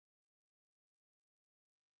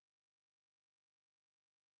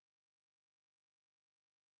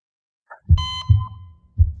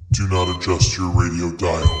Do not adjust your radio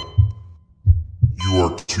dial. You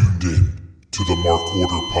are tuned in to the Mark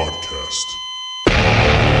Order Podcast.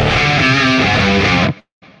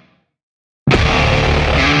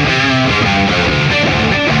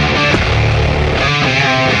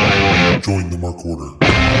 Join the Mark Order.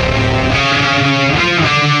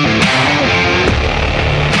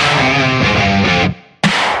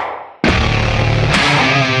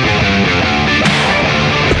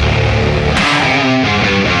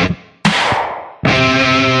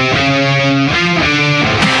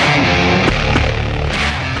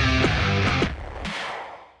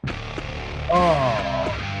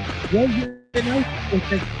 Wednesday night for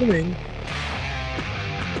Thanksgiving,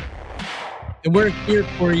 and we're here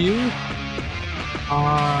for you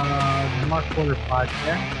on the Mark Order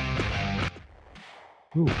Podcast.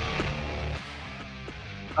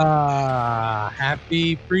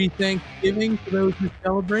 Happy pre-Thanksgiving to those who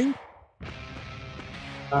celebrate.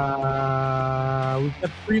 We've got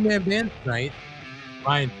a three-man band tonight.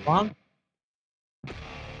 Ryan Funk.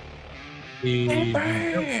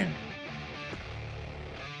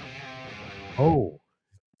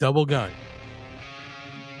 Double gun.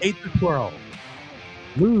 Hate the twirl.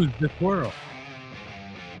 Lose the twirl.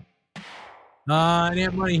 And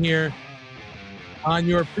Aunt Money here on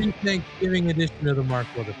your pre-Thanksgiving edition of the Mark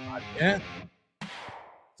Order Podcast.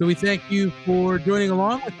 So we thank you for joining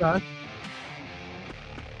along with us.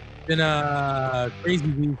 It's been a crazy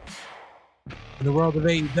week in the world of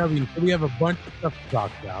AEW, so we have a bunch of stuff to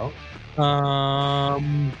talk about.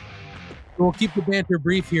 So we'll keep the banter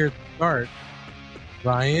brief here at the start.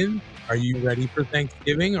 Ryan, are you ready for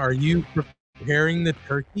Thanksgiving? Are you preparing the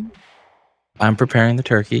turkey? I'm preparing the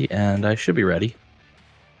turkey, and I should be ready.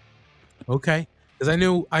 Okay, because I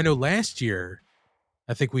know last year,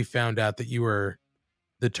 I think we found out that you were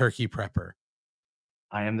the turkey prepper.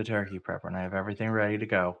 I am the turkey prepper, and I have everything ready to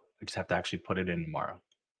go. I just have to actually put it in tomorrow.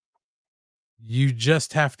 You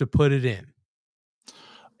just have to put it in.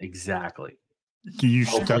 Exactly. Do you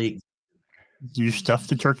stuff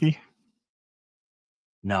the turkey?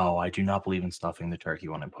 No, I do not believe in stuffing the turkey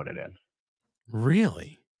when I put it in.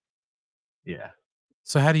 Really? Yeah.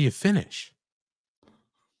 So how do you finish?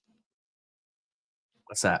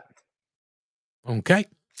 What's that? Okay.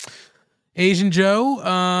 Asian Joe,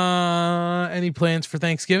 any plans for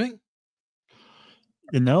Thanksgiving?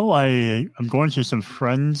 You know, I'm going to some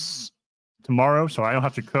friends tomorrow, so I don't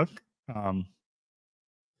have to cook. I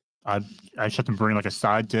just have to bring like a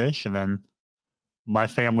side dish, and then my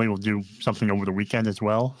family will do something over the weekend as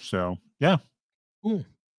well. So yeah. Ooh.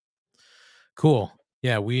 Cool.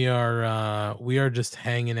 Yeah, we are just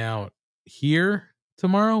hanging out here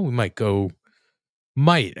tomorrow. We might go.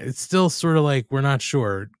 It's still sort of like we're not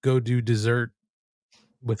sure. Go do dessert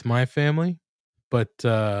with my family, but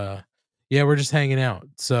yeah, we're just hanging out.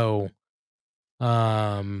 So,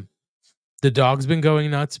 the dog's been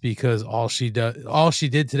going nuts because all she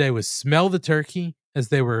did today was smell the turkey as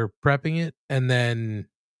they were prepping it, and then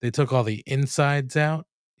they took all the insides out.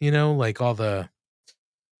 You know, like all the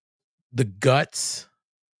guts,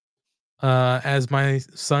 as my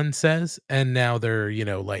son says, and now they're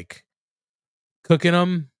like cooking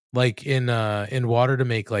them like in water to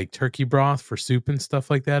make like turkey broth for soup and stuff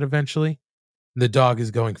like that. Eventually, the dog is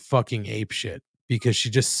going fucking ape shit because she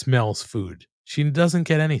just smells food. She doesn't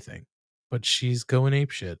get anything, but she's going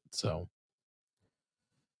ape shit. So,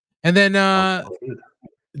 and then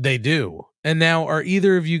they do. And now, are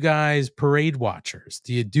either of you guys parade watchers?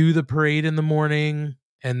 Do you do the parade in the morning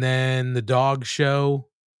and then the dog show?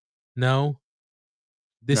 No.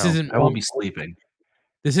 I will be sleeping.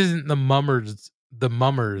 This isn't the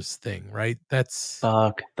mummers thing, right? That's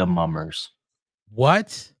fuck the mummers.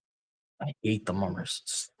 What? I hate the mummers.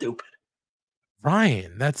 Stupid.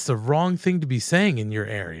 Ryan, that's the wrong thing to be saying in your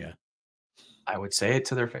area. I would say it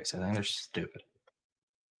to their face. I think they're stupid.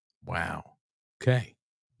 Wow. Okay.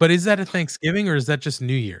 But is that a Thanksgiving or is that just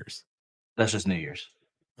New Year's? That's just New Year's.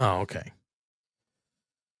 Oh, okay.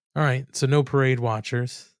 All right. So no parade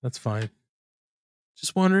watchers. That's fine.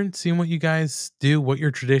 Just wondering, seeing what you guys do, what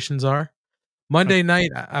your traditions are. Monday night,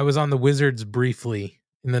 I was on the Wizards briefly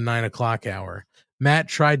in the 9:00 hour. Matt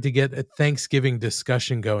tried to get a Thanksgiving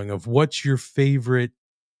discussion going of what's your favorite,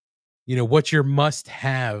 what's your must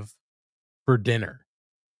have for dinner?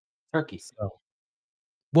 Turkey. So,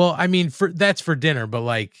 well, I mean, that's for dinner, but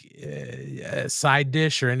like a side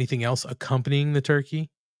dish or anything else accompanying the turkey?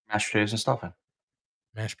 Mashed potatoes and stuffing.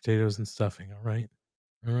 Mashed potatoes and stuffing. All right.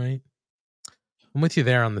 All right. I'm with you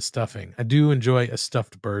there on the stuffing. I do enjoy a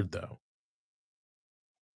stuffed bird, though.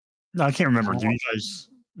 No, I can't remember. Do you guys,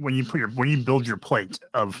 when you build your plate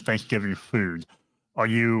of Thanksgiving food, Are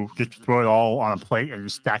you just throw it all on a plate and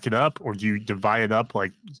stack it up, or do you divide it up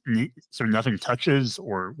like so nothing touches,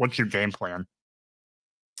 or what's your game plan?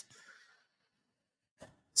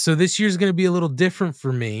 So this year's going to be a little different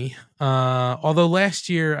for me. Although last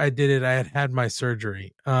year I did it, I had my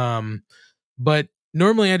surgery. But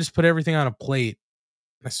normally I just put everything on a plate.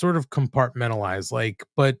 I sort of compartmentalize,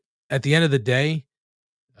 but at the end of the day,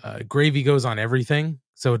 gravy goes on everything,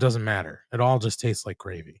 so it doesn't matter. It all just tastes like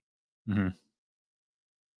gravy. Mm-hmm.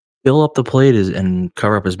 Fill up the plate and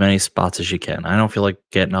cover up as many spots as you can. I don't feel like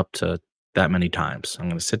getting up to that many times. I'm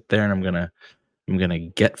gonna sit there and I'm gonna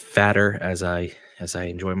get fatter as I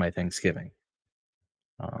enjoy my Thanksgiving.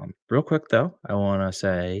 Real quick though, I want to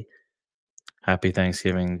say happy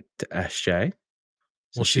Thanksgiving to SJ.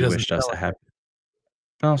 Well, she she doesn't wished us a celebrate. happy.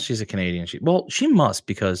 Well, she's a Canadian. She must,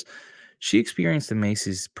 because she experienced the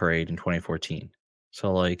Macy's parade in 2014.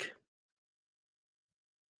 So like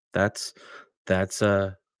that's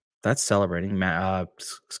celebrating. Matt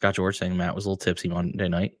Scott George saying Matt was a little tipsy Monday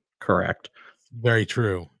night. Correct. Very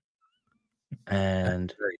true.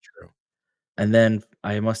 And Very true. And then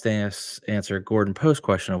I must answer Gordon Post's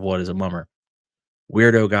question of what is a mummer.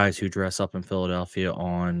 Weirdo guys who dress up in Philadelphia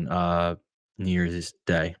on New Year's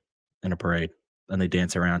Day in a parade, and they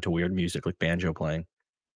dance around to weird music like banjo playing.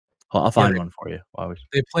 I'll find one for you.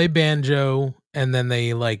 They play banjo and then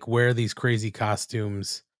they like wear these crazy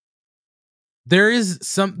costumes. There is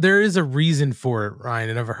a reason for it,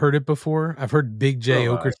 Ryan, and I've heard it before. I've heard Big J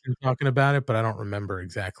Okerson talking about it, but I don't remember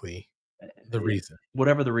exactly the reason.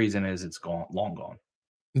 Whatever the reason is, it's gone, long gone.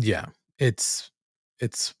 Yeah, it's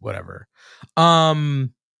whatever. Now,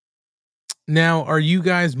 are you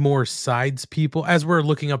guys more sides people? As we're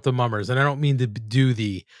looking up the mummers, and I don't mean to do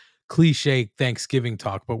the cliche Thanksgiving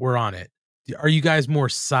talk, but we're on it. Are you guys more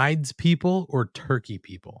sides people or turkey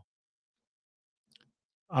people?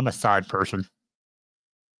 I'm a side person.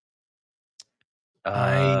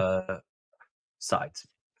 Sides.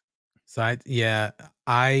 Yeah.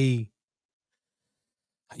 I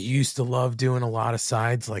used to love doing a lot of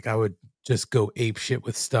sides. Like I would just go ape shit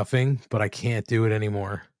with stuffing, but I can't do it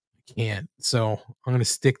anymore. I can't. So I'm going to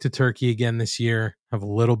stick to turkey again this year. Have a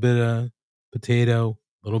little bit of potato,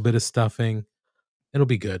 a little bit of stuffing. It'll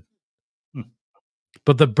be good.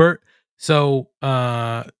 But the so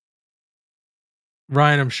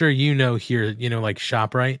Ryan, I'm sure you know here, like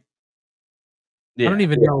ShopRite. Yeah. I don't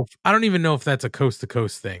even know if that's a coast to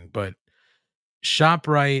coast thing, but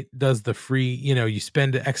ShopRite does the free, you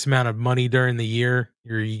spend X amount of money during the year,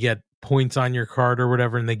 or you get points on your card or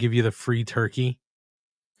whatever, and they give you the free turkey.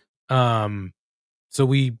 So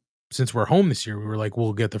since we're home this year, we were like,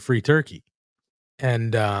 we'll get the free turkey.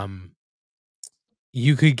 And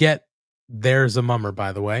you could get there's a mummer,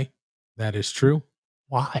 by the way. That is true.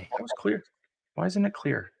 Why? It was clear. Why isn't it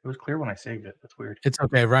clear? It was clear when I saved it. That's weird. It's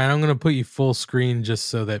okay, Ryan. I'm going to put you full screen just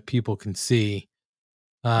so that people can see.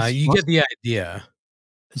 You get the idea.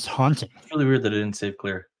 It's haunting. It's really weird that it didn't save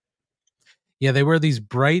clear. Yeah, they wear these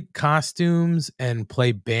bright costumes and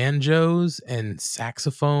play banjos and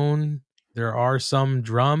saxophone. There are some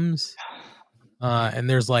drums. And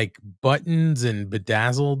there's like buttons and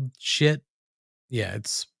bedazzled shit. Yeah,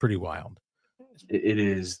 it's pretty wild. It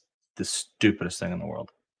is the stupidest thing in the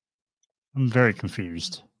world. I'm very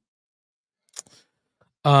confused.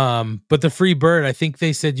 But the free bird, I think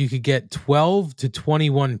they said you could get 12 to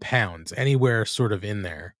 21 pounds anywhere sort of in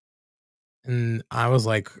there. And I was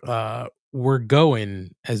like, we're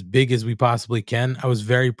going as big as we possibly can. I was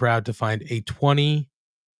very proud to find a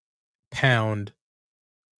 20-pound,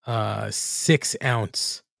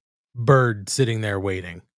 6-ounce bird sitting there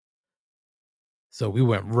waiting. So we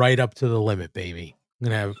went right up to the limit, baby.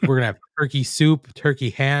 We're gonna have turkey soup, turkey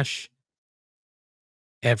hash,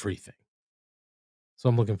 everything. So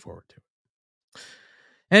I'm looking forward to it.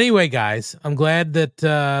 Anyway, guys, I'm glad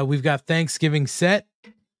that we've got Thanksgiving set.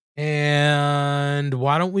 And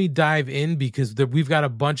why don't we dive in, because we've got a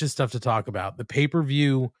bunch of stuff to talk about. The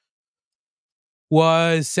pay-per-view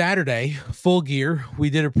was Saturday, Full Gear. We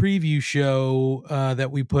did a preview show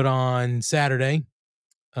that we put on Saturday.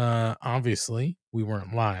 Obviously, we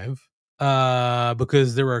weren't live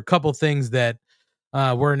because there were a couple things that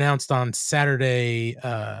were announced on Friday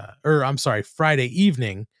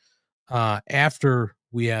evening after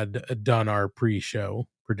we had done our pre-show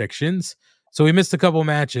predictions. So we missed a couple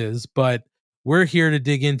matches, but we're here to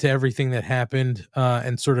dig into everything that happened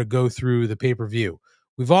and sort of go through the pay-per-view.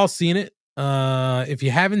 We've all seen it. If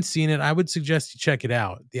you haven't seen it, I would suggest you check it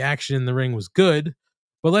out. The action in the ring was good,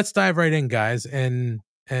 but let's dive right in, guys, and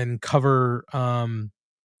cover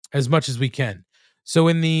as much as we can. So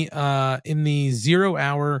in the 0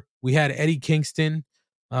 hour, we had Eddie Kingston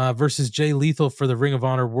versus Jay Lethal for the Ring of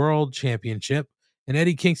Honor World Championship. And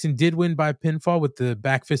Eddie Kingston did win by pinfall with the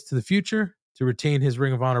back fist to the future to retain his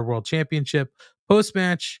Ring of Honor World Championship.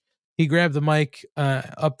 Post-match, he grabbed the mic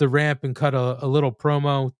up the ramp and cut a little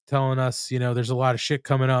promo telling us, there's a lot of shit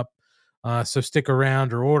coming up. So stick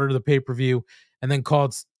around or order the pay-per-view, and then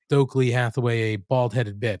called Stokely Hathaway a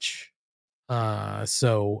bald-headed bitch.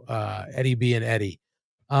 So Eddie being Eddie.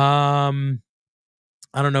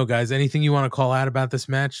 I don't know, guys. Anything you want to call out about this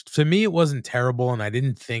match? To me, it wasn't terrible, and I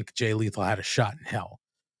didn't think Jay Lethal had a shot in hell.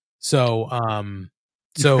 So,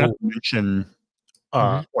 You forgot to mention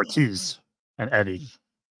Ortiz and Eddie.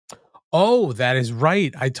 Oh, that is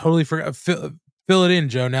right. I totally forgot. Fill it in,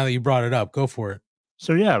 Joe. Now that you brought it up, go for it.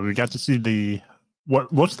 So yeah, we got to see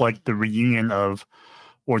what looks like the reunion of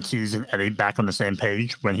Ortiz and Eddie back on the same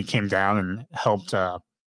page when he came down and helped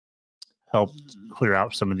clear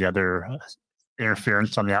out some of the other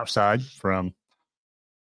interference on the outside from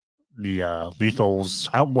the Lethals.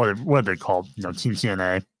 What are they called? Team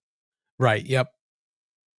TNA. Right. Yep.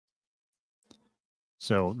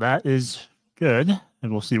 So that is good,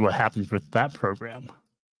 and we'll see what happens with that program.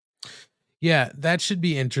 Yeah, that should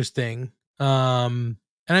be interesting. And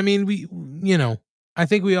I mean, I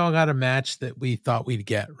think we all got a match that we thought we'd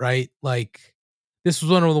get, right? Like, this was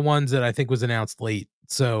one of the ones that I think was announced late.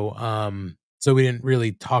 So we didn't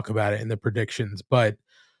really talk about it in the predictions, but,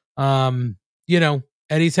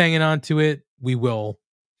 Eddie's hanging on to it. We will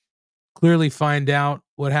clearly find out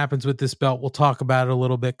what happens with this belt. We'll talk about it a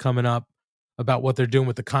little bit coming up about what they're doing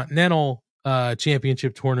with the Continental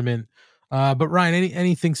Championship tournament. But Ryan,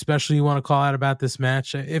 anything special you want to call out about this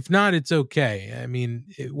match? If not, it's okay. I mean,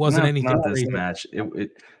 it wasn't anything. Not this match.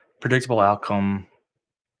 It predictable outcome,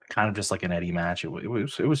 kind of just like an Eddie match. It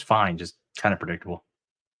was fine, just kind of predictable.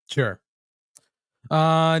 Sure.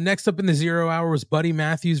 Next up in the 0 hour was Buddy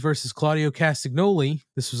Matthews versus Claudio Castagnoli.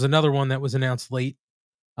 This was another one that was announced late.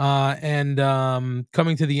 And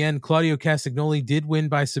coming to the end, Claudio Castagnoli did win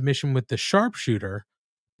by submission with the sharpshooter.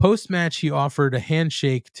 Post-match, he offered a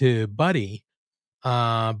handshake to Buddy,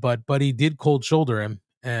 but Buddy did cold shoulder him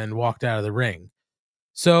and walked out of the ring.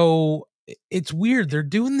 So it's weird. They're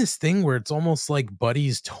doing this thing where it's almost like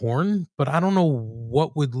Buddy's torn, but I don't know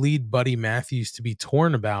what would lead Buddy Matthews to be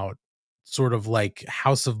torn about, sort of like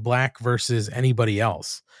House of Black versus anybody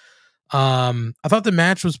else. I thought the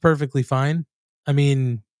match was perfectly fine. I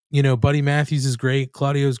mean, Buddy Matthews is great.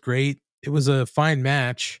 Claudio's great. It was a fine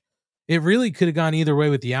match. It really could have gone either way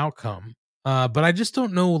with the outcome. But I just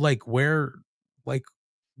don't know, where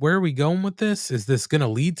are we going with this? Is this going to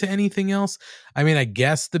lead to anything else? I mean, I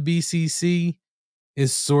guess the BCC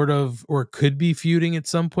is sort of, or could be feuding at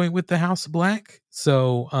some point with the House of Black.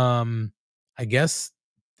 So, I guess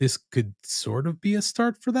this could sort of be a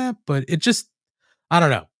start for that, but I don't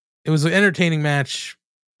know. It was an entertaining match.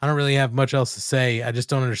 I don't really have much else to say. I just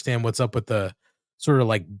don't understand what's up with the sort of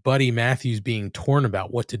like Buddy Matthews being torn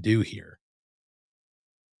about what to do here.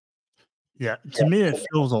 Yeah, to me, it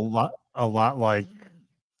feels a lot like,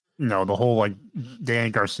 the whole like Danny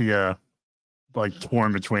Garcia, like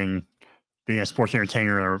torn between being a sports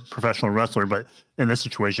entertainer or a professional wrestler. But in this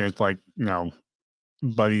situation, it's like,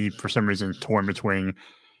 Buddy for some reason torn between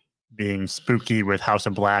being spooky with House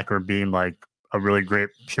of Black or being like a really great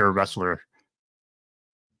pure wrestler.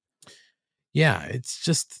 Yeah, it's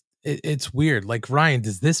just it's weird. Like, Ryan,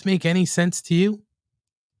 does this make any sense to you?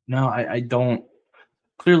 No, I don't.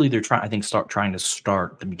 Clearly, they're trying to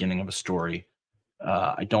start the beginning of a story.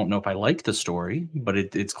 I don't know if I like the story, but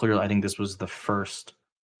it's clear. I think this was the first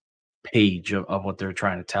page of what they're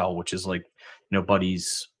trying to tell, which is like,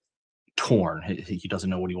 Buddy's torn. He doesn't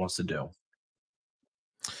know what he wants to do.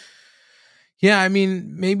 Yeah, I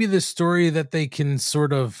mean, maybe the story that they can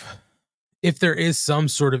sort of, if there is some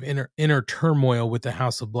sort of inner turmoil with the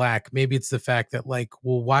House of Black, maybe it's the fact that, like,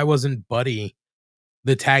 well, why wasn't Buddy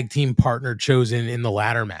the tag team partner chosen in the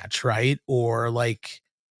ladder match, right? Or like,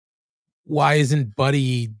 why isn't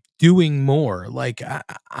Buddy doing more? Like,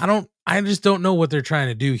 I just don't know what they're trying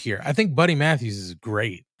to do here. I think Buddy Matthews is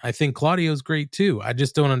great. I think Claudio's great too. I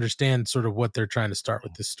just don't understand sort of what they're trying to start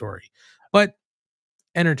with this story, but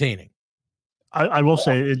entertaining. I will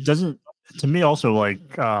say it doesn't, to me also, like,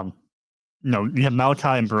 you have Malachi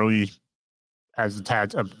and Brody as the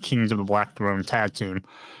tag of Kings of the Black Throne tag team,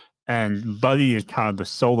 and Buddy is kind of the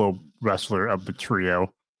solo wrestler of the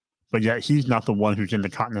trio, but yet he's not the one who's in the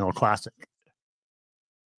Continental Classic.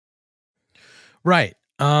 Right.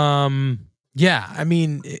 Yeah, I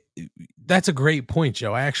mean, that's a great point,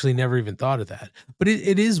 Joe. I actually never even thought of that. But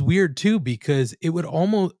it is weird too, because it would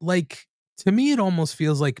almost, like, to me, it almost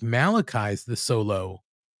feels like Malachi's the solo,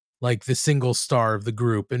 like the single star of the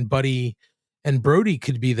group, and Buddy and Brody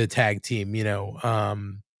could be the tag team,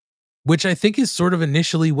 which I think is sort of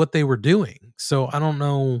initially what they were doing. So I don't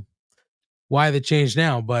know why they changed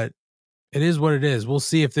now, but it is what it is. We'll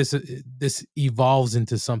see if this evolves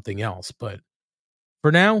into something else. But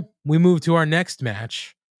for now, we move to our next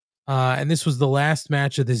match. And this was the last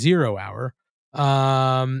match of the 0 hour.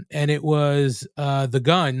 And it was the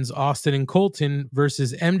Guns, Austin and Colton,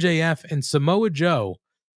 versus MJF and Samoa Joe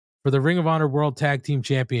for the Ring of Honor World Tag Team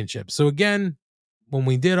Championship. So again, when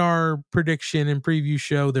we did our prediction and preview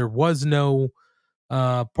show, there was no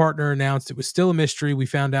partner announced. It was still a mystery. We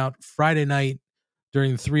found out Friday night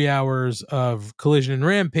during the 3 hours of Collision and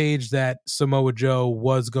Rampage that Samoa Joe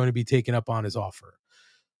was going to be taken up on his offer.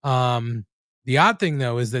 The odd thing,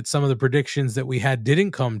 though, is that some of the predictions that we had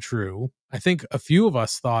didn't come true. I think a few of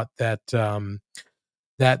us thought that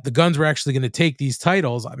that the Guns were actually going to take these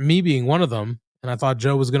titles, me being one of them, and I thought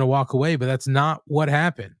Joe was going to walk away, but that's not what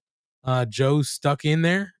happened. Joe stuck in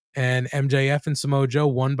there, and MJF and Samoa Joe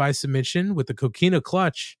won by submission with the Coquina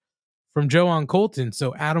clutch from Joe on Colton.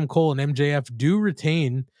 So Adam Cole and MJF do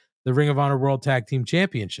retain the Ring of Honor World Tag Team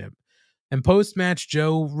Championship. And post-match,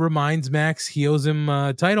 Joe reminds Max he owes him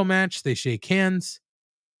a title match. They shake hands.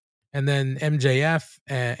 And then MJF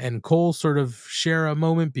and Cole sort of share a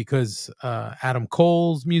moment because Adam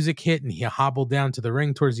Cole's music hit and he hobbled down to the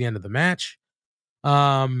ring towards the end of the match.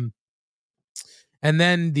 And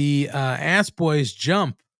then the Ass Boys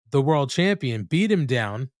jump the world champion, beat him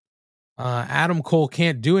down. Adam Cole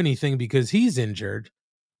can't do anything because he's injured.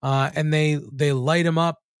 And they light him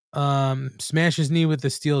up, smash his knee with the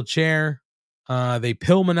steel chair. They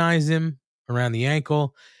Pillmanize him around the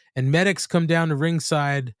ankle, and medics come down to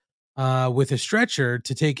ringside with a stretcher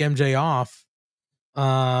to take MJ off.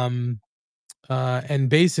 And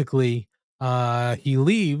basically, he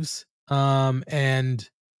leaves, and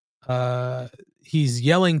he's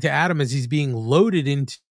yelling to Adam as he's being loaded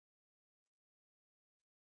into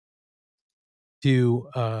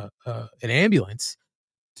an ambulance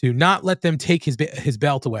to not let them take his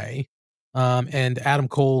belt away. And Adam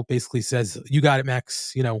Cole basically says, "You got it,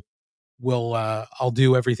 Max. I'll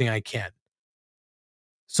do everything I can."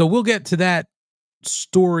 So we'll get to that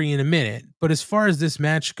story in a minute. But as far as this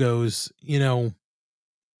match goes,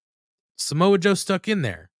 Samoa Joe stuck in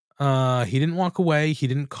there. He didn't walk away. He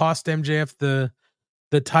didn't cost MJF the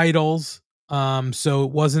titles. So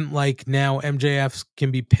it wasn't like now MJF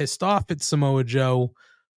can be pissed off at Samoa Joe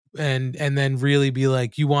and then really be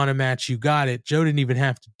like, "You want a match, you got it." Joe didn't even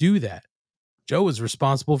have to do that. Joe was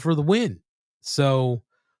responsible for the win. So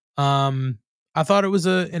I thought it was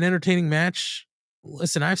an entertaining match.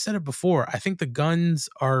 Listen, I've said it before. I think the Guns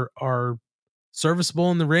are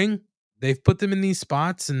serviceable in the ring. They've put them in these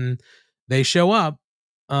spots and they show up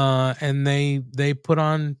and they put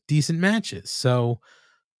on decent matches. So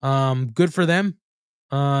good for them.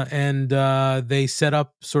 And they set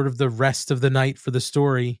up sort of the rest of the night for the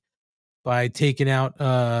story by taking out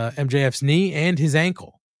MJF's knee and his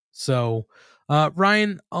ankle. So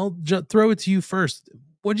Ryan, I'll throw it to you first.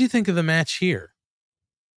 What do you think of the match here?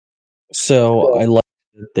 So I like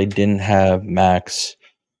that they didn't have Max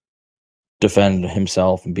defend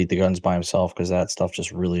himself and beat the Guns by himself, because that stuff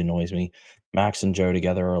just really annoys me. Max and Joe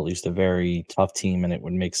together are at least a very tough team, and it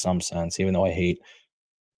would make some sense, even though I hate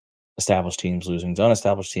established teams losing to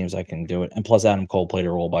unestablished teams. I can do it. And plus Adam Cole played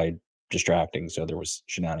a role by distracting, so there was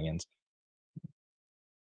shenanigans.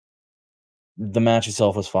 The match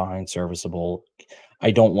itself was fine, serviceable.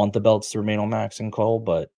 I don't want the belts to remain on Max and Cole,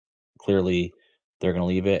 but clearly they're going to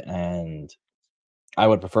leave it, and I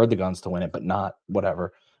would prefer the Guns to win it, but not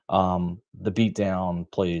whatever. The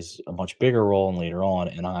beatdown plays a much bigger role and later on,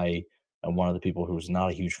 and I am one of the people who's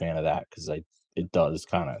not a huge fan of that, because it does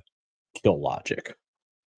kind of kill logic.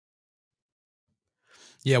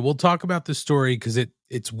 Yeah, we'll talk about the story because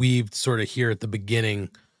it's weaved sort of here at the beginning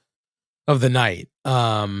of the night.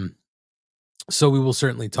 So we will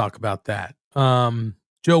certainly talk about that.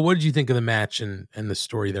 Joe, what did you think of the match and the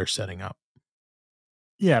story they're setting up?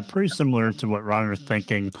 Yeah, pretty similar to what Ron was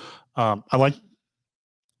thinking. I like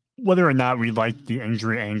whether or not we liked the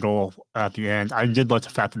injury angle at the end. I did like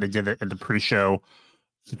the fact that they did it in the pre-show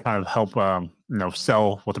to kind of help,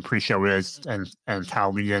 sell what the pre-show is and kind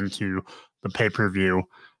of lead into the pay-per-view.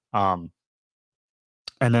 And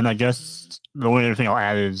then I guess the only other thing I'll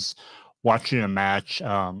add is watching a match,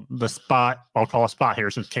 the spot, I'll call a spot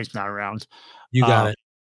here since Kate's not around. You got it.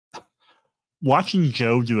 Watching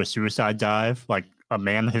Joe do a suicide dive, like a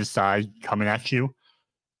man his size coming at you,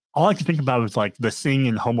 all I can think about is like the scene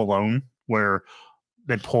in Home Alone where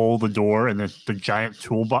they pull the door and the giant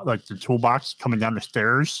toolbox, like the toolbox coming down the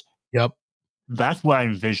stairs. Yep. that's what I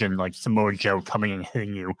envision, like Samoa Joe coming and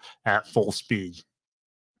hitting you at full speed.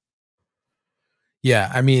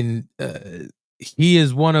 Yeah, I mean, he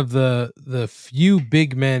is one of the few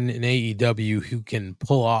big men in AEW who can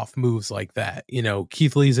pull off moves like that. You know,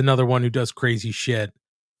 Keith Lee's another one who does crazy shit.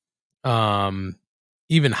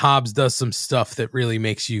 Even Hobbs does some stuff that really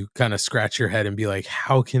makes you kind of scratch your head and be like,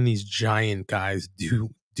 how can these giant guys do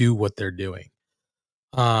what they're doing?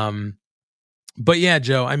 But yeah,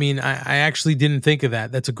 Joe, I mean, I actually didn't think of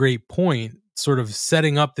that. That's a great point. Sort of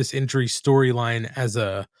setting up this injury storyline as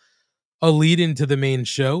a lead into the main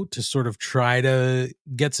show to sort of try to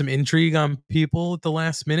get some intrigue on people at the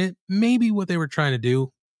last minute. Maybe what they were trying to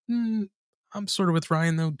do. I'm sort of with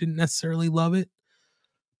Ryan, though. Didn't necessarily love it.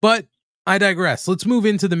 But I digress. Let's move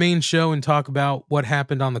into the main show and talk about what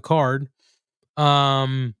happened on the card.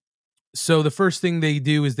 So the first thing they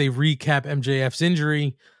do is they recap MJF's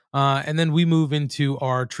injury. And then we move into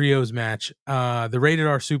our trios match. The Rated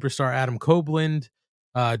R superstar Adam Copeland,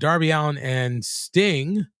 Darby Allin, and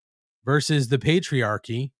Sting versus the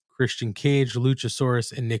Patriarchy, Christian Cage,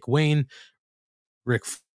 Luchasaurus, and Nick Wayne. Ric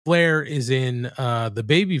Flair is in the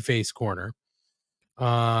babyface corner.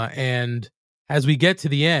 And as we get to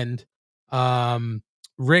the end,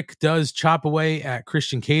 Rick does chop away at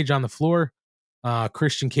Christian Cage on the floor.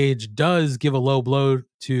 Christian Cage does give a low blow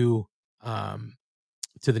to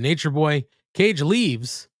the Nature Boy. Cage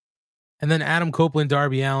leaves, and then Adam Copeland,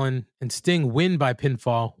 Darby Allin, and Sting win by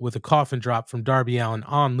pinfall with a coffin drop from Darby Allin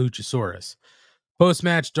on Luchasaurus.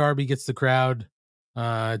 Post-match, Darby gets the crowd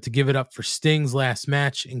to give it up for Sting's last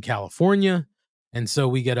match in California. And so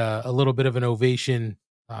we get a little bit of an ovation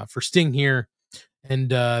for Sting here. And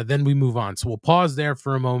then we move on. So we'll pause there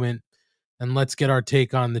for a moment and let's get our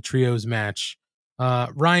take on the trios match.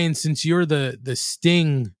 Ryan, since you're the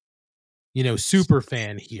Sting, super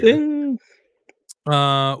fan here, Sting.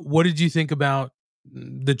 what did you think about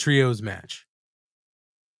the trios match?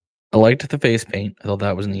 I liked the face paint. I thought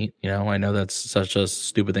that was neat. I know that's such a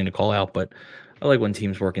stupid thing to call out, but I like when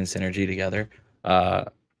teams work in synergy together. I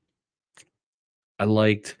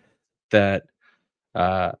liked that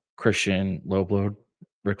Christian low blowed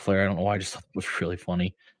Ric Flair. I don't know why. I just thought it was really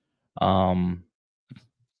funny. I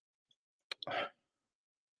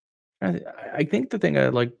think the thing I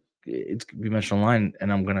like, it's we mentioned online,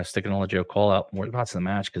 and I'm gonna stick it on the Joe call out more parts of the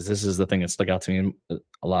match because this is the thing that stuck out to me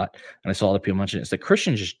a lot, and I saw other people mention it. It's that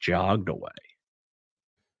Christian just jogged away.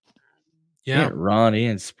 Yeah, he didn't run, he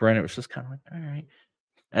didn't sprint. It was just kind of like, all right,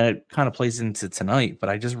 and it kind of plays into tonight. But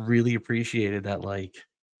I just really appreciated that, like,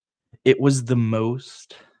 it was the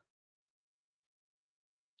most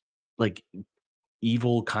like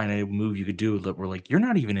evil kind of move you could do. That we're like, you're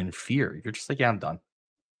not even in fear. You're just like, yeah, I'm done.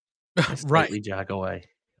 right. Jog away.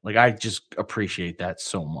 Like, I just appreciate that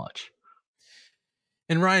so much.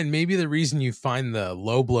 And Ryan, maybe the reason you find the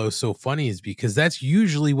low blow so funny is because that's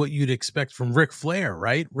usually what you'd expect from Ric Flair,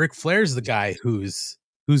 right? Ric Flair's the guy who's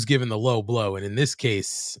given the low blow, and in this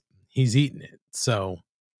case, he's eating it. So,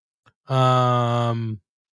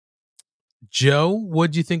 Joe,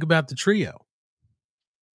 what'd you think about the trio?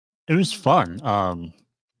 It was fun.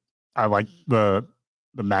 I like the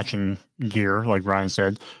matching gear, like Ryan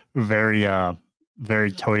said, very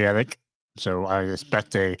toyetic. So I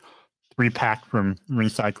expect a 3-pack from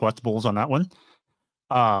Ringside Collectibles on that one.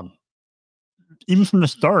 Even from the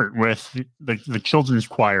start with the children's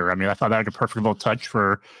choir, I mean, I thought that was a perfect little touch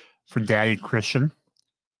for Daddy Christian.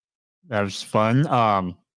 That was fun.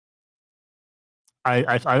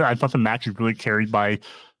 I thought the match was really carried by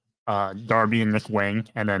Darby and Nick Wayne,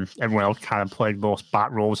 and then everyone else kind of played little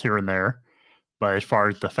spot roles here and there. But as far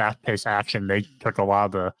as the fast-paced action, they took a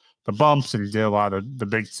lot of the bumps and did a lot of the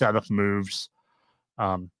big setup moves.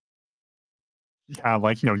 Kind of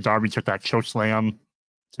like, Darby took that choke slam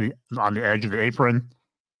on the edge of the apron.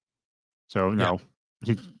 So,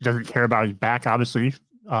 he doesn't care about his back, obviously,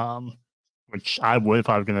 which I would if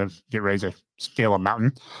I was going to get ready to scale a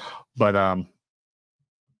mountain. But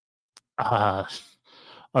other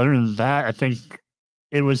than that, I think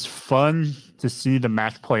it was fun to see the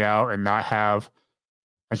match play out and not have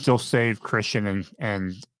and still save Christian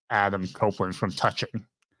and Adam Copeland from touching.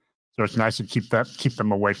 So it's nice to keep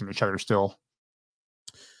them away from each other still.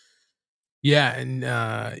 Yeah,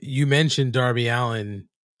 and you mentioned Darby Allin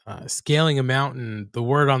scaling a mountain. The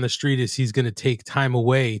word on the street is he's going to take time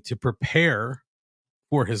away to prepare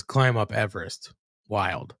for his climb up Everest.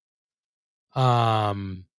 Wild.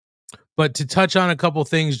 But to touch on a couple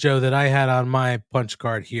things, Joe, that I had on my punch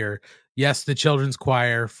card here. Yes, the children's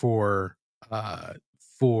choir for the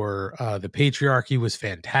Patriarchy was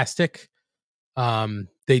fantastic.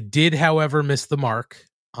 They did, however, miss the mark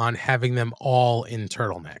on having them all in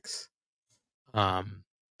turtlenecks.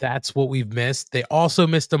 That's what we've missed. They also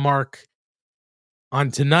missed a mark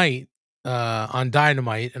on tonight on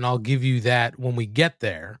Dynamite, and I'll give you that when we get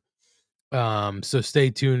there. So stay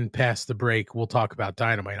tuned past the break. We'll talk about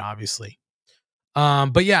Dynamite, obviously.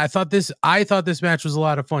 But yeah, I thought this match was a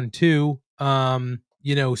lot of fun too.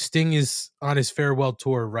 Sting is on his farewell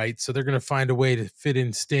tour, right? So they're gonna find a way to fit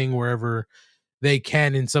in Sting wherever they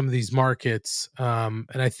can in some of these markets. And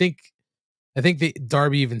I think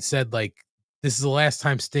Darby even said like this is the last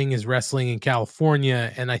time Sting is wrestling in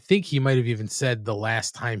California, and I think he might have even said the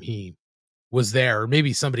last time he was there, or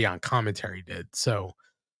maybe somebody on commentary did. So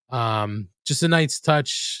just a nice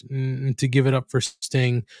touch to give it up for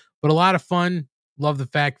Sting, but a lot of fun. Love the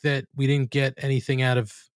fact that we didn't get anything out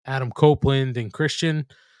of Adam Copeland and Christian.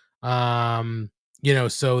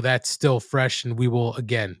 So that's still fresh, and we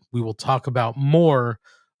will talk about more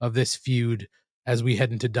of this feud as we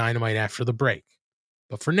head into Dynamite after the break.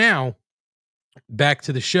 But for now, back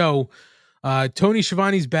to the show. Tony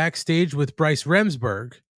Schiavone's backstage with Bryce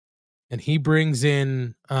Remsburg, and he brings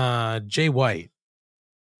in Jay White.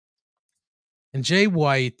 And Jay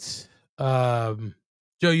White, Joe,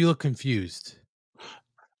 you look confused.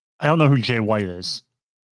 I don't know who Jay White is.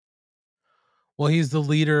 Well, he's the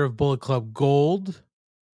leader of Bullet Club Gold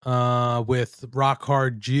with Rock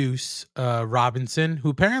Hard Juice Robinson, who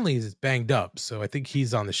apparently is banged up. So I think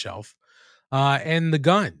he's on the shelf. And the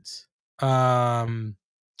Guns. Does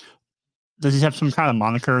he have some kind of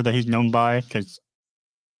moniker that he's known by? Because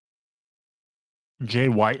Jay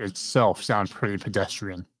White itself sounds pretty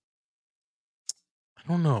pedestrian. I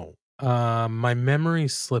don't know. My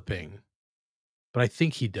memory's slipping, but I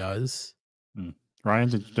think he does.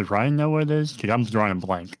 Ryan, does Ryan know what it is? Because I'm drawing a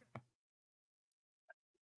blank.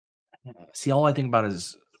 See, all I think about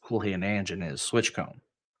is Cool Hand Ange and his Switchcomb.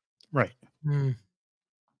 Right. It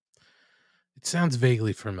sounds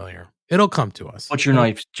vaguely familiar. It'll come to us. Butcher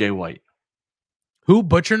Knife, Jay White. Who?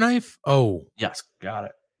 Butcher Knife? Oh. Yes, got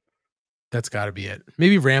it. That's got to be it.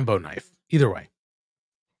 Maybe Rambo Knife. Either way.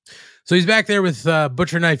 So he's back there with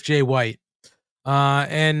Butcher Knife Jay White.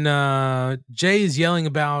 And Jay is yelling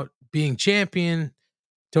about being champion.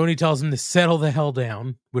 Tony tells him to settle the hell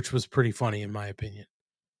down, which was pretty funny in my opinion.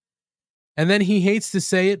 And then he hates to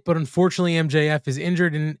say it, but unfortunately MJF is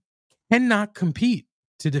injured and cannot compete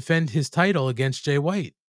to defend his title against Jay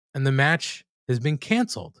White. And the match has been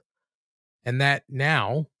canceled. And that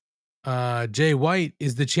now Jay White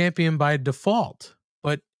is the champion by default.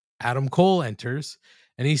 But Adam Cole enters.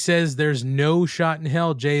 And he says there's no shot in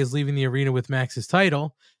hell Jay is leaving the arena with Max's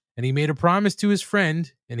title. And he made a promise to his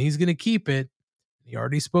friend, and he's going to keep it. He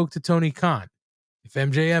already spoke to Tony Khan. If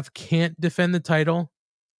MJF can't defend the title,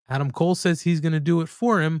 Adam Cole says he's going to do it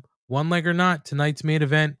for him. One leg or not, tonight's main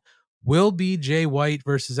event will be Jay White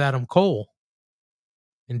versus Adam Cole.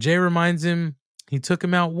 And Jay reminds him he took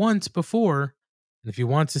him out once before. And if he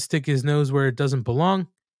wants to stick his nose where it doesn't belong,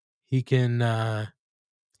 he can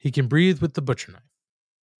breathe with the butcher knife.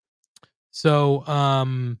 So,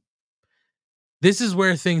 this is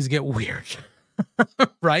where things get weird,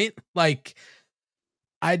 right? Like,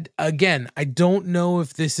 I don't know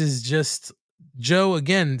if this is just Joe.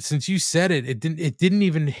 Again, since you said it, it didn't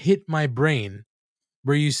even hit my brain.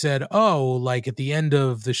 Where you said, "Oh, like at the end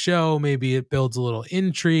of the show, maybe it builds a little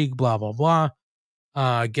intrigue, blah blah blah,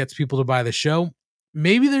 gets people to buy the show."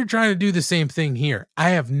 Maybe they're trying to do the same thing here.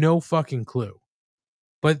 I have no fucking clue.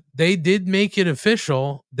 But they did make it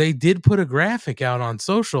official. They did put a graphic out on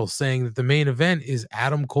social saying that the main event is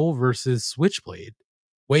Adam Cole versus Switchblade.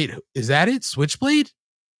 Wait, is that it? Switchblade?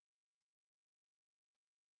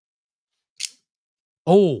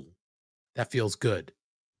 Oh, that feels good.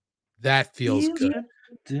 That feels good.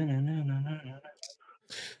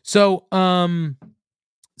 So,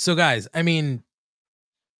 guys, I mean,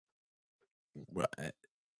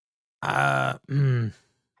 I don't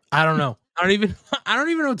know. I don't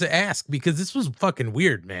even know what to ask because this was fucking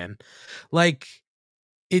weird, man. Like,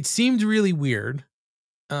 it seemed really weird.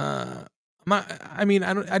 I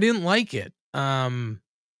didn't like it.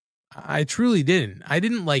 I truly didn't. I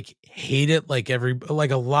didn't like hate it like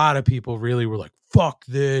a lot of people really were like, fuck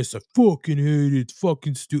this. I fucking hate it. It's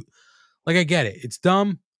fucking stupid. Like, I get it. It's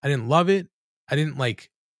dumb. I didn't love it. I didn't like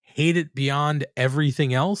hate it beyond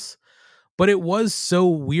everything else. But it was so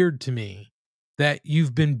weird to me that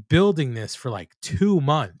you've been building this for like 2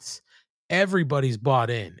 months. Everybody's bought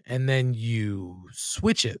in. And then you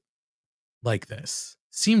switch it like this.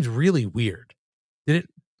 Seems really weird. Did it?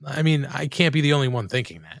 I mean, I can't be the only one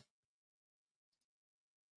thinking that.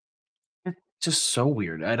 It's just so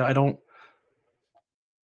weird. I don't.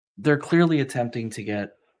 They're clearly attempting to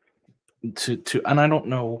get to, and I don't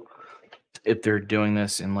know. if they're doing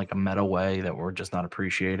this in like a meta way that we're just not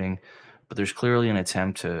appreciating. But there's clearly an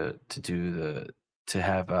attempt to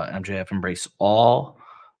have MJF embrace all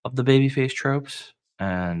of the babyface tropes,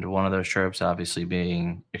 and one of those tropes obviously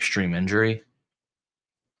being extreme injury.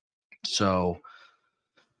 So,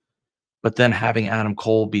 but then having Adam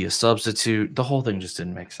Cole be a substitute, the whole thing just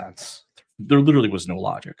didn't make sense. There literally was no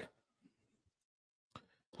logic.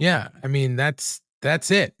 Yeah, I mean that's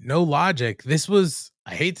it. No logic. This was,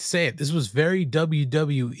 I hate to say it, this was very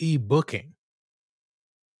WWE booking.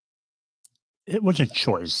 It was a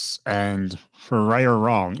choice, and for right or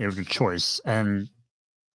wrong, it was a choice. And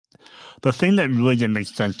the thing that really didn't make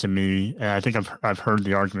sense to me, and I think I've heard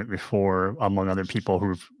the argument before among other people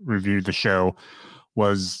who've reviewed the show,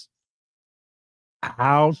 was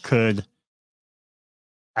how could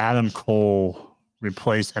Adam Cole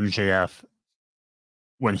replace MJF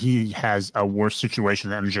when he has a worse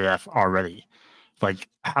situation than MJF already? Like,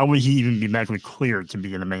 how would he even be medically cleared to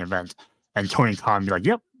be in the main event? And Tony Khan be like,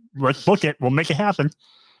 "Yep, let's book it. We'll make it happen."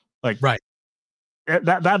 Like, Right.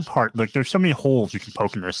 That part. Like, there's so many holes you can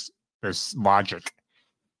poke in this logic.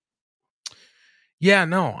 Yeah,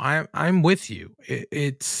 no, I'm with you.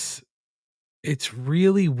 It's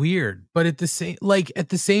really weird, but at the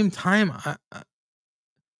same time,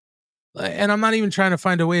 and I'm not even trying to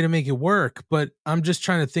find a way to make it work, but I'm just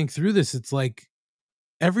trying to think through this. It's like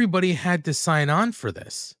everybody had to sign on for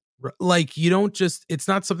this. Like, you don't just, it's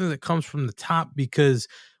not something that comes from the top, because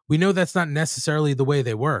we know that's not necessarily the way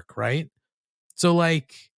they work, right? So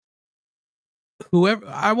like, whoever,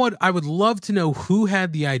 I would love to know who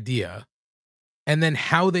had the idea and then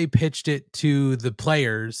how they pitched it to the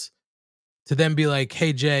players to then be like,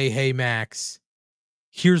 "Hey Jay, hey Max,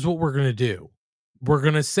 here's what we're going to do. We're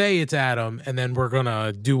going to say it's Adam, and then we're going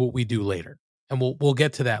to do what we do later." And we'll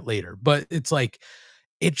get to that later. But it's like,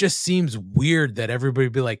 it just seems weird that everybody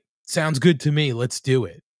be like, "Sounds good to me, let's do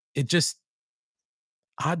it." It just,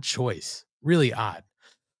 odd choice, really odd.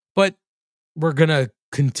 But we're going to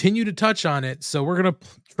continue to touch on it. So we're going to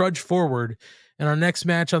trudge forward. And our next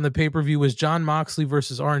match on the pay-per-view was Jon Moxley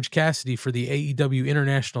versus Orange Cassidy for the AEW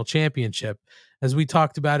International Championship. As we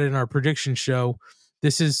talked about it in our prediction show,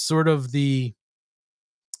 this is sort of the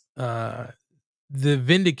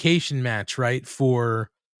vindication match, right, for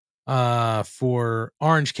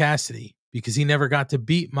Orange Cassidy, because he never got to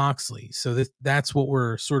beat Moxley. So that's what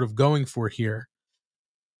we're sort of going for here.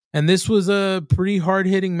 And this was a pretty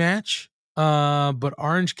hard-hitting match. But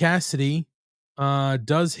Orange Cassidy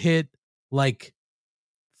does hit like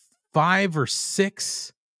 5 or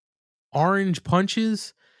 6 orange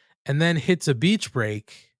punches and then hits a beach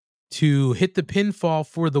break to hit the pinfall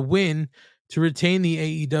for the win to retain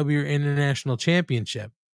the AEW International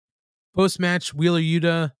Championship. Post-match, Wheeler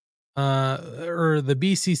Yuta or the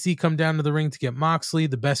BCC come down to the ring to get Moxley.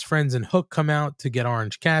 The Best Friends and Hook come out to get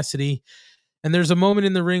Orange Cassidy. And there's a moment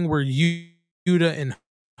in the ring where Yuta and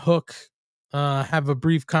Hook have a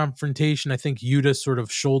brief confrontation. I think Yuta sort of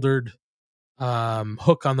shouldered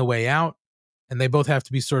Hook on the way out, and they both have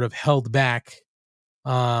to be sort of held back.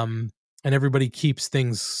 And everybody keeps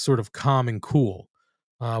things sort of calm and cool.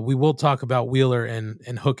 We will talk about Wheeler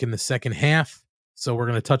and Hook in the second half, so we're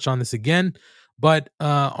going to touch on this again. But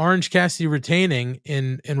Orange Cassidy retaining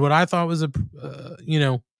in what I thought was a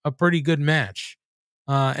pretty good match.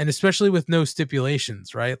 And especially with no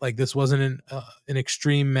stipulations, right? Like, this wasn't an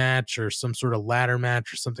extreme match or some sort of ladder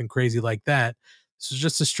match or something crazy like that. This was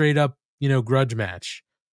just a straight up, grudge match.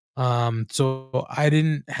 So I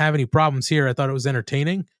didn't have any problems here. I thought it was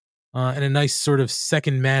entertaining and a nice sort of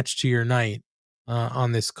second match to your night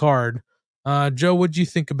on this card. Joe, what'd you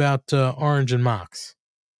think about Orange and Mox?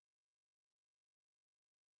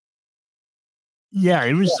 Yeah,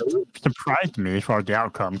 it was surprised me for the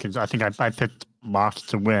outcome, because I think I picked Mox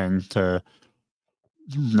to win to,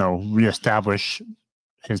 reestablish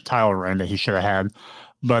his title reign that he should have had.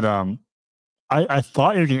 But I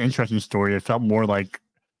thought it was an interesting story. It felt more like,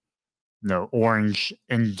 Orange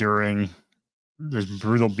enduring this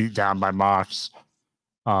brutal beatdown by Mox,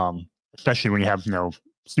 especially when you have,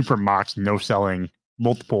 Super Mox no-selling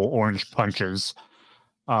multiple orange punches.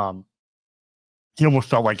 He almost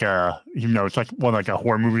felt like it's like like a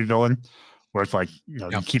horror movie villain, where it's like, you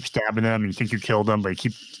keep stabbing him and you think you killed him, but he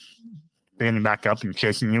keeps standing back up and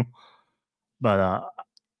chasing you. But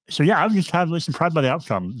so yeah, I was just kind of really surprised by the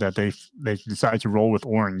outcome that they decided to roll with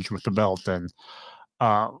Orange with the belt. And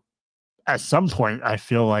at some point, I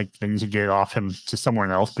feel like they need to get off him to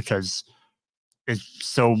someone else, because it's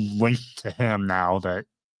so linked to him now that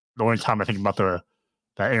the only time I think about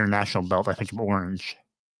that international belt, I think of Orange.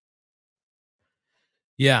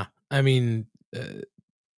 Yeah, I mean,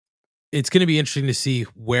 it's going to be interesting to see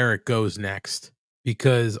where it goes next,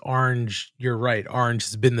 because Orange, you're right, Orange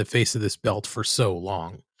has been the face of this belt for so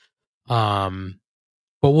long. But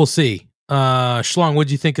we'll see. Schlong,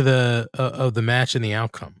 what'd you think of the match and the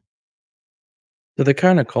outcome? So they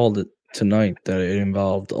kind of called it tonight that it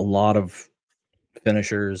involved a lot of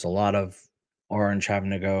finishers, a lot of Orange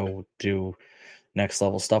having to go do next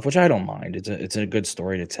level stuff, which I don't mind. It's a good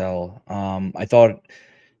story to tell. I thought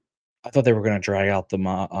they were going to drag out the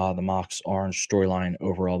Mox Orange storyline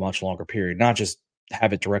over a much longer period, not just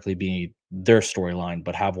have it directly be their storyline,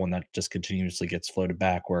 but have one that just continuously gets floated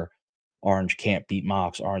back where Orange can't beat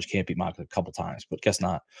Mox a couple times, but guess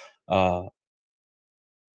not.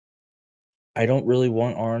 I don't really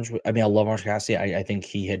want Orange. I mean, I love Orange Cassidy. I think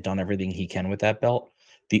he had done everything he can with that belt.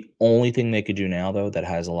 The only thing they could do now, though, that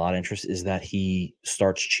has a lot of interest is that he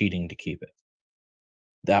starts cheating to keep it.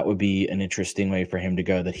 That would be an interesting way for him to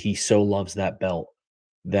go, that he so loves that belt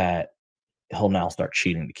that he'll now start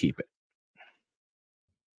cheating to keep it.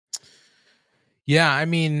 Yeah, I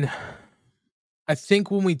mean, I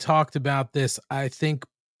think when we talked about this, I think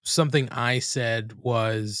something I said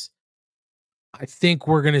was, I think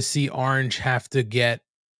we're going to see Orange have to get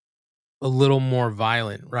a little more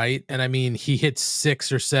violent, right? And I mean, he hits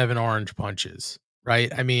 6 or 7 orange punches,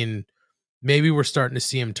 right? I mean, maybe we're starting to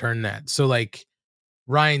see him turn that. So, like,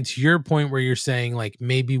 Ryan, to your point where you're saying, like,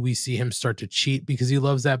 maybe we see him start to cheat because he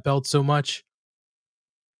loves that belt so much.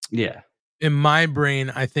 Yeah. In my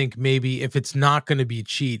brain, I think maybe if it's not going to be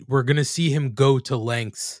cheat, we're going to see him go to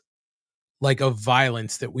lengths like of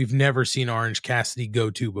violence that we've never seen Orange Cassidy go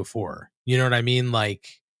to before. You know what I mean? Like,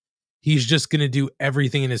 he's just going to do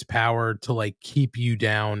everything in his power to, like, keep you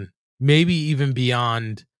down, maybe even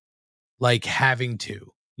beyond, like, having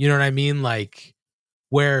to. You know what I mean? Like,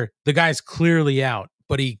 where the guy's clearly out,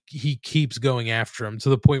 but he keeps going after him to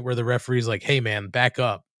the point where the referee's like, hey, man, back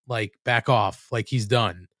up, like, back off, like, he's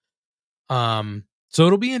done. So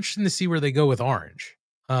it'll be interesting to see where they go with Orange.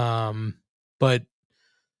 But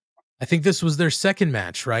I think this was their second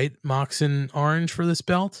match, right? Mox and Orange for this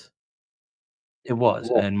belt. It was,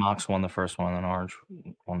 and Mox won the first one, and Orange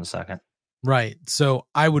won the second. Right. So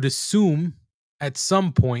I would assume at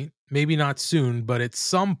some point, maybe not soon, but at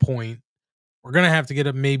some point, we're going to have to get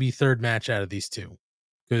a maybe third match out of these two,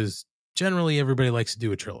 because generally everybody likes to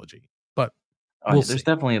do a trilogy. But we'll there's see.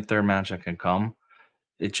 definitely a third match that can come.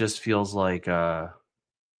 It just feels like, how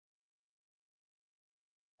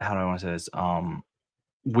do I want to say this?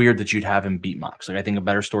 Weird that you'd have him beat Mox. Like, I think a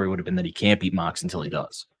better story would have been that he can't beat Mox until he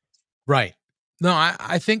does. Right. No,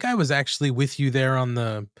 I think I was actually with you there on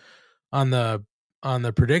the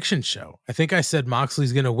prediction show. I think I said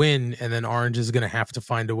Moxley's going to win, and then Orange is going to have to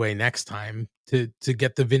find a way next time to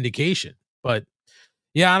get the vindication. But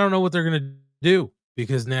yeah, I don't know what they're going to do,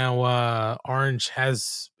 because now Orange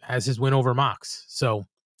has his win over Mox. So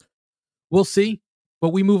we'll see. But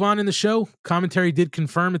we move on in the show. Commentary did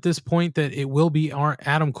confirm at this point that it will be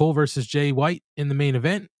Adam Cole versus Jay White in the main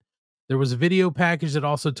event. There was a video package that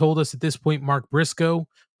also told us at this point Mark Briscoe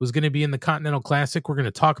was going to be in the Continental Classic. We're going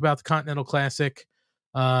to talk about the Continental Classic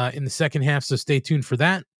in the second half, so stay tuned for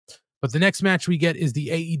that. But the next match we get is the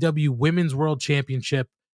AEW Women's World Championship,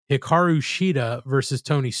 Hikaru Shida versus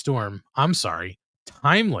Toni Storm. I'm sorry,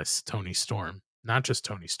 Timeless Toni Storm, not just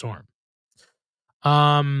Toni Storm.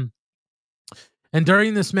 And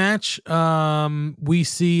during this match, we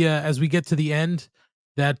see as we get to the end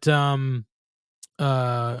that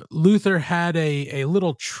Luther had a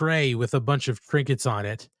little tray with a bunch of trinkets on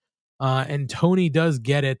it, and Toni does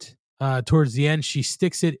get it towards the end. She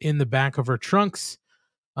sticks it in the back of her trunks.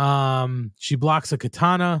 She blocks a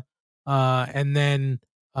katana, and then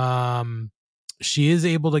she is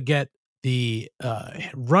able to get the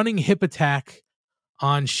running hip attack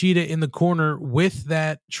on Shida in the corner with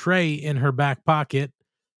that tray in her back pocket,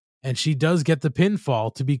 and she does get the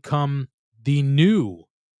pinfall to become the new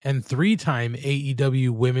and 3-time AEW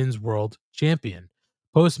Women's World Champion.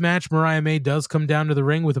 Post-match, Mariah May does come down to the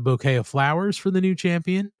ring with a bouquet of flowers for the new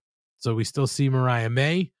champion. So we still see Mariah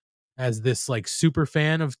May as this, like, super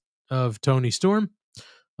fan of Toni Storm.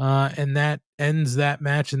 And that ends that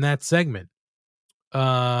match in that segment.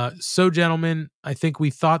 So, gentlemen, I think we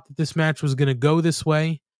thought that this match was going to go this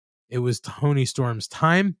way. It was Toni Storm's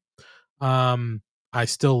time. I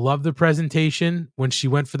still love the presentation when she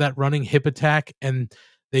went for that running hip attack and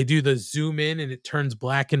they do the zoom in and it turns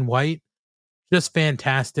black and white. Just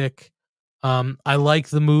fantastic. I like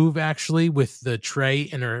the move, actually, with the tray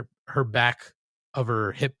in her back of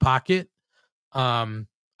her hip pocket. I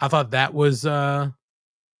thought that was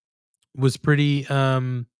pretty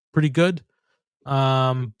good.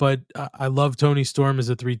 But I love Toni Storm as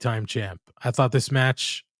a 3-time champ. I thought this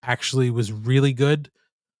match actually was really good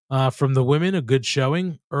from the women, a good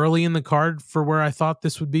showing early in the card for where I thought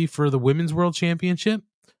this would be for the Women's World Championship.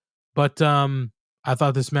 But I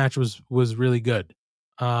thought this match was really good.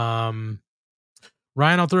 Ryan,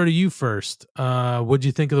 I'll throw to you first. What'd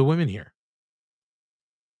you think of the women here?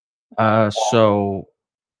 So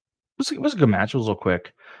it was a good match. It was a little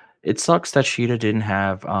quick. It sucks that Sheeta didn't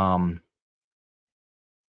have a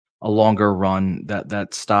longer run.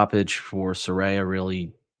 That stoppage for Saraya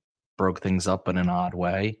really broke things up in an odd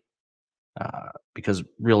way. Because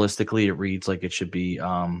realistically, it reads like it should be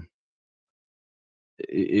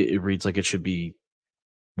it reads like it should be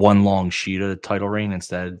one long Sheeta title reign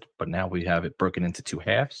instead, but now we have it broken into two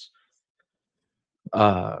halves.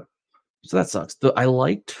 So that sucks. I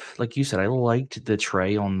liked, like you said, I liked the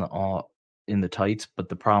tray on the in the tights, but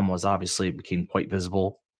the problem was obviously it became quite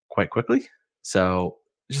visible quite quickly. So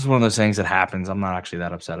it's just one of those things that happens. I'm not actually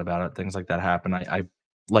that upset about it. Things like that happen. I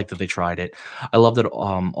like that they tried it. I love that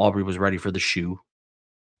Aubrey was ready for the shoe.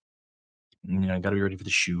 You know, got to be ready for the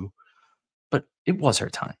shoe. But it was her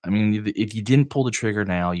time. I mean, if you didn't pull the trigger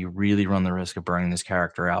now, you really run the risk of burning this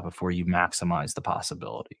character out before you maximize the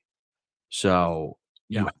possibility. So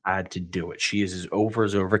you had to do it. She is as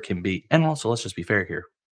over can be. And also, let's just be fair here.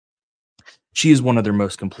 She is one of their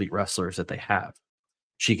most complete wrestlers that they have.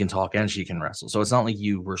 She can talk and she can wrestle. So it's not like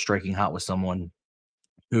you were striking hot with someone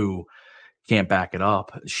who can't back it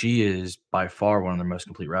up. She is by far one of their most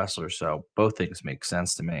complete wrestlers. So both things make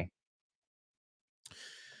sense to me.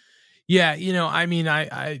 Yeah, I mean,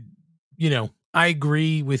 I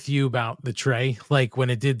agree with you about the tray. Like when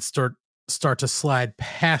it did start to slide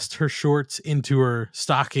past her shorts into her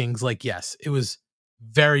stockings, like, yes, it was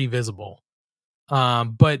very visible.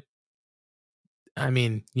 But I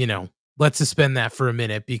mean, let's suspend that for a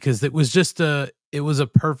minute because it was a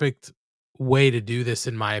perfect way to do this,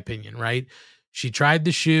 in my opinion, right? She tried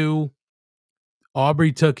the shoe.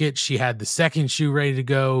 Aubrey took it. She had the second shoe ready to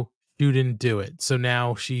go. Shoe didn't do it. So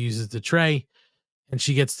now she uses the tray and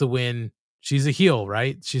she gets the win. She's a heel,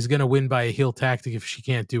 right? She's going to win by a heel tactic if she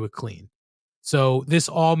can't do it clean. So this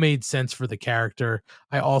all made sense for the character.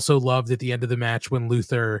 I also loved at the end of the match when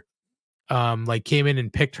Luther came in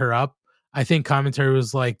and picked her up. I think commentary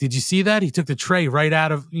was like, did you see that? He took the tray right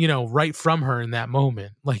out of, right from her in that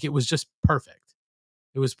moment. Like it was just perfect.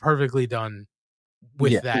 It was perfectly done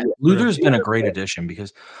with that. Luther's been a great addition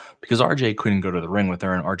because RJ couldn't go to the ring with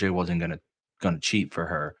her and RJ wasn't gonna cheat for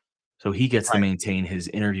her. So he gets to maintain his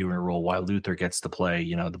interviewing role while Luther gets to play,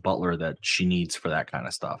 the butler that she needs for that kind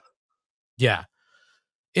of stuff. Yeah.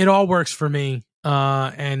 It all works for me.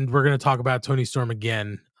 And we're going to talk about Toni Storm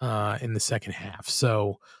again in the second half.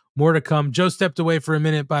 So more to come. Joe stepped away for a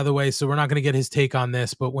minute, by the way, so we're not going to get his take on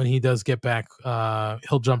this, but when he does get back,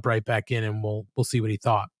 he'll jump right back in and we'll see what he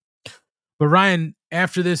thought. But Ryan,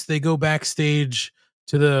 after this, they go backstage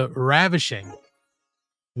to the ravishing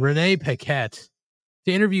Renee Paquette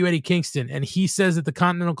to interview Eddie Kingston, and he says that the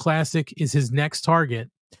Continental Classic is his next target,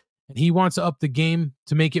 and he wants to up the game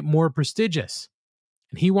to make it more prestigious.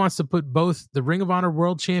 And he wants to put both the Ring of Honor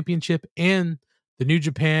World Championship and the New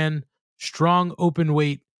Japan Strong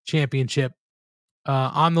Openweight Championship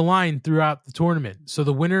on the line throughout the tournament. So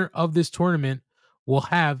the winner of this tournament will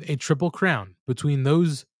have a triple crown between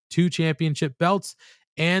those two championship belts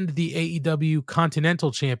and the AEW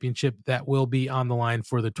Continental Championship that will be on the line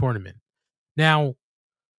for the tournament. Now,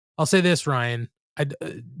 I'll say this, Ryan.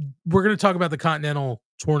 We're going to talk about the Continental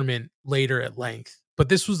Tournament later at length, but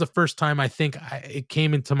this was the first time I think it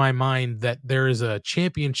came into my mind that there is a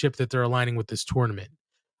championship that they're aligning with this tournament.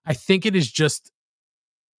 I think it is just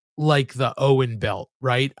like the Owen belt,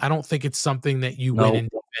 right? I don't think it's something that you win and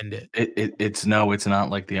defend it. It's not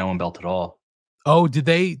like the Owen belt at all. Oh, did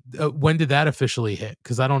they? When did that officially hit?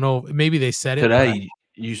 Because I don't know. Maybe they said it today.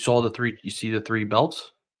 You saw the three. You see the three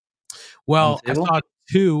belts? Well, I saw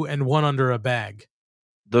two and one under a bag.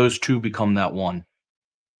 Those two become that one.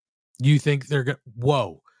 You think they're going?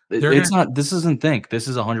 Whoa! It's not. This isn't think. This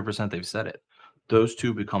is 100%. They've said it. Those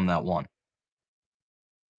two become that one.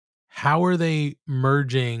 How are they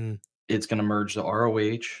merging? It's going to merge the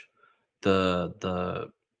ROH, the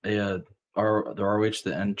ROH,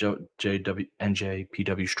 the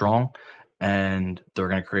NJPW Strong, and they're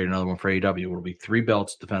going to create another one for AEW. It'll be three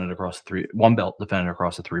belts defended across one belt defended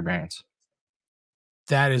across the three brands.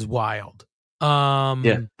 That is wild.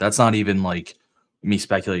 Yeah, that's not even like me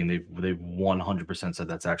speculating. They've 100% said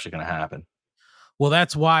that's actually going to happen. Well,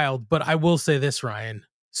 that's wild. But I will say this, Ryan.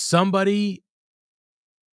 Somebody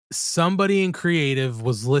in creative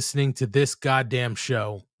was listening to this goddamn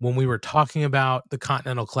show when we were talking about the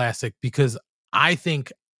Continental Classic, because I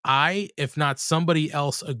think if not somebody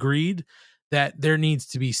else, agreed that there needs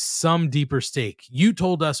to be some deeper stake. You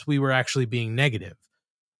told us we were actually being negative,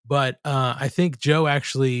 but I think Joe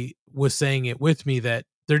actually was saying it with me that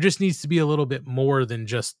there just needs to be a little bit more than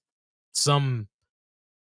just some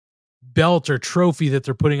belt or trophy that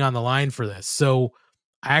they're putting on the line for this. So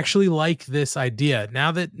I actually like this idea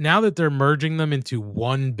now that they're merging them into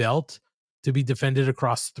one belt to be defended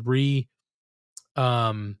across three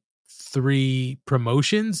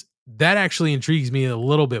promotions. That actually intrigues me a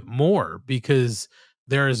little bit more because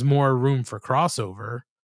there is more room for crossover.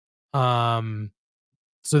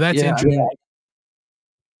 So that's interesting.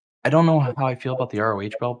 I don't know how I feel about the ROH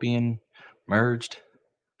belt being merged.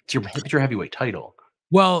 It's your heavyweight title.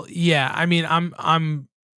 Well, yeah, I mean, I'm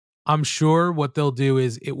sure what they'll do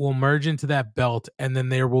is it will merge into that belt, and then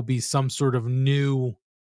there will be some sort of new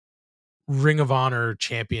Ring of Honor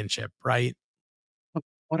championship, right?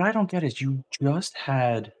 What I don't get is you just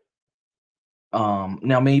had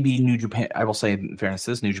now maybe New Japan, I will say in fairness,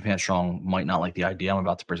 this New Japan Strong might not like the idea I'm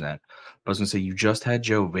about to present, but I was gonna say you just had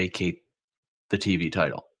Joe vacate the TV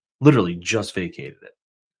title. Literally just vacated it.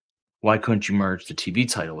 Why couldn't you merge the TV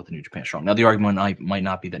title with the New Japan Strong? Now the argument might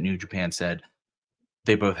not be that New Japan said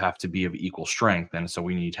they both have to be of equal strength, and so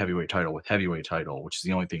we need heavyweight title with heavyweight title, which is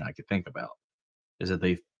the only thing I could think about. Is that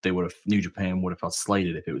they would have New Japan would have felt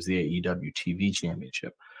slighted if it was the AEW TV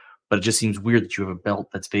Championship. But it just seems weird that you have a belt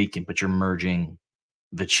that's vacant, but you're merging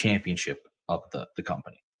the championship of the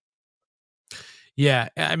company. Yeah,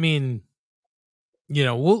 I mean,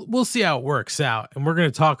 we'll see how it works out, and we're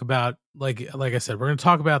going to talk about like I said, we're going to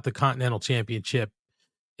talk about the Continental Championship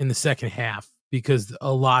in the second half because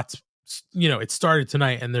a lot's it started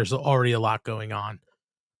tonight and there's already a lot going on.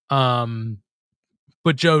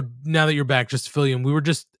 But Joe, now that you're back, just to fill you in, we were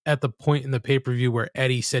just at the point in the pay-per-view where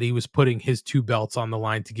Eddie said he was putting his two belts on the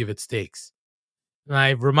line to give it stakes. And I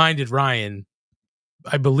reminded Ryan,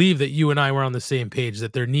 I believe that you and I were on the same page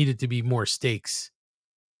that there needed to be more stakes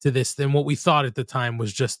to this than what we thought at the time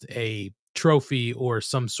was just a trophy or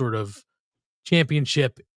some sort of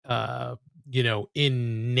championship,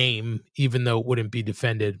 in name, even though it wouldn't be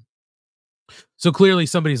defended. So clearly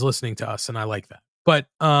somebody's listening to us and I like that.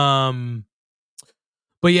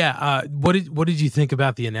 But yeah, what did you think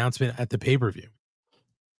about the announcement at the pay-per-view?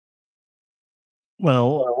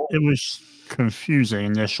 Well, it was confusing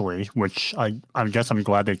initially, which I guess I'm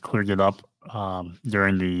glad they cleared it up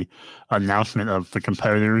during the announcement of the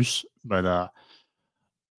competitors. But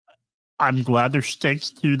I'm glad there's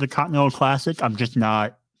stakes to the Continental Classic. I'm just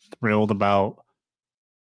not thrilled about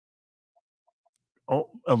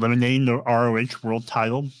eliminating the ROH World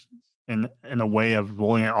Title in a way of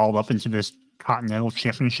rolling it all up into this Continental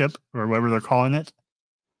Championship or whatever they're calling it.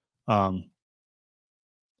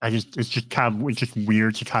 It's just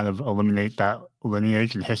weird to kind of eliminate that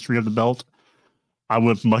lineage and history of the belt. I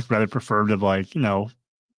would much rather prefer to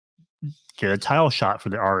get a title shot for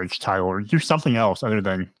the RH title or do something else other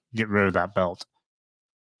than get rid of that belt.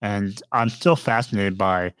 And I'm still fascinated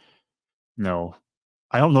by,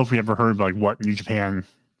 I don't know if we ever heard what New Japan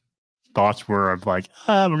thoughts were of we're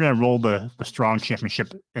gonna roll the Strong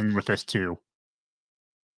Championship in with this too.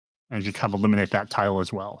 And just kind of eliminate that title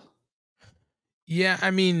as well. Yeah,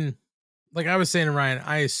 I mean, like I was saying to Ryan,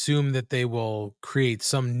 I assume that they will create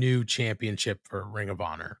some new championship for Ring of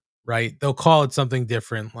Honor, right? They'll call it something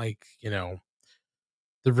different, like, the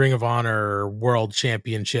Ring of Honor World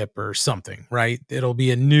Championship or something, right? It'll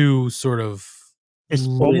be a new sort of... It's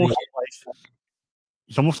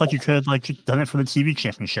almost like you could have done it for the TV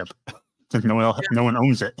Championship. Since no one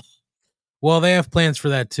owns it. Well, they have plans for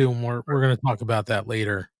that too, and we're going to talk about that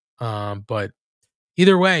later. But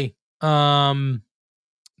either way, we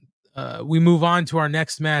move on to our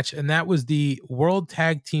next match, and that was the World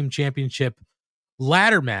Tag Team Championship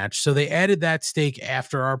ladder match. So they added that stake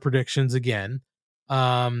after our predictions again,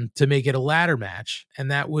 to make it a ladder match.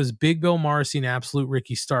 And that was Big Bill Morrissey and Absolute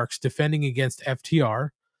Ricky Starks defending against FTR,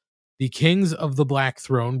 the Kings of the Black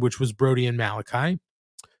Throne, which was Brody and Malachi,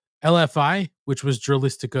 LFI, which was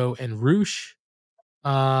Dralistico and Roosh.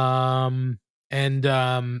 And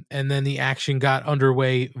then the action got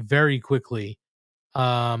underway very quickly.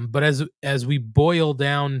 But as we boil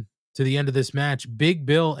down to the end of this match, Big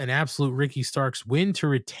Bill and Absolute Ricky Starks win to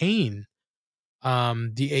retain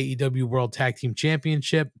the AEW World Tag Team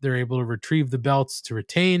Championship. They're able to retrieve the belts to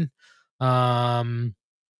retain.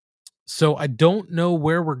 So I don't know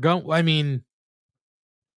where we're going. I mean,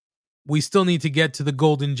 we still need to get to the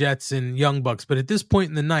Golden Jets and Young Bucks, but at this point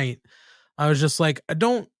in the night, I was just like, I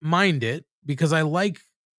don't mind it because I like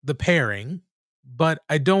the pairing, but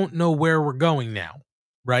I don't know where we're going now,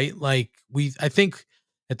 right? I think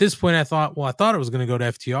At this point, I thought it was going to go to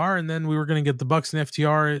FTR, and then we were going to get the Bucks and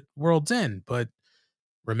FTR at World's End, but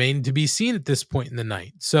remained to be seen at this point in the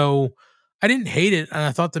night. So I didn't hate it, and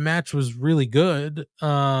I thought the match was really good.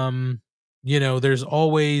 There's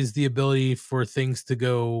always the ability for things to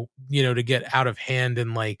go, to get out of hand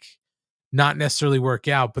and like not necessarily work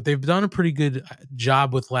out, but they've done a pretty good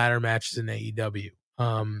job with ladder matches in AEW.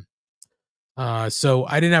 So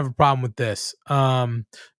I didn't have a problem with this. Joe,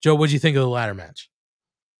 what'd you think of the ladder match?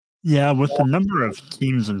 Yeah, with the number of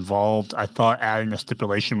teams involved, I thought adding a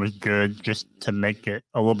stipulation was good just to make it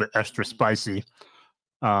a little bit extra spicy.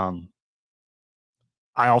 I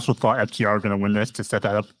also thought FTR were going to win this to set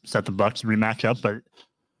the Bucks rematch up, but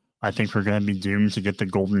I think we're going to be doomed to get the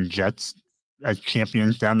Golden Jets as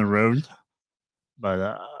champions down the road.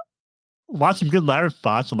 But lots of good ladder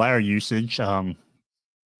spots, ladder usage. I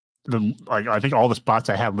think all the spots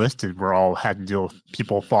I had listed had to deal with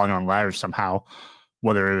people falling on ladders somehow.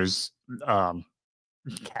 Whether it was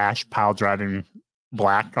Cash pile driving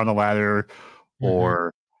Black on the ladder,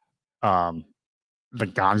 or the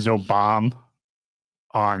Gonzo bomb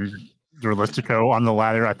on Durlistico on the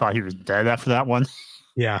ladder. I thought he was dead after that one.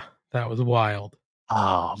 Yeah, that was wild.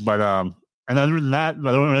 But and other than that, the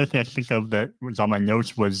only other thing I think of that was on my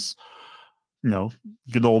notes was,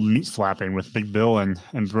 good old meat slapping with Big Bill and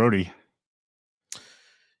Brody.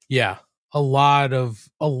 Yeah. A lot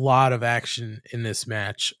of action in this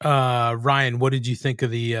match. Ryan, what did you think of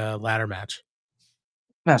the ladder match?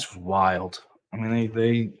 Match was wild. I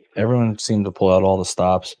mean, everyone seemed to pull out all the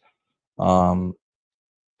stops.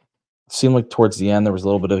 Seemed like towards the end there was a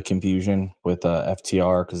little bit of confusion with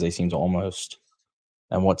FTR because they seemed to almost,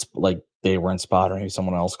 and what's like they were in spot or maybe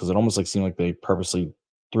someone else, because it almost like seemed like they purposely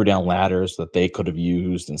threw down ladders that they could have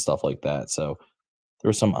used and stuff like that. So there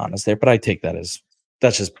was some honest there, but I take that as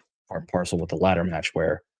that's just part and parcel with the ladder match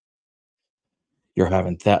where you're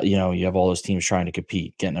having that, you have all those teams trying to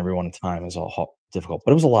compete, getting everyone in time is all difficult,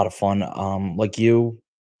 but it was a lot of fun. Like you,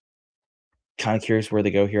 kind of curious where they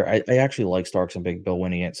go here. I actually like Starks and Big Bill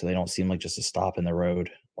winning it, so they don't seem like just a stop in the road.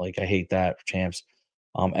 Like I hate that for champs.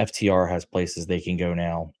 FTR has places they can go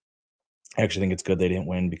now. I actually think it's good they didn't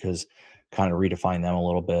win because kind of redefine them a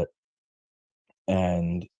little bit.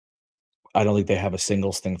 And I don't think they have a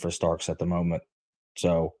singles thing for Starks at the moment.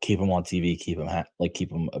 So keep him on TV, keep him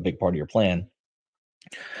a big part of your plan,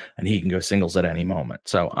 and he can go singles at any moment.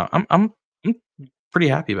 So I'm pretty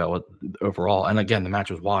happy about what overall. And again, the match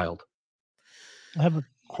was wild. I have a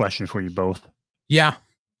question for you both. Yeah.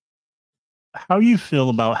 How do you feel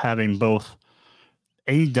about having both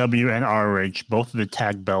AEW and ROH, both of the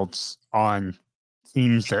tag belts on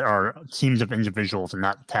teams that are teams of individuals and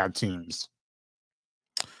not tag teams?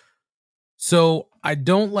 So I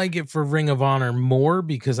don't like it for Ring of Honor more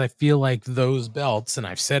because I feel like those belts, and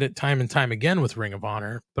I've said it time and time again with Ring of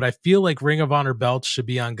Honor, but I feel like Ring of Honor belts should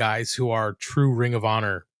be on guys who are true Ring of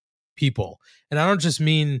Honor people. And I don't just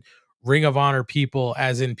mean Ring of Honor people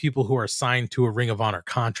as in people who are signed to a Ring of Honor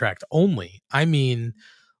contract only. I mean,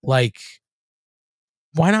 like,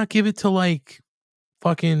 why not give it to like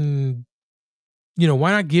fucking,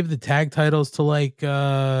 why not give the tag titles to like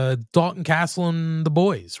Dalton Castle and the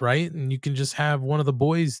boys, right? And you can just have one of the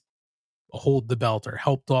boys hold the belt or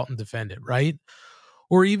help Dalton defend it, right?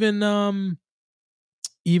 Or even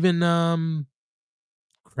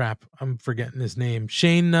crap, I'm forgetting his name.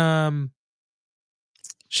 Shane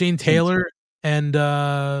Taylor and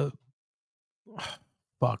Tiger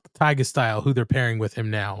Style, who they're pairing with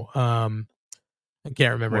him now. I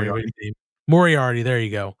can't remember anybody's name. Moriarty, there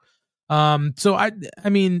you go. So I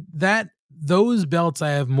mean that those belts I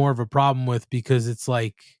have more of a problem with because it's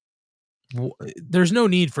like there's no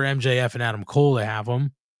need for MJF and Adam Cole to have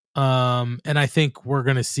them. And I think we're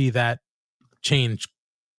going to see that change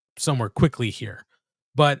somewhere quickly here.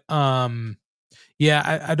 But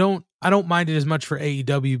yeah, I don't mind it as much for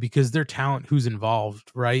AEW because their talent who's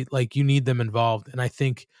involved, right? Like you need them involved. And I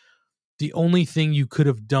think the only thing you could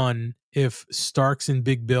have done if Starks and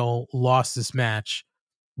Big Bill lost this match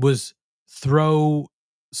was throw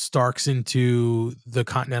Starks into the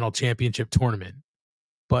Continental Championship tournament.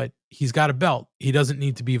 But he's got a belt. He doesn't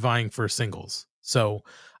need to be vying for singles. So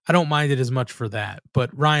I don't mind it as much for that. But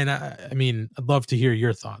Ryan, I mean, I'd love to hear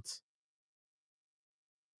your thoughts.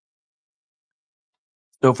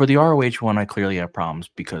 So for the ROH one, I clearly have problems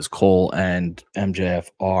because Cole and MJF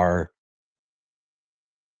are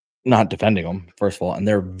not defending them, first of all, and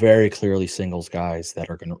they're very clearly singles guys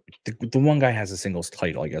that are going to... The one guy has a singles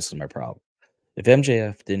title, I guess, is my problem. If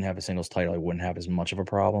MJF didn't have a singles title, I wouldn't have as much of a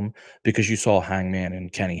problem because you saw Hangman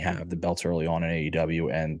and Kenny have the belts early on in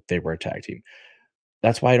AEW, and they were a tag team.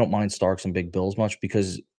 That's why I don't mind Starks and Big Bill as much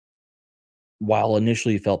because while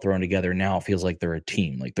initially it felt thrown together, now it feels like they're a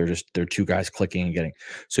team. Like they're two guys clicking and getting.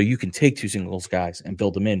 So you can take two singles guys and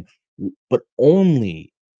build them in, but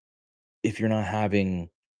only if you're not having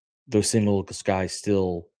those singles guys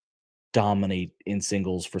still dominate in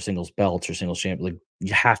singles for singles belts or singles champion. Like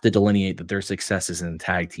you have to delineate that their success is in the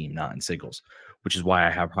tag team, not in singles, which is why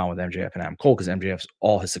I have a problem with MJF and Adam Cole, because MJF's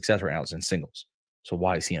all his success right now is in singles. So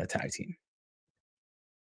why is he in a tag team?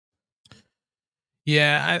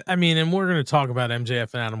 Yeah, I mean, and we're going to talk about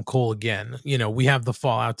MJF and Adam Cole again. You know, we have the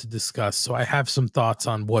fallout to discuss, so I have some thoughts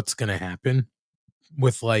on what's going to happen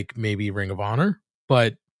with like maybe Ring of Honor.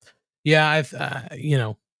 But yeah,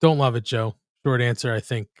 don't love it, Joe. Short answer, I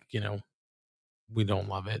think, we don't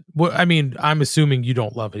love it. Well, I mean, I'm assuming you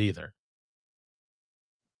don't love it either.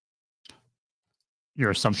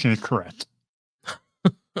 Your assumption is correct.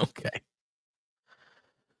 Okay.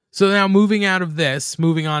 So now moving on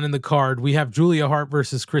in the card, we have Julia Hart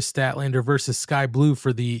versus Chris Statlander versus Sky Blue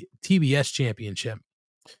for the TBS Championship.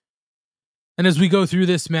 And as we go through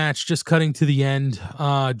this match, just cutting to the end,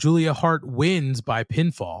 Julia Hart wins by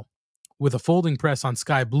pinfall with a folding press on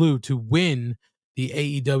Sky Blue to win the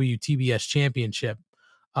AEW TBS Championship.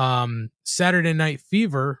 Saturday Night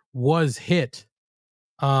Fever was hit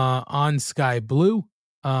on Sky Blue,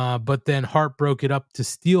 but then Hart broke it up to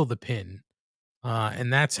steal the pin.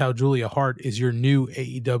 And that's how Julia Hart is your new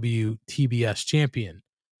AEW TBS champion.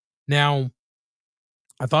 Now,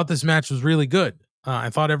 I thought this match was really good. I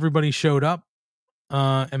thought everybody showed up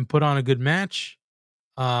and put on a good match.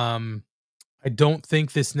 I don't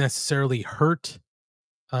think this necessarily hurt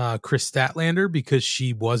Chris Statlander because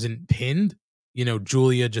she wasn't pinned.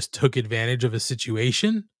 Julia just took advantage of a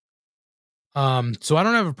situation. So I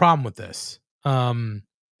don't have a problem with this.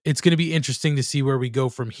 It's going to be interesting to see where we go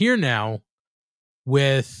from here now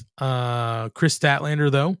with Chris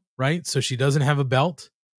Statlander, though, right? So she doesn't have a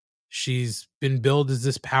belt. She's been billed as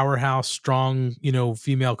this powerhouse, strong,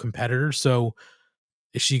 female competitor. So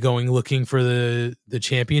is she going looking for the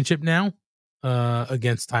championship now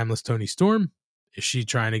against Timeless Toni Storm? Is she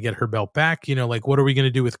trying to get her belt back? What are we going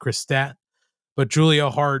to do with Chris Stat? But Julia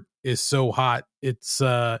Hart is so hot. It's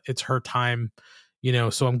her time,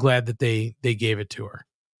 so I'm glad that they gave it to her.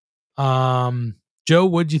 Joe,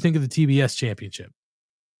 what did you think of the TBS championship?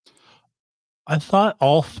 I thought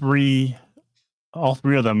all three of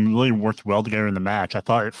them really worked well together in the match. I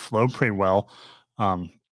thought it flowed pretty well.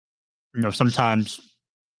 Sometimes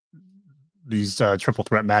these triple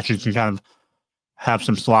threat matches can kind of have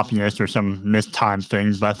some sloppiness or some mistimed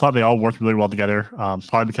things, but I thought they all worked really well together.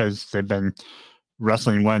 Probably because they've been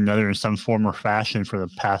wrestling one another in some form or fashion for the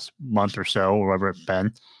past month or so, or whatever it's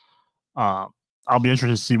been. I'll be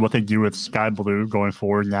interested to see what they do with Sky Blue going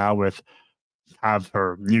forward now with have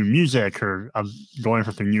her new music, her going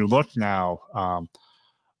for the new look now,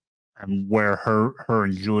 and where her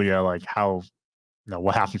and Julia, like how,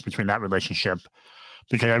 what happens between that relationship,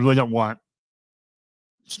 because I really don't want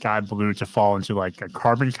Sky Blue to fall into like a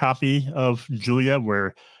carbon copy of Julia,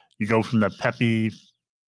 where you go from the peppy,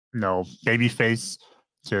 baby face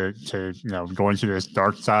to going to this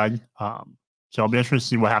dark side. So I'll be interested to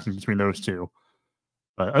see what happens between those two.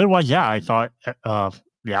 But otherwise, yeah, I thought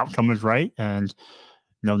the outcome was right, and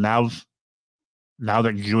now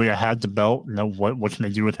that Julia had the belt, what can they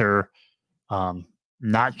do with her?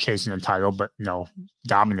 Not chasing the title, but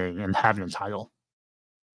dominating and having a title.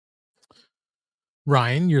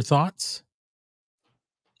 Ryan, your thoughts?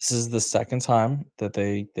 This is the second time that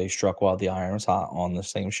they struck while the iron was hot on the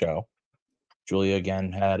same show. Julia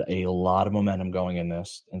again had a lot of momentum going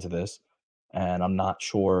into this, and I'm not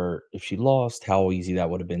sure if she lost how easy that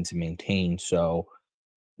would have been to maintain. So,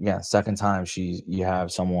 yeah, second time you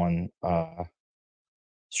have someone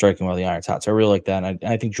striking while the iron's hot. So I really like that, and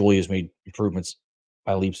I think Julia's made improvements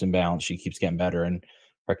by leaps and bounds. She keeps getting better, and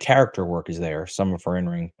her character work is there. Some of her in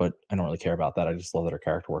ring, but I don't really care about that. I just love that her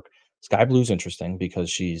character work. Sky Blue's interesting because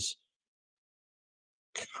she's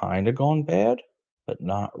kind of gone bad, but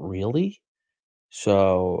not really.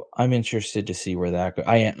 So I'm interested to see where that goes.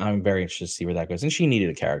 I'm very interested to see where that goes. And she needed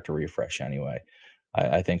a character refresh anyway.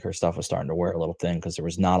 I think her stuff was starting to wear a little thin because there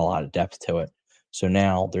was not a lot of depth to it. So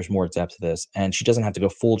now there's more depth to this. And she doesn't have to go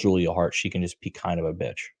full Julia Hart. She can just be kind of a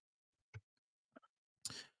bitch.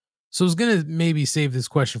 So I was going to maybe save this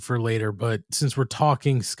question for later, but since we're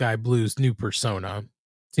talking Sky Blue's new persona,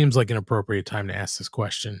 seems like an appropriate time to ask this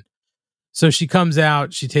question. So she comes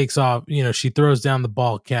out, she takes off, she throws down the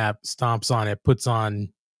ball cap, stomps on it, puts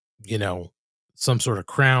on, some sort of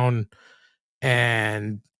crown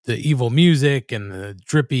and the evil music and the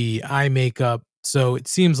drippy eye makeup. So it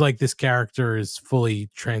seems like this character is fully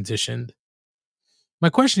transitioned. My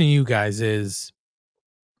question to you guys is,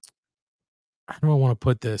 how do I want to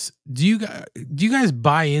put this? Do you guys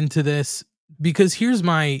buy into this? Because here's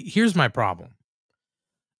my problem.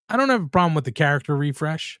 I don't have a problem with the character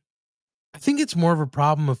refresh. I think it's more of a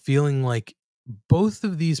problem of feeling like both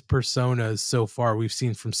of these personas so far we've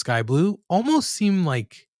seen from Sky Blue almost seem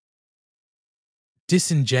like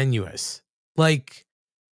disingenuous. Like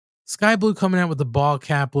Sky Blue coming out with the ball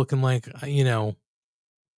cap looking like,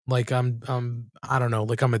 like I'm I don't know,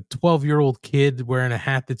 like I'm a 12-year-old kid wearing a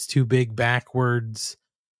hat that's too big backwards,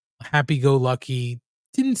 happy go lucky.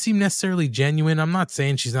 Didn't seem necessarily genuine. I'm not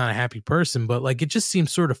saying she's not a happy person, but like it just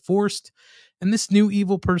seems sort of forced. And this new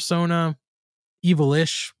evil persona,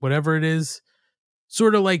 evil-ish, whatever it is,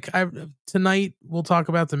 sort of like tonight we'll talk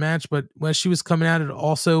about the match, but when she was coming out, it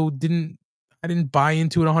also I didn't buy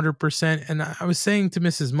into it 100%. And I was saying to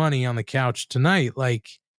Mrs. Money on the couch tonight, like,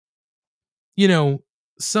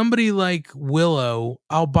 somebody like Willow,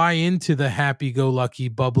 I'll buy into the happy-go-lucky,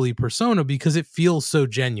 bubbly persona because it feels so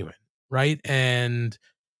genuine, right? And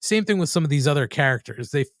same thing with some of these other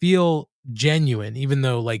characters. They feel genuine, even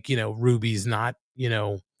though, like, Ruby's not,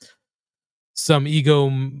 some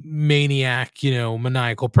egomaniac,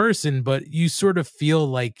 maniacal person, but you sort of feel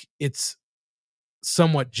like it's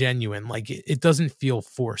somewhat genuine. Like it doesn't feel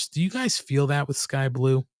forced. Do you guys feel that with Sky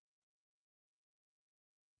Blue?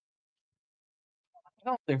 I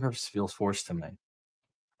don't think hers feels forced to me.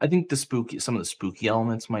 I think some of the spooky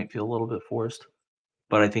elements might feel a little bit forced,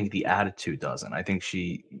 but I think the attitude doesn't. I think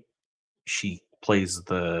she plays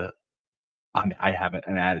I have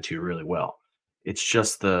an attitude really well. It's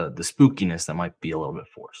just the spookiness that might be a little bit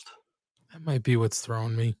forced. That might be what's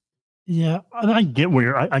throwing me. Yeah, and I get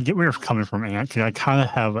where you're coming from, Ant. Because I kind of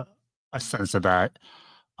have a sense of that.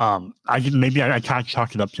 I kind of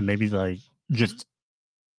chalk it up to maybe like just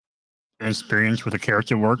an experience with a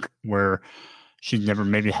character work where she's never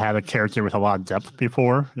maybe had a character with a lot of depth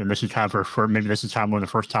before, and this is kind of maybe this is kind of one of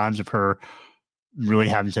the first times of her really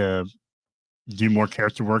having to do more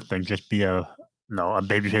character work than just be a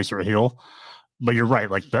babyface or a heel. But you're right,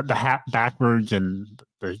 like the hat backwards and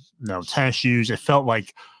the tennis shoes, it felt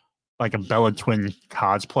like a Bella Twin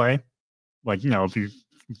cosplay, like if you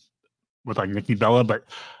with like Nikki Bella,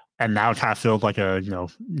 and now it kind of feels like a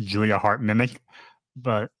Julia Hart mimic.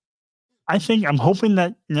 But I'm hoping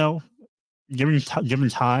that given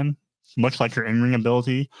time, much like her in-ring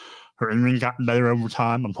ability, her in-ring got better over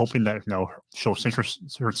time. I'm hoping that she'll sink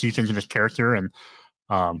her teeth into this character and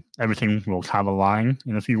everything will kind of align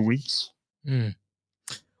in a few weeks.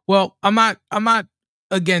 Well, I'm not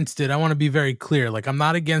against it. I want to be very clear. Like, I'm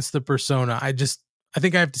not against the persona. I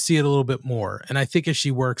think I have to see it a little bit more. And I think as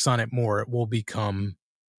she works on it more, it will become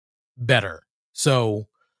better. So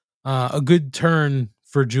a good turn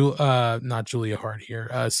for not Julia Hart here,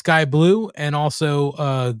 Sky Blue, and also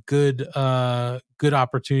a good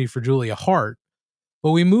opportunity for Julia Hart. But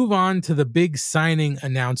we move on to the big signing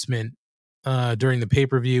announcement during the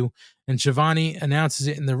pay-per-view, and Shivani announces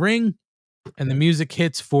it in the ring, and the music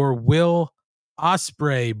hits for Will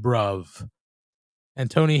Ospreay, bruv. And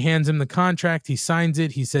Tony hands him the contract. He signs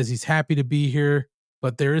it. He says he's happy to be here,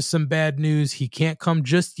 but there is some bad news. He can't come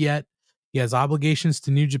just yet. He has obligations to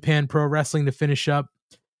New Japan Pro Wrestling to finish up.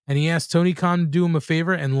 And he asked Tony Khan to do him a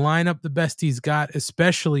favor and line up the best he's got,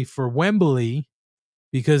 especially for Wembley,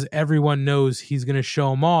 because everyone knows he's going to show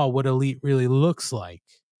them all what Elite really looks like.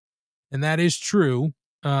 And that is true.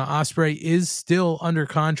 Ospreay is still under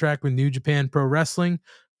contract with New Japan Pro Wrestling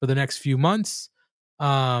for the next few months.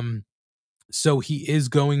 So he is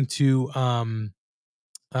going to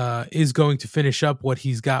finish up what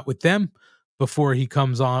he's got with them before he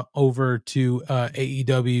comes on over to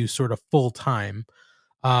AEW sort of full time.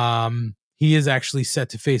 He is actually set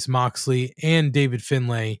to face Moxley and David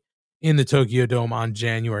Finlay in the Tokyo Dome on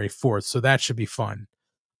January 4th. So that should be fun.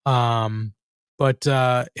 But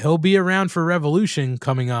he'll be around for Revolution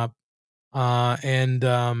coming up.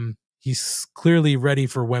 And he's clearly ready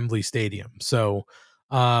for Wembley Stadium. So,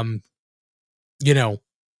 I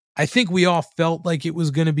think we all felt like it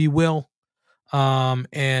was going to be Will.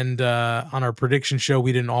 And on our prediction show,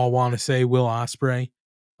 we didn't all want to say Will Ospreay.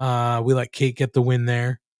 We let Kate get the win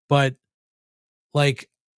there. But, like,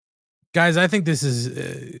 guys, I think this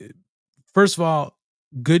is, first of all,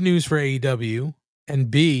 good news for AEW. And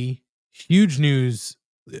B, huge news,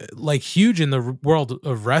 like huge in the world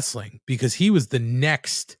of wrestling, because he was the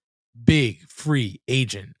next big free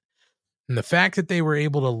agent. And the fact that they were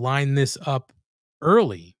able to line this up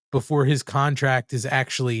early before his contract is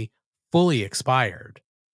actually fully expired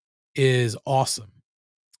is awesome.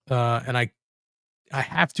 And I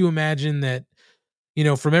have to imagine that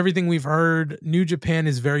from everything we've heard, New Japan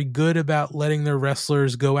is very good about letting their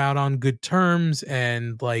wrestlers go out on good terms.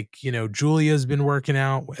 And Julia's been working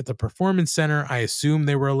out at the Performance Center. I assume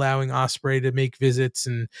they were allowing Ospreay to make visits,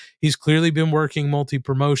 and he's clearly been working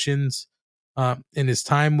multi-promotions in his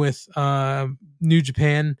time with New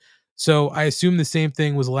Japan. So I assume the same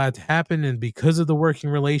thing was allowed to happen. And because of the working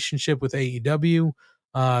relationship with AEW,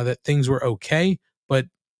 that things were okay. But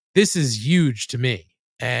this is huge to me.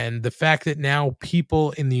 And the fact that now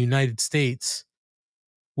people in the United States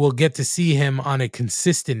will get to see him on a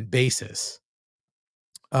consistent basis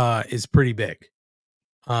is pretty big.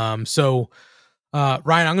 So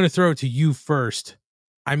Ryan, I'm going to throw it to you first.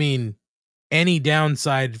 I mean, any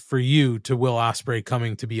downside for you to Will Ospreay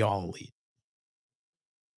coming to be All Elite?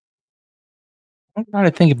 I'm trying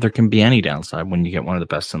to think if there can be any downside when you get one of the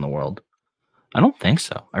best in the world. I don't think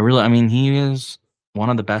so. I mean, he is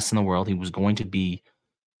one of the best in the world. He was going to be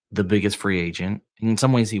the biggest free agent. In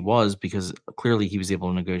some ways he was, because clearly he was able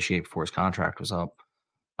to negotiate before his contract was up.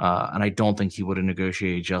 And I don't think he would have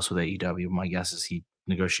negotiated just with AEW. My guess is he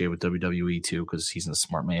negotiated with WWE too, because he's a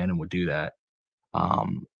smart man and would do that.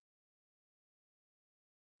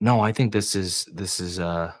 No, I think this is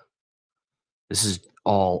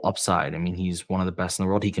all upside. I mean, he's one of the best in the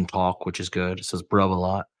world. He can talk, which is good. Says bruv a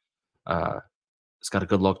lot. It's got a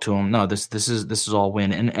good look to him. No, this is all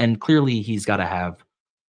win. And clearly he's got to have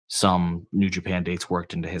some New Japan dates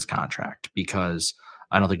worked into his contract, because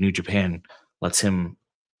I don't think New Japan lets him,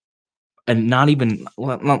 and not even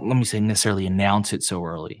let me say necessarily announce it so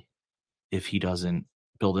early if he doesn't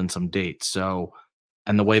build in some dates. So,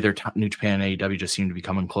 and the way New Japan and AEW just seem to be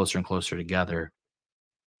coming closer and closer together,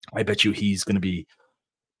 I bet you he's going to be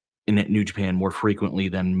in New Japan more frequently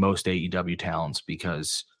than most AEW talents,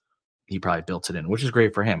 because he probably built it in, which is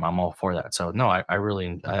great for him. I'm all for that. So no,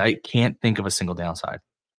 I can't think of a single downside.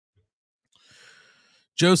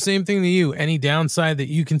 Joe, same thing to you. Any downside that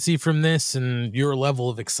you can see from this and your level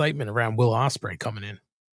of excitement around Will Ospreay coming in?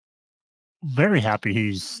 Very happy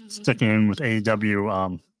he's sticking in with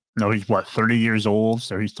AEW. He's 30 years old,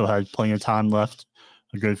 so he still has plenty of time left.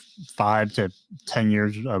 A good 5 to 10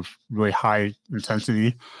 years of really high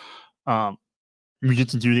intensity. We get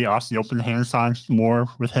to do the Aussie Open hand signs more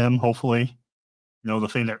with him, hopefully. The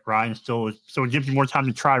thing that Ryan still is, so it gives you more time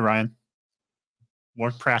to try, Ryan.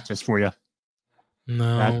 More practice for you.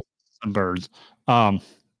 No. That's some birds.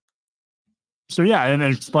 So yeah, and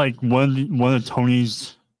it's like one of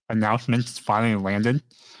Tony's announcements finally landed.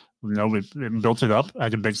 We built it up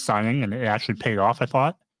as a big signing, and it actually paid off, I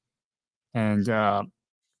thought. And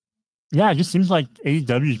it just seems like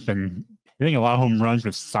AEW's been hitting a lot of home runs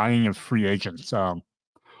with signing of free agents.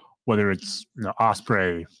 Whether it's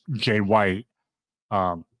Ospreay, Jay White,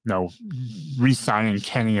 re-signing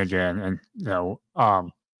Kenny again, and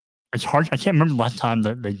it's hard. I can't remember the last time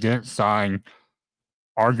that they didn't sign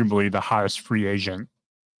arguably the highest free agent,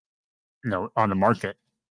 on the market.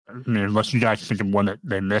 I mean, unless you guys think of one that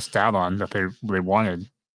they missed out on that they wanted.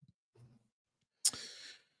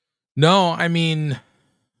 No, I mean,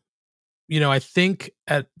 I think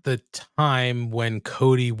at the time when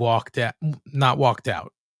Cody not walked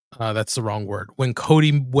out, that's the wrong word. When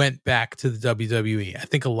Cody went back to the WWE, I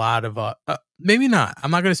think a lot of, maybe not,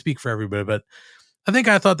 I'm not going to speak for everybody, but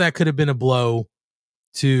I thought that could have been a blow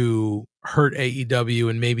to hurt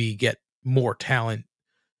AEW and maybe get more talent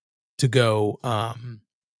to go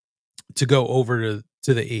over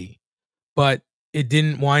to the E. But it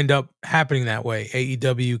didn't wind up happening that way.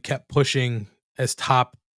 AEW kept pushing as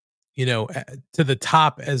top, to the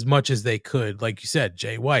top as much as they could. Like you said,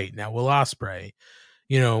 Jay White, now Will Ospreay,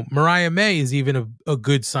 Mariah May is even a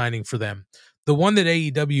good signing for them. The one that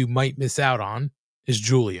AEW might miss out on is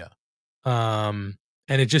Julia. And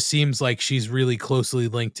it just seems like she's really closely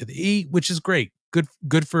linked to the E, which is great.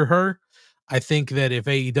 Good for her. I think that if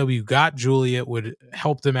AEW got Julia, it would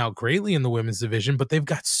help them out greatly in the women's division, but they've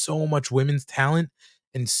got so much women's talent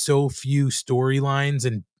and so few storylines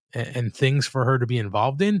and things for her to be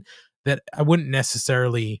involved in that I wouldn't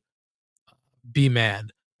necessarily be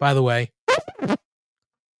mad. By the way,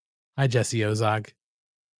 hi, Jesse Ozog.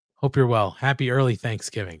 Hope you're well. Happy early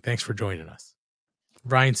Thanksgiving. Thanks for joining us.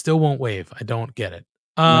 Ryan still won't wave. I don't get it.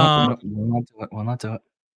 We'll not do it.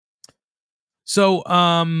 So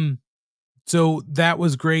that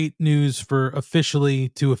was great news for officially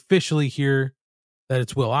hear that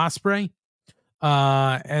it's Will Ospreay.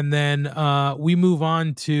 And then we move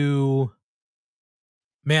on to,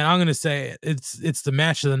 man, I'm going to say it's the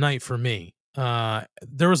match of the night for me.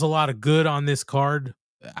 There was a lot of good on this card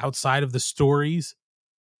outside of the stories,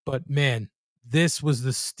 but man, this was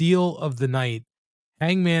the steal of the night.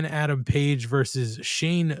 Hangman Adam Page versus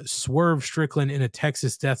Shane Swerve Strickland in a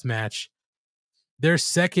Texas death match. Their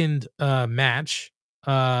second match.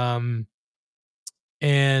 And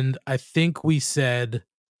I think we said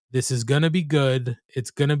this is going to be good. It's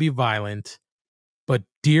going to be violent. But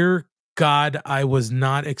dear God, I was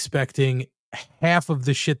not expecting half of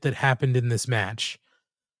the shit that happened in this match.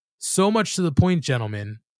 So much to the point,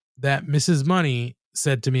 gentlemen, that Mrs. Money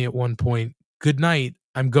said to me at one point, "Good night.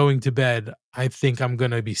 I'm going to bed. I think I'm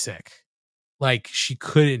going to be sick." Like, she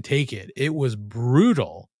couldn't take it. It was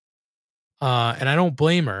brutal. And I don't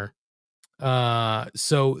blame her.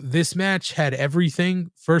 So this match had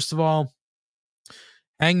everything. First of all,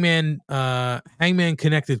 Hangman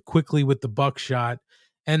connected quickly with the buckshot.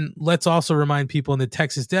 And let's also remind people in the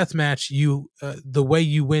Texas death match, the way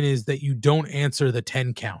you win is that you don't answer the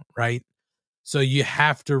 10 count, right? So you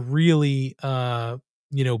have to really,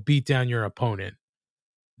 beat down your opponent.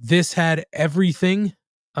 This had everything.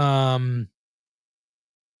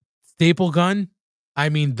 Staple gun. I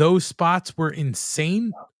mean, those spots were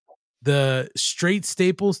insane. The straight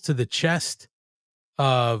staples to the chest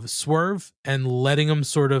of Swerve and letting him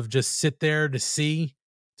sort of just sit there to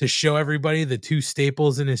show everybody the two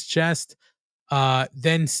staples in his chest.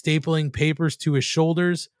 Then stapling papers to his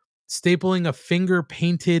shoulders, stapling a finger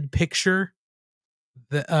painted picture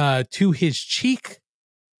to his cheek.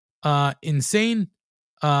 Insane.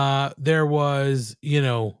 There was,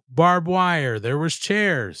 barbed wire. There was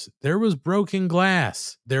chairs. There was broken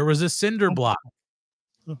glass. There was a cinder block.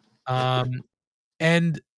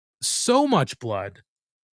 And so much blood.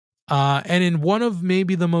 And in one of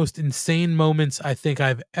maybe the most insane moments I think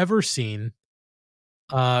I've ever seen,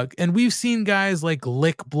 and we've seen guys like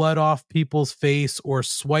lick blood off people's face or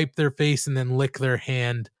swipe their face and then lick their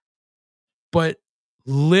hand. But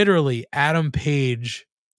literally Adam Page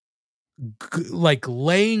like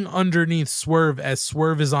laying underneath Swerve as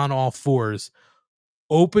Swerve is on all fours,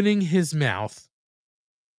 opening his mouth,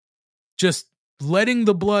 just letting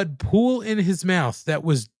the blood pool in his mouth that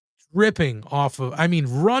was running off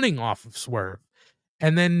of Swerve,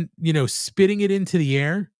 and then, spitting it into the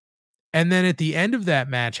air. And then at the end of that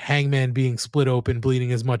match, Hangman being split open,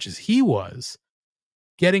 bleeding as much as he was,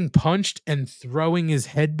 getting punched and throwing his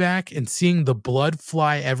head back and seeing the blood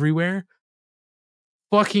fly everywhere.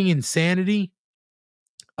 Fucking insanity.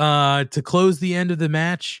 To close the end of the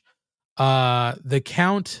match, the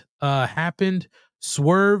count happened.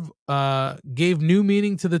 Swerve gave new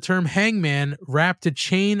meaning to the term hangman, wrapped a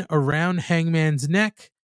chain around Hangman's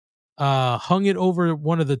neck, hung it over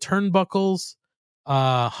one of the turnbuckles,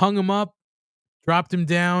 hung him up, dropped him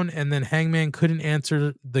down, and then Hangman couldn't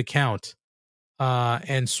answer the count.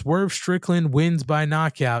 And Swerve Strickland wins by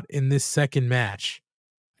knockout in this second match.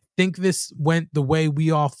 I think this went the way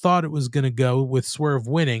we all thought it was going to go, with Swerve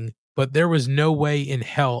winning, but there was no way in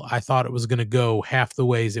hell I thought it was going to go half the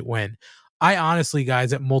ways it went. I honestly,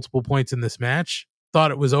 guys, at multiple points in this match,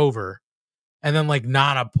 thought it was over. And then,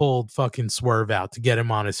 Nana pulled fucking Swerve out to get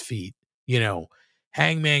him on his feet.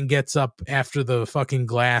 Hangman gets up after the fucking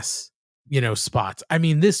glass, spots. I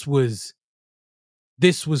mean, this was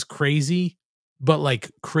crazy, but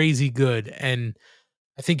crazy good. And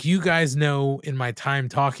I think you guys know, in my time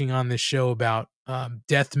talking on this show about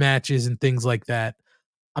death matches and things like that,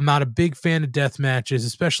 I'm not a big fan of death matches,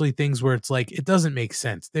 especially things where it's it doesn't make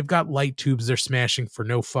sense. They've got light tubes they're smashing for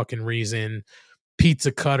no fucking reason,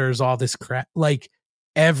 pizza cutters, all this crap.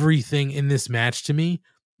 Everything in this match to me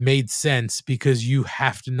made sense, because you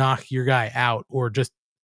have to knock your guy out or just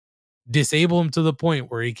disable him to the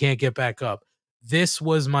point where he can't get back up. This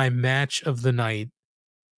was my match of the night,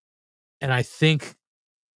 and I think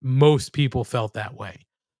most people felt that way.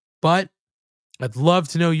 But I'd love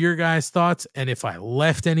to know your guys' thoughts, and if I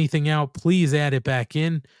left anything out, please add it back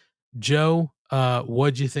in. Joe,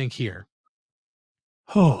 what'd you think here?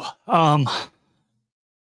 Match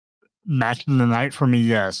of the night for me,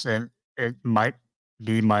 yes, and it might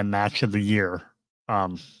be my match of the year.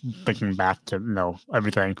 Thinking back to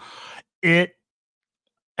everything, and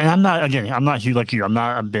I'm not huge like you. I'm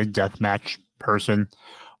not a big deathmatch person,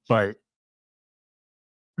 but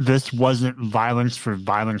this wasn't violence for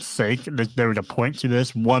violence sake. There was a point to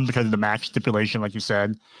this. One, because of the match stipulation, like you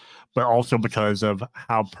said, but also because of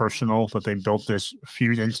how personal that they built this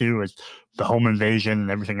feud into, with the home invasion and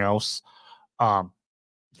everything else.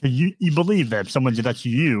 You believe that if someone did that to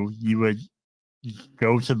you, you would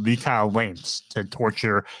go to these kind of lengths to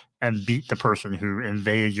torture and beat the person who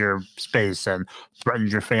invaded your space and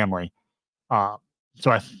threatened your family. So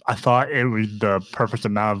I thought it was the perfect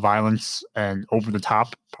amount of violence and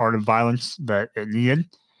over-the-top part of violence that it needed.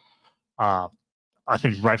 I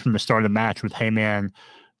think right from the start of the match, with Heyman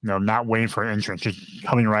not waiting for an entrance, just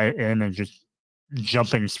coming right in and just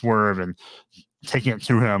jumping Swerve and taking it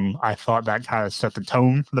to him. I thought that kind of set the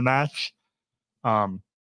tone for the match. And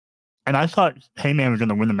I thought Hangman was going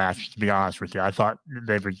to win the match, to be honest with you. I thought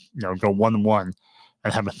they would, go 1-1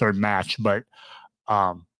 and have a third match. But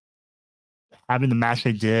having the match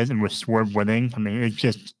they did and with Swerve winning, I mean, it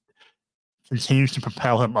just continues to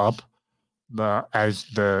propel him up as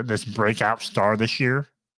this breakout star this year.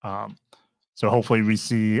 So hopefully we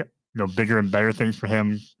see bigger and better things for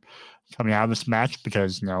him coming out of this match,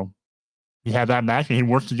 because he had that match and he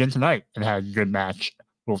worked again tonight and had a good match.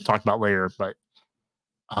 We'll talk about later, but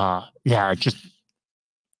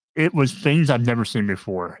it was things I've never seen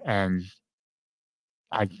before, and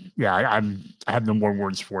I have no more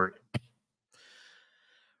words for it.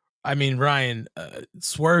 I mean, Ryan,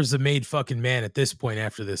 Swerve's a made fucking man at this point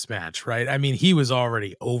after this match, right? I mean, he was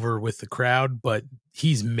already over with the crowd, but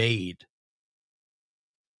he's made.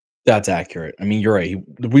 That's accurate. I mean, you're right.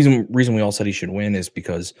 The reason we all said he should win is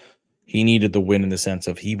because he needed the win in the sense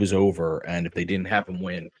of he was over, and if they didn't have him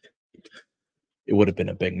win, it would have been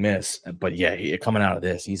a big miss. But yeah, coming out of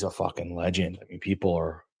this, he's a fucking legend. I mean,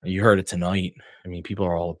 you heard it tonight. I mean, people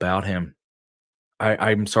are all about him.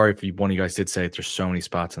 I'm sorry if one of you guys did say it, there's so many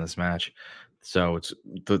spots in this match. So it's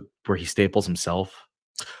where he staples himself.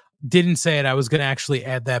 Didn't say it. I was going to actually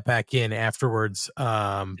add that back in afterwards.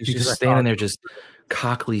 He's just standing there, just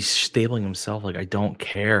cockily stapling himself. Like, I don't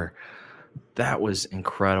care. That was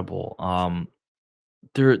incredible.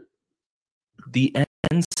 The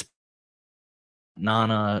end,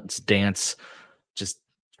 Nana's dance, just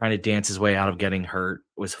trying to dance his way out of getting hurt,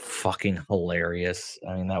 was fucking hilarious.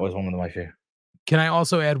 I mean, that was one of my favorite. Can I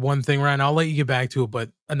also add one thing, Ryan? I'll let you get back to it, but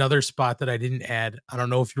another spot that I didn't add, I don't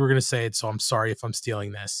know if you were going to say it, so I'm sorry if I'm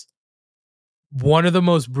stealing this. One of the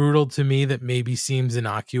most brutal to me that maybe seems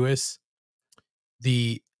innocuous,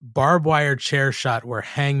 the barbed wire chair shot where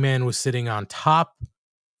Hangman was sitting on top,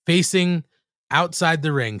 facing outside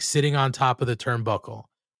the ring, sitting on top of the turnbuckle,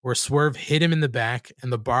 where Swerve hit him in the back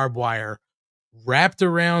and the barbed wire wrapped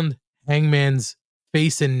around Hangman's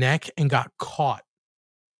face and neck and got caught.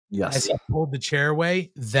 Yes. As he pulled the chair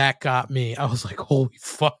away, that got me. I was like, holy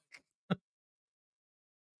fuck.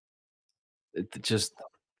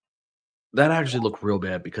 That actually looked real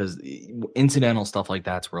bad, because incidental stuff like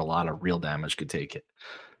that's where a lot of real damage could take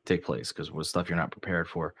place, because with stuff you're not prepared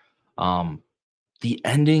for. The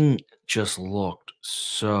ending just looked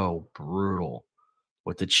so brutal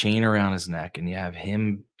with the chain around his neck, and you have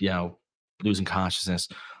him, losing consciousness,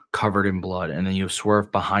 covered in blood, and then you have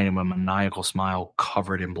Swerve behind him, a maniacal smile,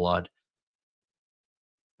 covered in blood.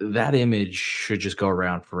 That image should just go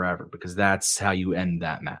around forever, because that's how you end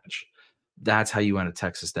that match. That's how you end a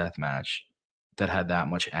Texas Death Match that had that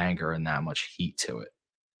much anger and that much heat to it.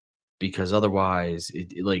 Because otherwise,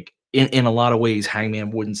 in a lot of ways,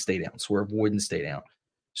 Hangman wouldn't stay down. Swerve wouldn't stay down.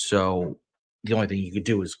 So the only thing you could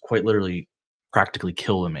do is quite literally practically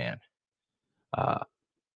kill the man.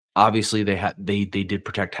 Obviously, they did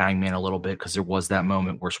protect Hangman a little bit, because there was that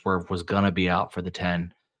moment where Swerve was gonna be out for the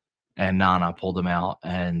 10, and Nana pulled him out,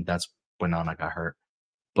 and that's when Nana got hurt.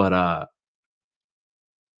 But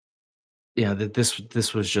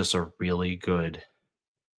this was just a really good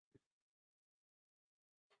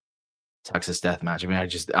Texas Death Match. I mean,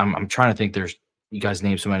 I'm trying to think. You guys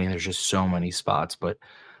named so many, and there's just so many spots, but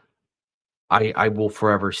I will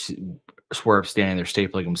forever Swerve standing there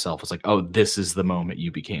stapling himself. It's like, oh, this is the moment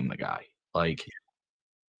you became the guy. Like,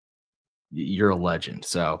 you're a legend.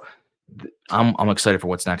 So I'm excited for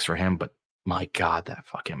what's next for him, but my God, that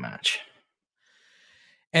fucking match.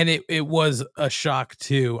 And it was a shock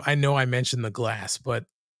too. I know I mentioned the glass, but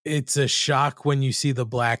it's a shock when you see the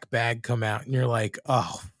black bag come out and you're like,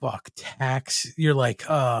 oh fuck, Tax. You're like,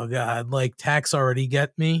 oh God, like Tax already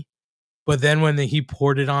get me. But then when he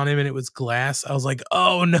poured it on him and it was glass, I was like,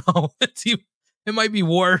 oh no, it might be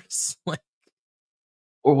worse. Like,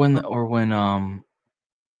 or when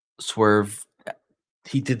Swerve,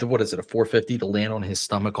 he did a 450 to land on his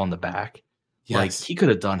stomach on the back. Yes. Like, he could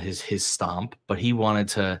have done his stomp, but he was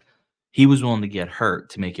willing to get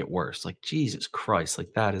hurt to make it worse. Like, Jesus Christ,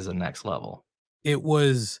 like, that is the next level. It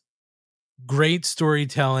was great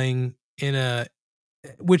storytelling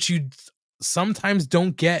which you sometimes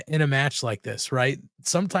don't get in a match like this, right?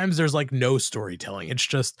 Sometimes there's like no storytelling. It's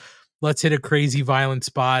just, let's hit a crazy violent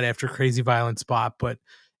spot after crazy violent spot. But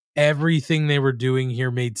everything they were doing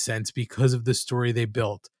here made sense because of the story they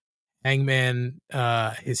built. Hangman,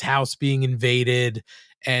 his house being invaded,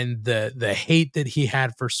 and the hate that he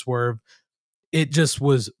had for Swerve, it just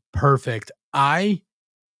was perfect.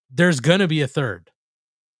 There's gonna be a third.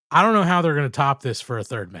 I don't know how they're gonna top this for a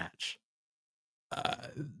third match.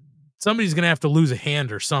 somebody's gonna have to lose a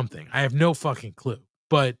hand or something. I have no fucking clue,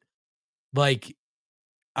 but like,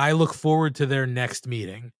 I look forward to their next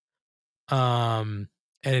meeting, and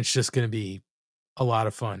it's just gonna be a lot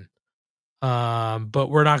of fun. But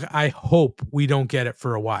we're not. I hope we don't get it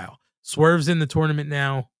for a while. Swerve's in the tournament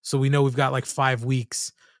now, so we know we've got like 5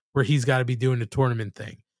 weeks where he's got to be doing the tournament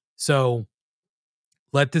thing. So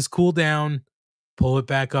let this cool down, pull it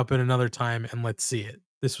back up at another time, and let's see it.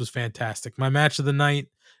 This was fantastic. My match of the night,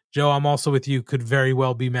 Joe, I'm also with you, could very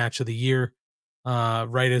well be match of the year,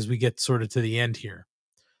 right as we get sort of to the end here.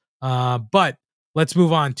 But let's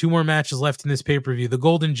move on. 2 more matches left in this pay-per-view. The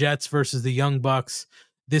Golden Jets versus the Young Bucks.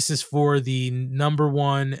 This is for the number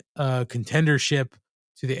 1 contendership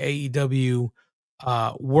to the AEW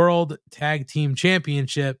World Tag Team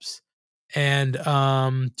Championships. And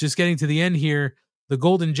just getting to the end here, the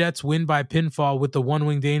Golden Jets win by pinfall with the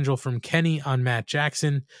One-Winged Angel from Kenny on Matt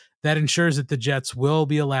Jackson. That ensures that the Jets will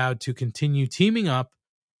be allowed to continue teaming up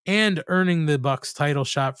and earning the Bucks title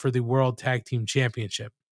shot for the World Tag Team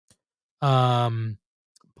Championship.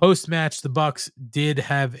 Post-match, the Bucks did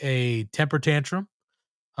have a temper tantrum.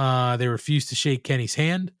 They refused to shake Kenny's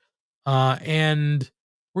hand. And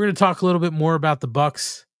we're going to talk a little bit more about the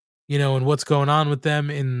Bucks, and what's going on with them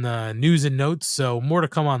in news and notes. So more to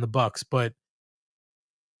come on the Bucks, but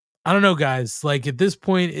I don't know, guys. Like, at this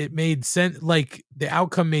point, it made sense. Like, the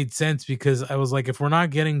outcome made sense because I was like, if we're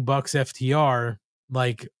not getting Bucks FTR,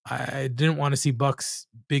 like, I didn't want to see Bucks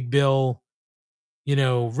Big Bill,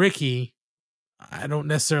 Ricky. I don't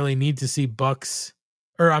necessarily need to see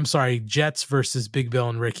Jets versus Big Bill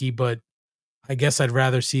and Ricky, but I guess I'd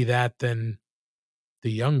rather see that than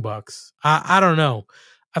the Young Bucks. I don't know.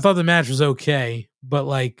 I thought the match was okay, but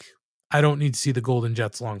like, I don't need to see the Golden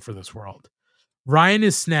Jets long for this world. Ryan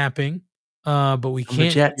is snapping, but we can't. The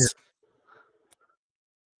Jets.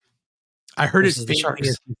 I heard it versus faintly the Sharks.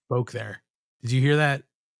 as he spoke there. Did you hear that,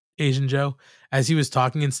 Asian Joe? As he was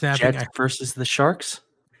talking and snapping. Jets versus the Sharks.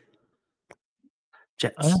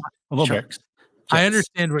 Jets. A little Sharks. bit. I Jets.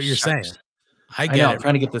 understand what you're Sharks. saying. I know, get I'm it.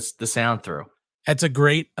 trying to get the sound through. That's a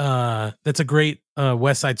great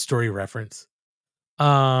West Side Story reference.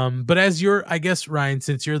 But as you're, I guess, Ryan,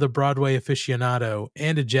 since you're the Broadway aficionado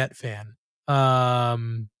and a Jet fan,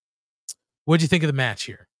 what'd you think of the match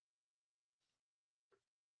here?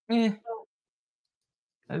 This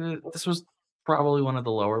was probably one of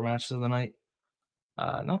the lower matches of the night.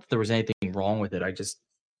 Not that there was anything wrong with it. To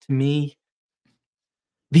me,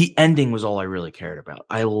 the ending was all I really cared about.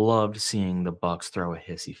 I loved seeing the Bucks throw a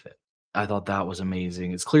hissy fit. I thought that was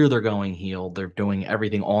amazing. It's clear they're going heel. They're doing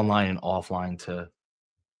everything online and offline to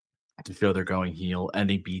show they're going heel.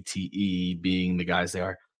 NABTE being the guys they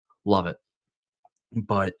are. Love it.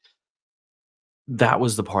 But that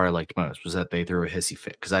was the part I liked most, was that they threw a hissy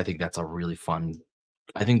fit, because I think that's a really fun.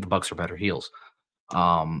 I think the Bucks are better heels.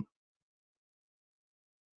 The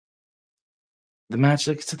match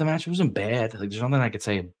wasn't bad. Like, there's nothing I could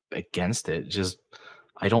say against it. Just,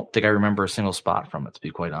 I don't think I remember a single spot from it, to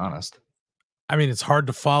be quite honest. I mean, it's hard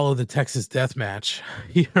to follow the Texas Death Match.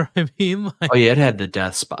 You know what I mean? Like, Oh yeah, it had the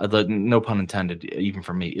death spot. No pun intended, even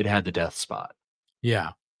for me. It had the death spot.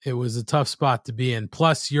 yeah, it was a tough spot to be in.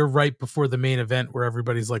 Plus, you're right before the main event where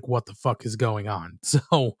everybody's like, what the fuck is going on?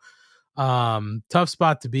 So, tough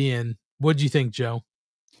spot to be in. What'd you think, Joe?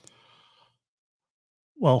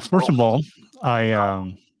 Well, first of all,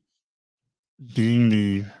 I being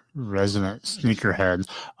the resident sneakerhead,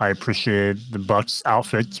 I appreciate the Bucks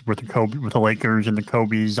outfits with the Lakers and the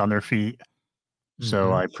Kobe's on their feet.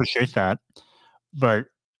 So I appreciate that. But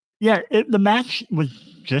yeah, the match was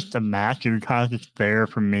just a match. It was kind of just there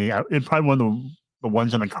for me. It's probably one of the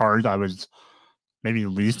ones on the card I was maybe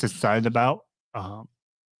least excited about.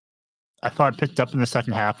 I thought it picked up in the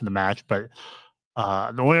second half of the match, but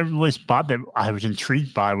the only really spot that I was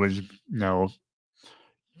intrigued by was,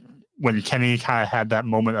 when Kenny kind of had that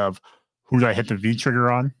moment of, who did I hit the V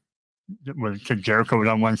trigger on? When Jericho was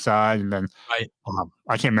on one side, and then Right.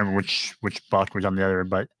 I can't remember which Buck was on the other,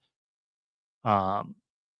 but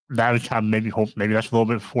that was kind of maybe that's a little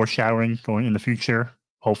bit of foreshadowing going in the future.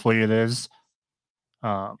 Hopefully it is.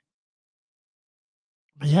 Yeah,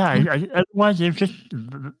 otherwise it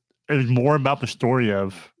was more about the story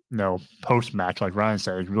of, post match, like Ryan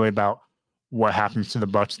said. It's really about what happens to the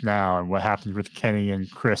Bucks now and what happens with Kenny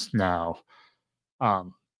and Chris now.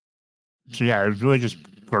 So yeah, it was really just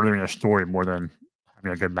furthering a story more than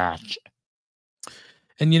having a good match.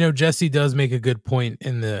 And Jesse does make a good point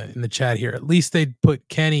in the chat here. At least they put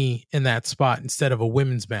Kenny in that spot instead of a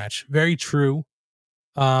women's match. Very true.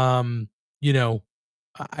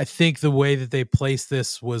 I think the way that they placed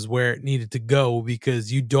this was where it needed to go,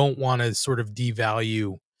 because you don't want to sort of devalue,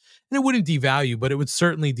 and it wouldn't devalue, but it would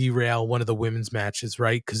certainly derail one of the women's matches,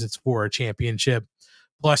 right? Because it's for a championship.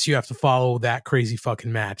 Plus, you have to follow that crazy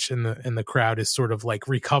fucking match, and the crowd is sort of like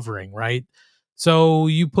recovering, right? So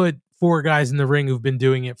you put 4 guys in the ring who've been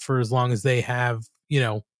doing it for as long as they have.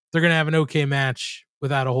 They're gonna have an okay match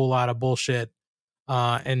without a whole lot of bullshit,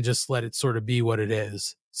 and just let it sort of be what it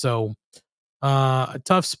is. So a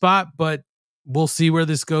tough spot, but we'll see where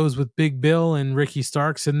this goes with Big Bill and Ricky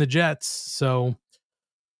Starks and the Jets. So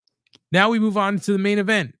now we move on to the main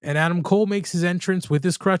event, and Adam Cole makes his entrance with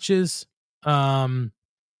his crutches.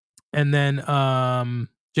 And then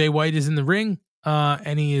Jay White is in the ring,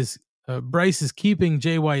 and he is Bryce is keeping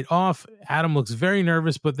Jay White off. Adam looks very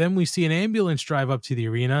nervous, but then we see an ambulance drive up to the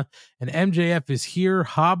arena, and MJF is here,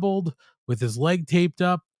 hobbled with his leg taped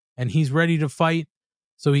up, and he's ready to fight.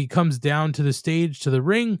 So he comes down to the stage, to the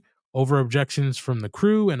ring, over objections from the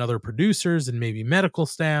crew and other producers and maybe medical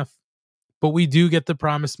staff. But we do get the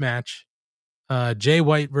promised match. Jay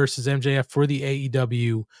White versus MJF for the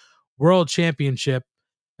AEW World Championship.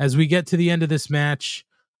 As we get to the end of this match,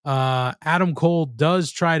 Adam Cole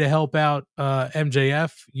does try to help out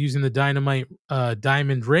MJF using the Dynamite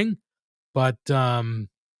Diamond Ring, but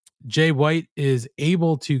Jay White is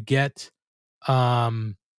able to get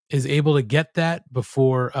that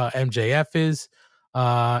before MJF is.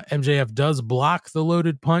 MJF does block the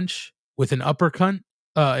loaded punch with an uppercut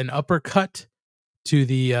to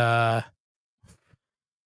the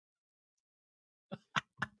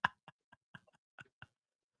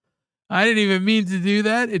I didn't even mean to do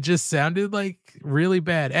that. It just sounded like really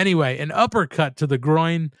bad. Anyway, an uppercut to the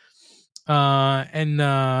groin.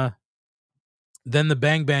 And then the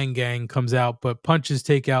Bang Bang Gang comes out, but punches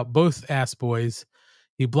take out both ass boys.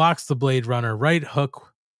 He blocks the Blade Runner right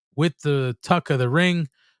hook with the tuck of the ring.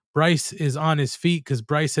 Bryce is on his feet because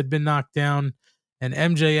Bryce had been knocked down. And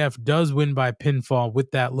MJF does win by pinfall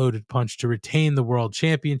with that loaded punch to retain the world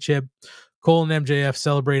championship. Cole and MJF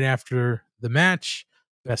celebrate after the match.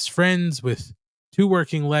 Best friends with 2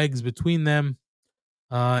 working legs between them.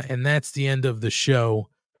 And that's the end of the show.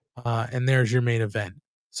 And there's your main event.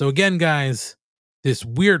 So again, guys, this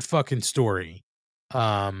weird fucking story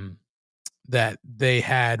that they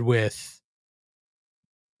had with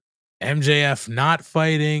MJF not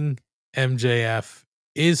fighting, MJF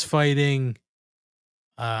is fighting.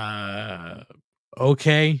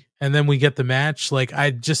 Okay. And then we get the match. Like,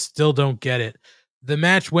 I just still don't get it. The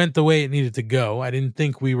match went the way it needed to go. I didn't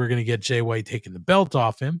think we were going to get Jay White taking the belt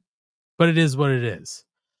off him, but it is what it is.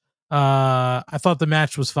 I thought the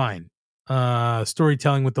match was fine.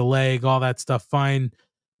 Storytelling with the leg, all that stuff, fine.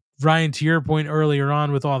 Ryan, to your point earlier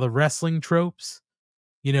on with all the wrestling tropes,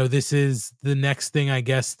 this is the next thing, I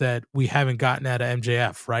guess, that we haven't gotten out of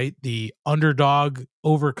MJF, right? The underdog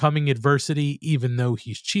overcoming adversity, even though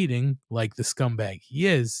he's cheating, like the scumbag he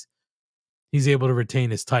is, he's able to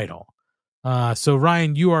retain his title. So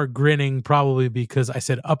Ryan, you are grinning probably because I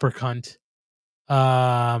said uppercut.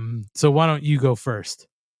 So why don't you go first?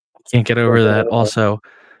 Can't get over that. Also,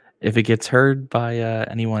 if it gets heard by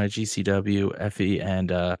anyone at GCW, Effie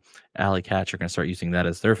and Alley Catch are going to start using that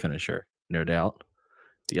as their finisher, no doubt.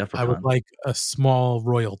 The uppercut. I would like a small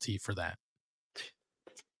royalty for that.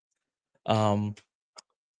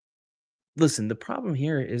 Listen, the problem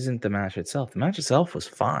here isn't the match itself. The match itself was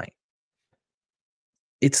fine.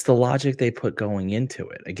 It's the logic they put going into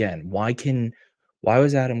it. Again, why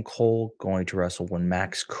was Adam Cole going to wrestle when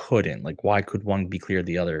Max couldn't? Like, why could one be clear,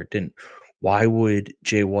 the other didn't? Why would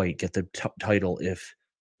Jay White get the title if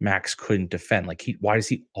Max couldn't defend? Like, why does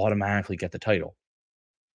he automatically get the title?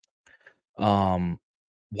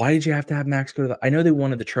 Why did you have to have Max go to I know they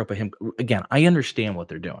wanted the trope of him. Again, I understand what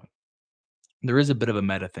they're doing. There is a bit of a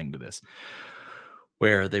meta thing to this,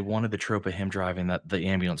 where they wanted the trope of him driving the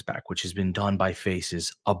ambulance back, which has been done by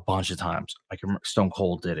faces a bunch of times. Like Stone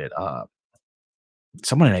Cold did it.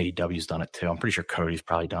 Someone in AEW's done it too. I'm pretty sure Cody's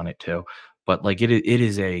probably done it too. But like it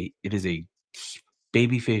is a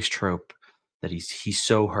babyface trope that he's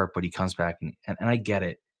so hurt, but he comes back and I get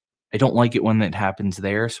it. I don't like it when it happens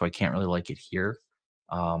there, so I can't really like it here.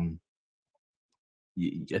 I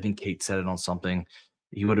think Kate said it on something.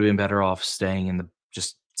 He would have been better off staying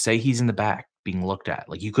just say he's in the back being looked at.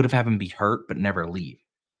 Like, you could have him be hurt but never leave,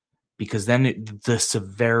 because then the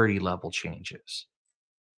severity level changes.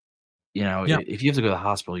 If you have to go to the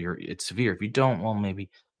hospital, it's severe. If you don't, well, maybe,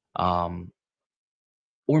 or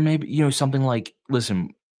maybe, something like,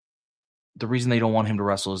 listen, the reason they don't want him to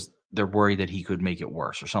wrestle is they're worried that he could make it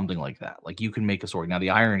worse or something like that. Like, you can make a story. Now, the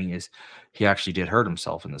irony is he actually did hurt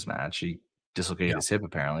himself in this match. He dislocated his hip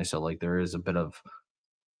apparently. So like there is a bit of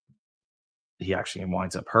he actually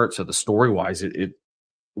winds up hurt. So the story wise, it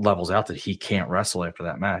levels out that he can't wrestle after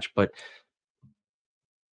that match. But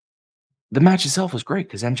the match itself was great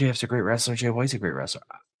because MJF's a great wrestler. Jay White's a great wrestler.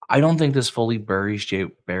 I don't think this fully buries Jay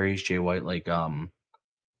White like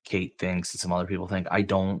Kate thinks and some other people think. I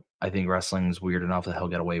don't. I think wrestling is weird enough that he'll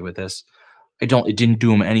get away with this. I don't. It didn't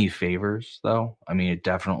do him any favors though. I mean, it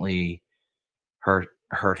definitely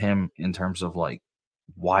hurt him in terms of like,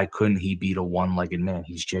 why couldn't he beat a one-legged man?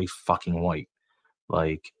 He's Jay fucking White.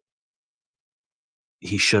 Like,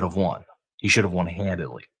 he should have won. He should have won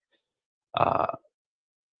handedly.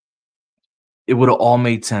 It would have all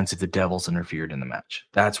made sense if the Devils interfered in the match.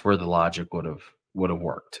 That's where the logic would have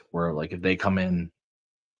worked. Where like if they come in,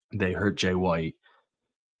 they hurt Jay White,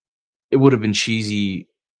 it would have been cheesy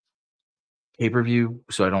pay-per-view.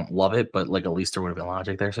 So I don't love it, but like at least there would have been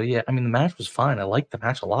logic there. So yeah, I mean the match was fine. I liked the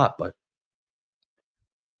match a lot, but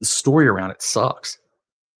the story around it sucks.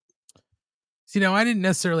 You know, I didn't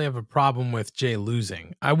necessarily have a problem with Jay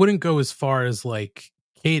losing. I wouldn't go as far as like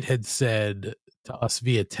Kate had said to us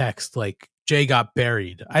via text, like Jay got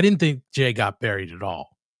buried. I didn't think Jay got buried at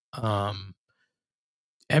all.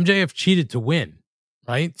 MJF cheated to win,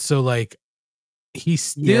 right? So like he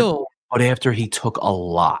still, but after he took a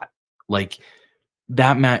lot, like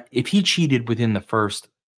that match, if he cheated within the first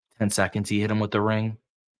 10 seconds, he hit him with the ring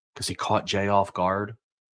because he caught Jay off guard.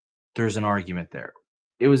 There's an argument there.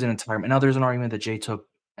 It was an entire. Now there's an argument that Jay took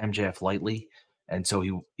MJF lightly, and so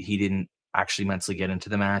he didn't actually mentally get into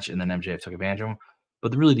the match, and then MJF took advantage of him.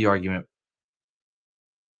 But really, the argument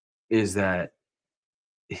is that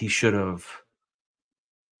he should have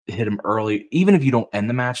hit him early. Even if you don't end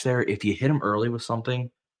the match there, if you hit him early with something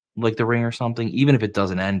like the ring or something, even if it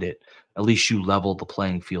doesn't end it, at least you level the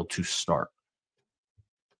playing field to start.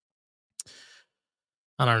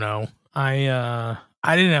 I don't know.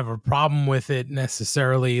 I didn't have a problem with it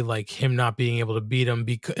necessarily, like him not being able to beat him,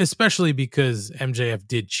 especially because MJF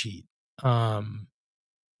did cheat.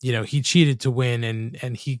 You know, he cheated to win,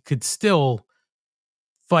 and he could still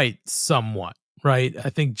fight somewhat, right? I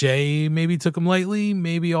think Jay maybe took him lightly,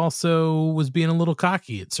 maybe also was being a little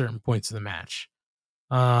cocky at certain points of the match.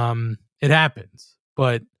 It happens.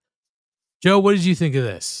 But Joe, what did you think of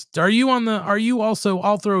this? Are you also,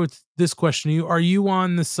 I'll throw this question to you. Are you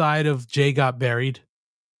on the side of Jay got buried?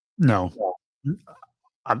 No.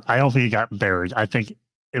 I don't think he got buried. I think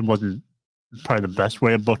it wasn't probably the best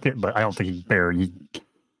way to book it, but I don't think he's buried. He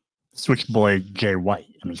Switchblade Jay White.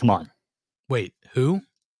 I mean, come on. Wait, who?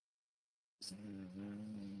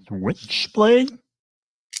 Switchblade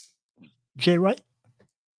Jay White.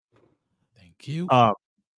 Thank you.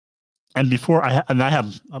 And before I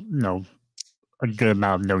have a good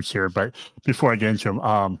amount of notes here, but before I get into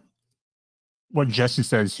them, what Jesse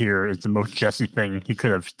says here is the most Jesse thing he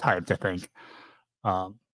could have typed, I think.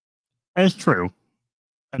 And it's true.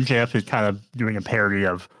 MJF is kind of doing a parody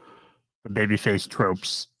of the babyface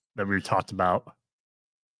tropes that we talked about.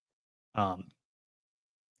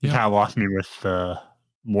 He kind of lost me with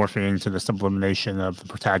morphing into the sublimation of the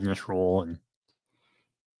protagonist role,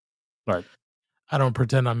 but I don't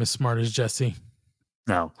pretend I'm as smart as Jesse.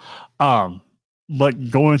 No. But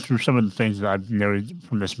going through some of the things that I've noted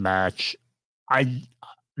from this match, I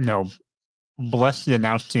bless the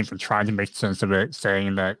announce team for trying to make sense of it,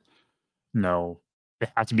 saying that it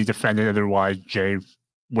had to be defended, otherwise Jay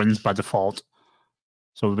wins by default.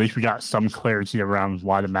 So at least we got some clarity around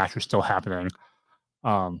why the match was still happening.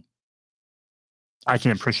 I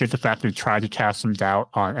can appreciate the fact they tried to cast some doubt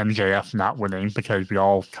on MJF not winning, because we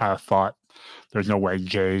all kind of thought there's no way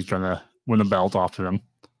Jay's going to win the belt off of him.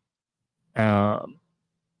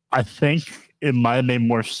 I think it might have made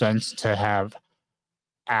more sense to have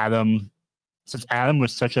Adam, since Adam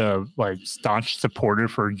was such a staunch supporter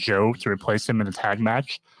for Joe, to replace him in a tag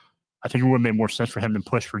match. I think it would have made more sense for him to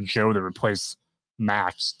push for Joe to replace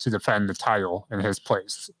Max to defend the title in his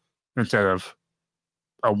place, instead of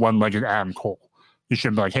a one-legged Adam Cole. You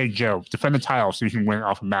should be like, hey, Joe, defend the title so you can win it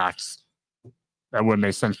off of Max. That would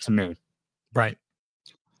make sense to me. Right.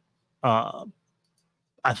 I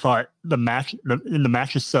thought in the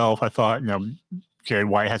match itself, I thought, Jay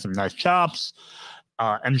White has some nice chops.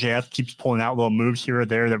 MJF keeps pulling out little moves here or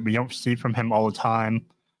there that we don't see from him all the time.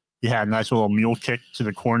 He had a nice little mule kick to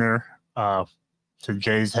the corner, to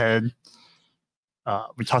Jay's head.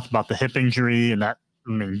 We talked about the hip injury and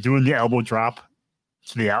doing the elbow drop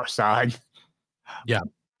to the outside. Yeah.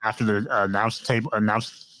 After the announce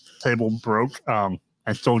table broke, and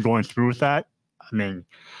still going through with that.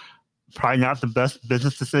 Probably not the best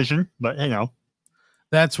business decision, but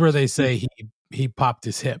that's where they say he popped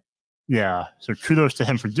his hip. Yeah, so kudos to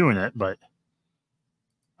him for doing it. But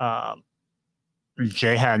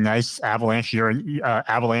Jay had a nice avalanche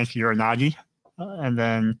Uranagi, and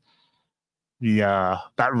then the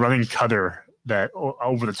that running cutter that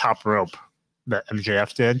over the top rope that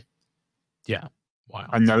MJF did. Yeah, wow.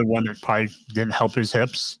 Another one that probably didn't help his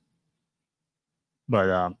hips.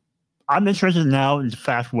 But I'm interested now in the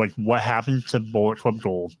fact what happened to Bullet Club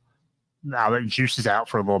Gold. Now that Juice is out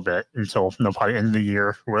for a little bit until probably end of the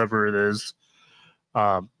year, whatever it is.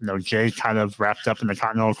 Jay kind of wrapped up in the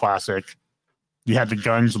Continental Classic. You had the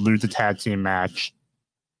Guns lose the tag team match.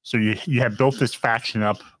 So you have built this faction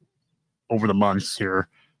up over the months here.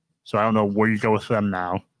 So I don't know where you go with them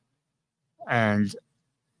now. And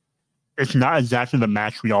it's not exactly the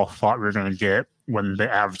match we all thought we were going to get when they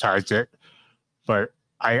advertised it. But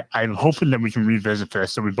I'm hoping that we can revisit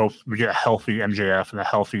this so we get a healthy MJF and a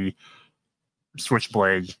healthy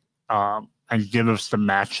Switchblade and give us the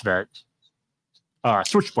match that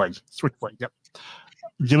Switchblade, yep.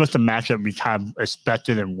 Give us the match that we kind of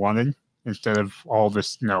expected and wanted instead of all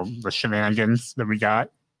this, the shenanigans that we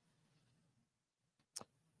got.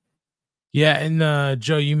 Yeah, and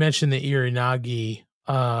Joe, you mentioned the Uranagi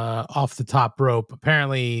off the top rope.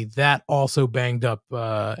 Apparently, that also banged up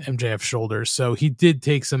MJF's shoulders, so he did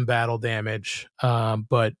take some battle damage.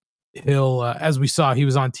 But he'll, as we saw, he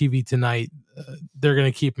was on TV tonight. They're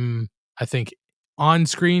going to keep him, I think, on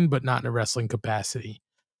screen, but not in a wrestling capacity.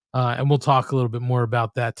 And we'll talk a little bit more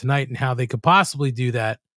about that tonight and how they could possibly do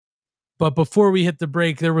that. But before we hit the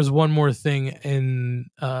break, there was one more thing in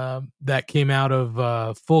that came out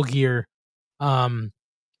of Full Gear in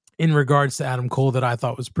regards to Adam Cole that I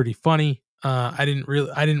thought was pretty funny. I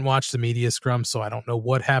didn't watch the media scrum, so I don't know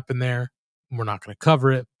what happened there. We're not going to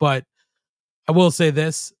cover it, but I will say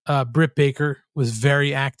this: Britt Baker was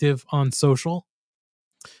very active on social,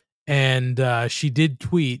 and she did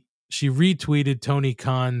tweet. She retweeted Tony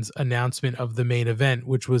Khan's announcement of the main event,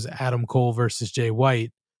 which was Adam Cole versus Jay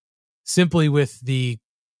White, simply with the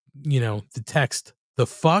text, "the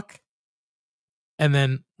fuck," and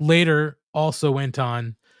then later also went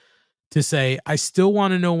on to say, "I still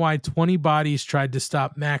want to know why 20 bodies tried to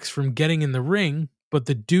stop Max from getting in the ring, but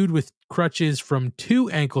the dude with crutches from 2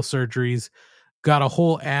 ankle surgeries got a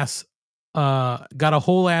whole ass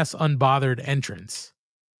unbothered entrance."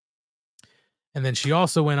 And then she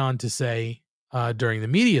also went on to say during the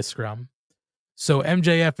media scrum, "So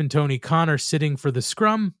MJF and Tony Khan are sitting for the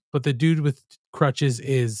scrum, but the dude with crutches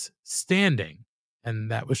is standing." And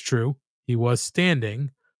that was true. He was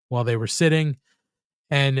standing while they were sitting.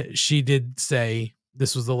 And she did say,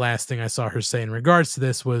 this was the last thing I saw her say in regards to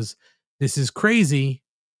this, was, "This is crazy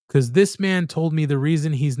because this man told me the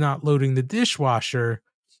reason he's not loading the dishwasher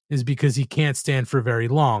is because he can't stand for very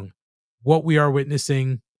long. What we are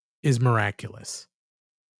witnessing is miraculous."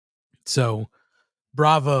 So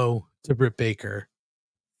bravo to Britt Baker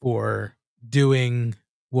for doing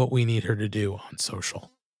what we need her to do on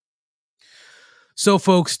social. So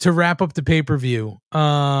folks, to wrap up the pay-per-view,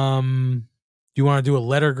 do you want to do a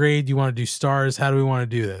letter grade? Do you want to do stars? How do we want to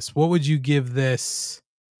do this? What would you give this?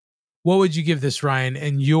 Ryan?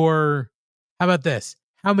 And how about this?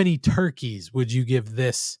 How many turkeys would you give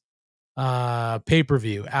this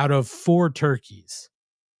pay-per-view out of 4 turkeys?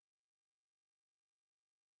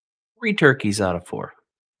 3 turkeys out of 4.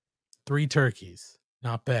 3 turkeys.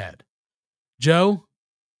 Not bad. Joe?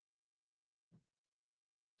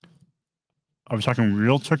 Are we talking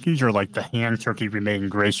real turkeys or like the hand turkey we made in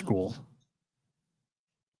grade school?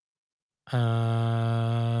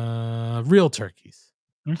 Real turkeys.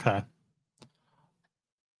 Okay.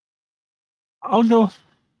 I'll go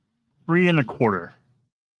 3 1/4.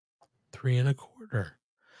 3 1/4.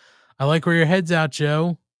 I like where your head's at,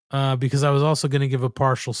 Joe, because I was also going to give a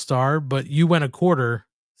partial star, but you went 1/4.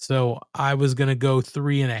 So I was going to go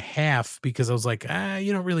 3 1/2 because I was like,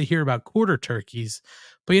 you don't really hear about quarter turkeys.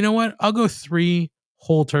 But you know what? I'll go 3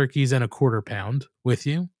 whole turkeys and 1/4 pound with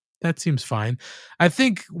you. That seems fine. I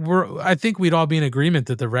think we'd all be in agreement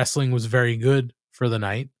that the wrestling was very good for the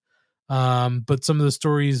night. But some of the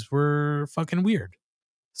stories were fucking weird.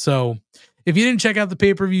 So if you didn't check out the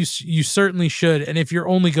pay-per-view, you certainly should. And if you're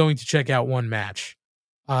only going to check out one match,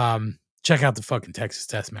 check out the fucking Texas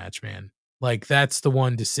Death Match, man. Like, that's the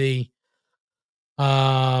one to see.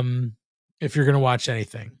 If you're going to watch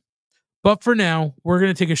anything. But for now, we're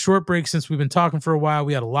going to take a short break since we've been talking for a while.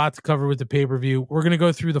 We had a lot to cover with the pay-per-view. We're going to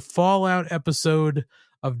go through the Fallout episode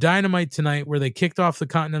of Dynamite tonight where they kicked off the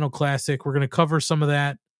Continental Classic. We're going to cover some of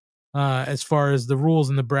that as far as the rules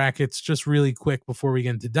and the brackets just really quick before we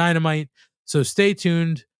get into Dynamite. So stay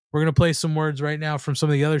tuned. We're going to play some words right now from some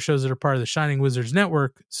of the other shows that are part of the Shining Wizards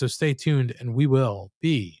Network. So stay tuned and we will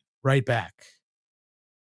be right back.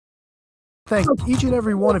 thank each and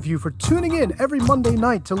every one of you for tuning in every Monday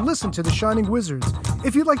night to listen to The Shining Wizards.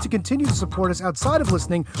 If you'd like to continue to support us outside of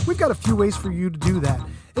listening, we've got a few ways for you to do that.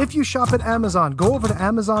 If you shop at Amazon, go over to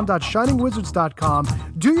amazon.shiningwizards.com,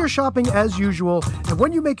 do your shopping as usual, and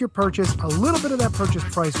when you make your purchase, a little bit of that purchase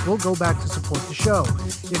price will go back to support the show.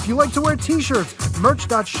 If you like to wear t-shirts,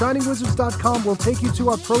 merch.shiningwizards.com will take you to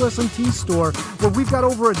our Pro Wrestling Tees store, where we've got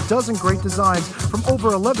over a dozen great designs from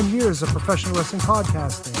over 11 years of professional wrestling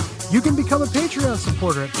podcasting. You can become a Patreon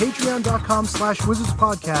supporter at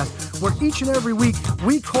patreon.com/wizardspodcast, where each and every week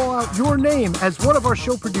we call out your name as one of our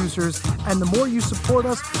show producers, and the more you support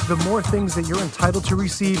us, the more things that you're entitled to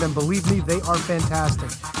receive, and believe me, they are fantastic.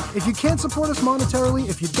 If you can't support us monetarily,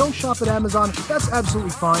 if you don't shop at Amazon, that's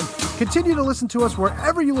absolutely fine. Continue to listen to us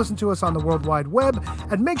wherever you listen to us on the World Wide Web,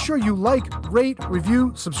 and make sure you like, rate,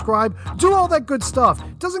 review, subscribe, do all that good stuff.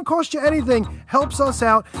 Doesn't cost you anything, helps us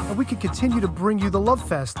out, and we can continue to bring you the love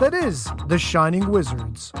fest that is The Shining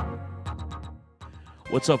Wizards.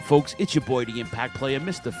 What's up, folks? It's your boy, the Impact Player,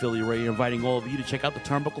 Mr. Philly Ray, inviting all of you to check out the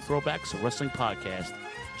Turnbuckle Throwbacks Wrestling Podcast.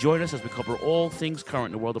 Join us as we cover all things current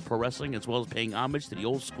in the world of pro wrestling, as well as paying homage to the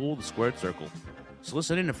old school, the Squared Circle. So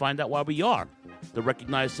listen in and find out why we are the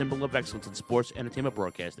recognized symbol of excellence in sports entertainment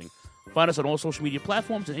broadcasting. Find us on all social media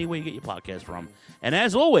platforms and anywhere you get your podcast from. And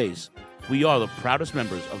as always, we are the proudest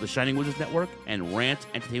members of the Shining Wizards Network and Rant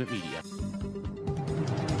Entertainment Media.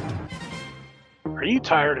 Are you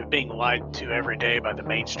tired of being lied to every day by the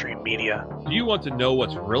mainstream media? Do you want to know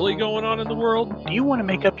what's really going on in the world? Do you want to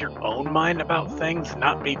make up your own mind about things and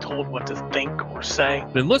not be told what to think or say?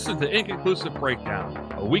 Then listen to Inconclusive Breakdown,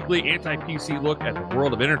 a weekly anti-PC look at the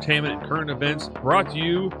world of entertainment and current events, brought to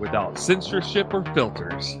you without censorship or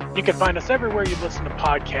filters. You can find us everywhere you listen to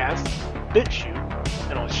podcasts, BitChute,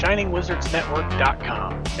 and on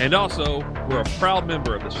ShiningWizardsNetwork.com. And also, we're a proud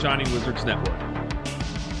member of the Shining Wizards Network.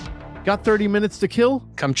 Got 30 minutes to kill?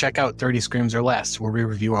 Come check out 30 Screams or Less, where we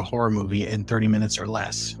review a horror movie in 30 minutes or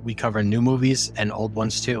less. We cover new movies and old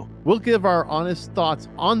ones too. We'll give our honest thoughts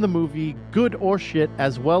on the movie, good or shit,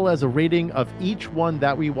 as well as a rating of each one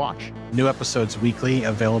that we watch. New episodes weekly,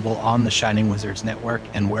 available on the Shining Wizards Network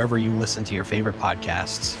and wherever you listen to your favorite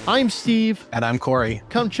podcasts. I'm Steve. And I'm Corey.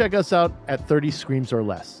 Come check us out at 30 Screams or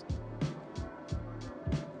Less.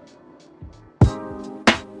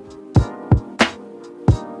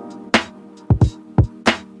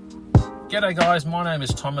 G'day guys, my name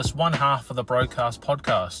is Thomas, one half of the Broadcast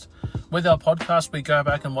Podcast. With our podcast, we go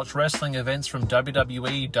back and watch wrestling events from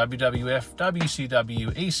WWE, WWF,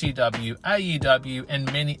 WCW, ECW, AEW, and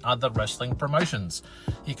many other wrestling promotions.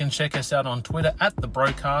 You can check us out on Twitter at The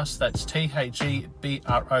Broadcast, that's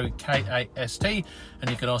TheBrokast, and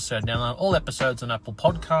you can also download all episodes on Apple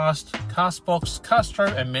Podcast, Castbox, Castro,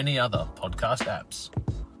 and many other podcast apps.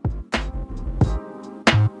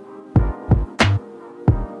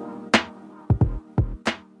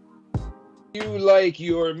 If you like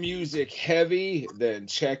your music heavy, then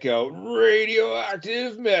check out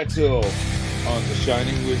Radioactive Metal on the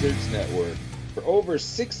Shining Wizards Network. For over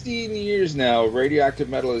 16 years now, Radioactive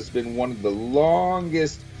Metal has been one of the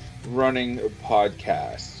longest running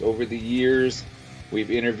podcasts. Over the years,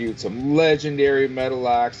 we've interviewed some legendary metal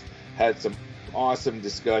acts, had some awesome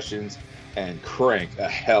discussions, and cranked a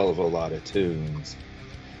hell of a lot of tunes.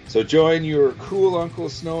 So join your cool Uncle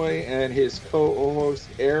Snowy and his co-host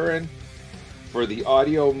Aaron for the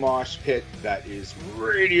audio mosh pit that is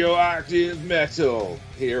Radioactive Metal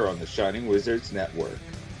here on the Shining Wizards Network.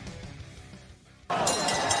 Well,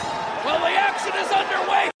 the action is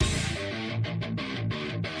underway!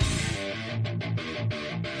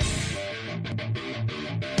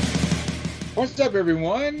 What's up,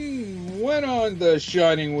 everyone? When on the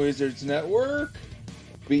Shining Wizards Network,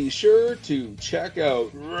 be sure to check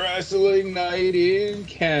out Wrestling Night in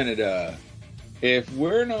Canada. If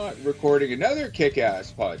we're not recording another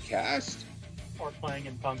kick-ass podcast, Or playing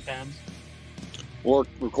in punk bands, or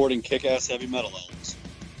recording kick-ass heavy metal albums,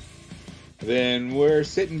 then we're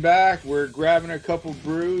sitting back, we're grabbing a couple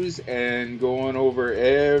brews, and going over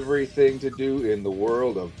everything to do in the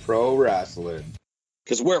world of pro wrestling.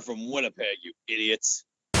 Because we're from Winnipeg, you idiots.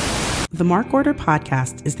 The Mark Order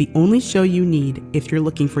Podcast is the only show you need if you're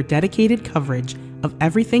looking for dedicated coverage of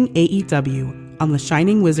everything AEW on the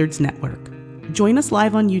Shining Wizards Network. Join us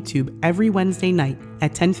live on YouTube every Wednesday night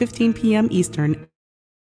at 10:15 p.m. Eastern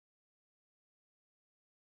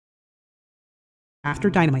after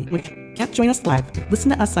Dynamite. Which can't join us live, listen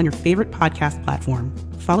to us on your favorite podcast platform.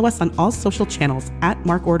 Follow us on all social channels at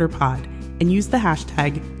MarkOrderPod and use the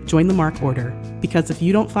hashtag #JoinTheMarkOrder, because if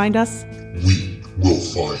you don't find us, we will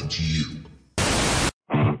find you.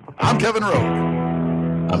 I'm Kevin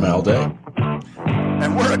Rowe. I'm Al Day.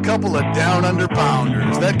 and we're a couple of down under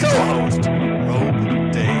pounders that co-host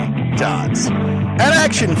Rogue Day Dots, an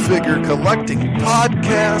action figure collecting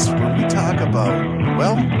podcast where we talk about,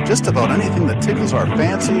 well, just about anything that tickles our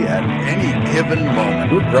fancy at any given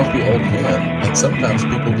moment. We're grumpy old men, and sometimes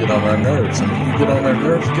people get on our nerves, and when you get on our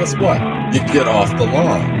nerves, guess what? You get off the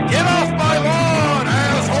lawn. Get off my lawn,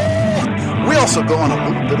 asshole! We also go on a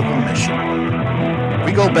little bit of a mission.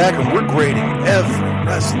 We go back and we're grading every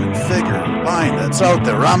wrestling figure line that's out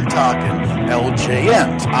there. I'm talking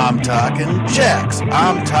LJNs. I'm talking Jakks.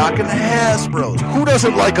 I'm talking Hasbros. Who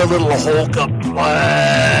doesn't like a little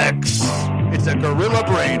Hulkaplex? It's a Gorilla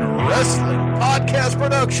Brain Wrestling podcast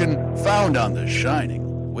production found on the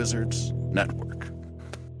Shining Wizards Network.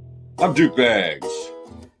 I'm Duke Bags.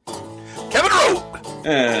 Kevin Rowe.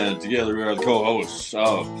 And together we are the co-hosts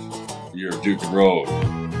of Your Duke and Road.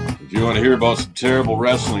 If you want to hear about some terrible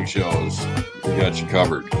wrestling shows, we got you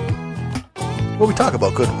covered. Well, we talk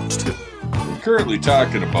about good ones, too. We're currently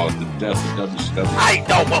talking about the death of WCW. I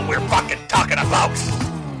know what we're fucking talking about.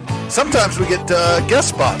 Sometimes we get guest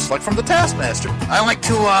spots, like from the Taskmaster. I like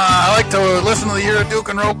to listen to the Your Duke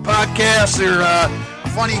and Rope podcast. They're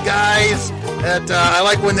funny guys. I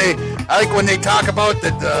like when they talk about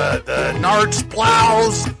the Nards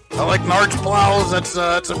plows. I like Nards plows. That's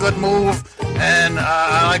a good move. And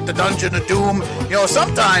I like the Dungeon of Doom. You know,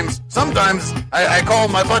 sometimes I call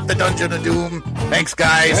my butt the Dungeon of Doom. Thanks,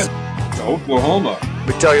 guys. Yeah, to Oklahoma. Let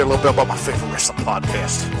me tell you a little bit about my favorite wrestling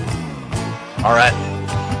podcast. All right.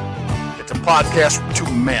 It's a podcast from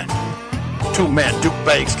two men, Duke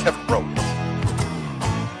Bags, Kevin Rowe.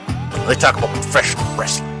 They talk about professional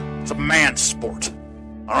wrestling. It's a man's sport,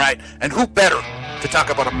 all right? And who better to talk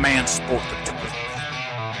about a man's sport than Duke Bags?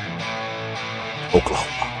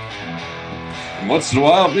 Oklahoma. And once in a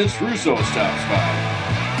while, Vince Russo stops by.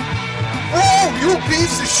 Oh, you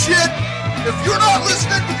piece of shit! If you're not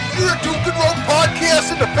listening to the Your Duke and Rowe podcast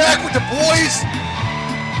in the back with the boys,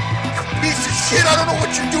 you piece of shit, I don't know what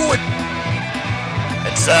you're doing.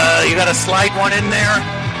 It's, you gotta slide one in there.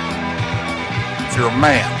 If you're a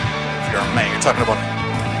man, you're talking about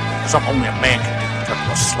something only a man can do. You're talking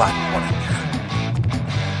about sliding one in there.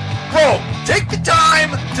 Bro, take the time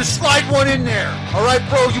to slide one in there. All right,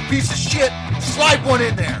 bro, you piece of shit, slide one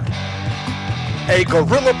in there. A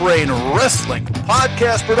Gorilla Brain Wrestling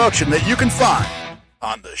podcast production that you can find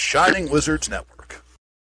on the Shining Wizards Network.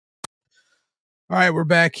 All right, we're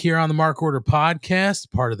back here on the Mark Order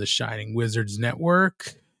podcast, part of the Shining Wizards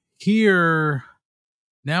Network. Here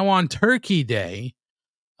now on Turkey Day.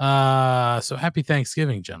 So happy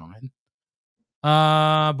Thanksgiving, gentlemen.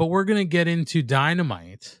 But we're gonna get into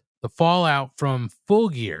Dynamite, the fallout from Full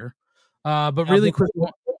Gear. But really quick.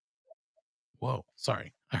 Whoa,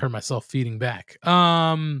 sorry. I heard myself feeding back.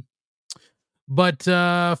 But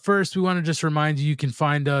first, we want to just remind you can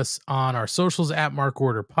find us on our socials at Mark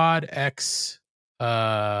Order Pod, X,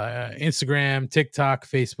 Instagram, TikTok,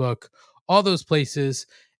 Facebook, all those places.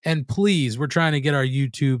 And please, we're trying to get our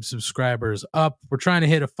YouTube subscribers up. We're trying to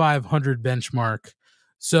hit a 500 benchmark.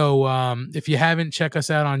 So if you haven't, check us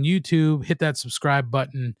out on YouTube, hit that subscribe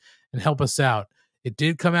button and help us out. It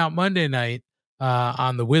did come out Monday night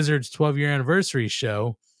on the Wizards 12-year anniversary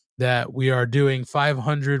show that we are doing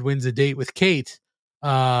 500 wins a date with Kate.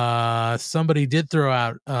 Somebody did throw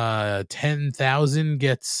out 10,000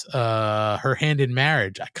 gets her hand in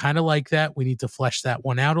marriage. I kind of like that. We need to flesh that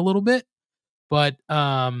one out a little bit, but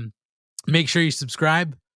make sure you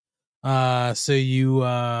subscribe so you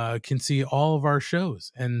can see all of our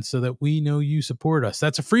shows and so that we know you support us.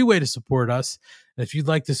 That's a free way to support us. And if you'd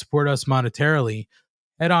like to support us monetarily,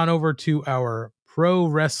 head on over to our Pro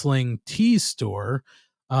Wrestling Tees store.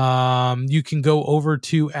 You can go over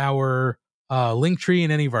to our link tree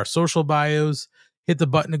in any of our social bios, hit the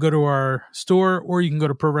button to go to our store, or you can go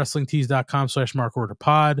to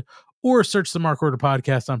prowrestlingtees.com/markorderpod or search the Mark Order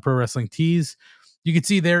Podcast on Pro Wrestling Tees. You can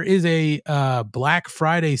see there is a Black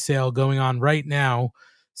Friday sale going on right now.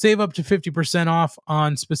 Save up to 50% off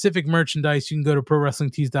on specific merchandise. You can go to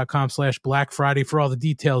prowrestlingtees.com/Black Friday for all the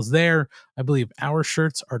details there. I believe our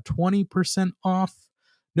shirts are 20% off.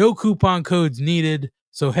 No coupon codes needed.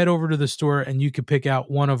 So head over to the store and you can pick out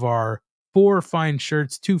one of our 4 fine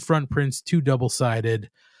shirts, 2 front prints, 2 double-sided.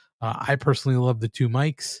 I personally love the 2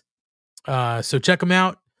 mics. So check them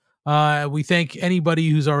out. We thank anybody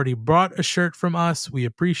who's already bought a shirt from us. We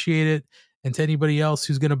appreciate it. And to anybody else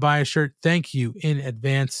who's going to buy a shirt, thank you in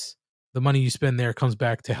advance. The money you spend there comes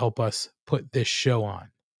back to help us put this show on.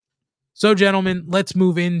 So, gentlemen, let's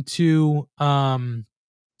move into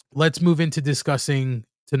discussing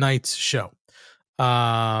tonight's show.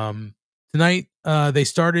 Tonight, they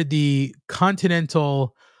started the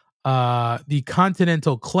Continental the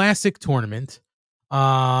Continental Classic Tournament.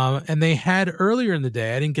 And they had earlier in the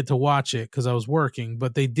day, I didn't get to watch it because I was working,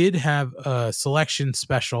 but they did have a selection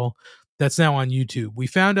special that's now on YouTube. We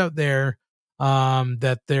found out there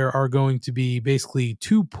that there are going to be basically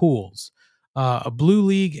two pools, a blue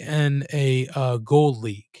league and a gold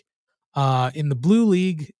league. In the blue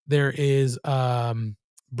league, there is Bryan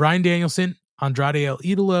Danielson, Andrade El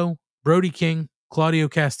Idolo, Brody King, Claudio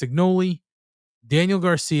Castagnoli, Daniel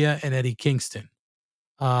Garcia, and Eddie Kingston.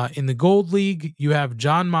 In the gold league, you have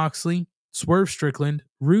Jon Moxley, Swerve Strickland,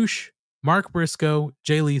 Roosh, Mark Briscoe,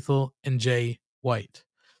 Jay Lethal, and Jay White.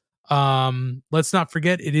 Let's not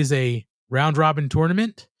forget, it is a round robin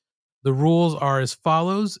tournament. The rules are as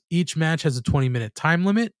follows. Each match has a 20-minute time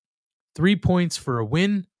limit, 3 points for a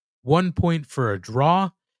win, 1 point for a draw,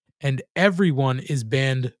 and everyone is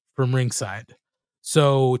banned from ringside.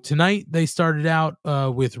 So tonight they started out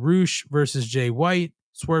with Roosh versus Jay White,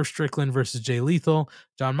 Swerve Strickland versus Jay Lethal,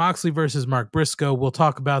 Jon Moxley versus Mark Briscoe. We'll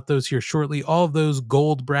talk about those here shortly. All of those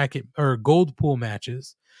gold bracket or gold pool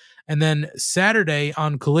matches. And then Saturday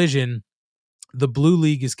on Collision, the Blue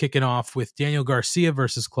League is kicking off with Daniel Garcia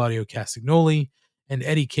versus Claudio Castagnoli and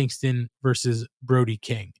Eddie Kingston versus Brody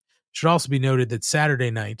King. Should also be noted that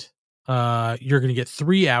Saturday night, you're going to get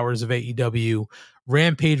 3 hours of AEW.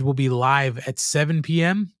 Rampage will be live at 7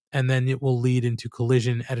 p.m. and then it will lead into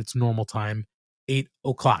Collision at its normal time, 8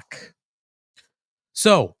 o'clock.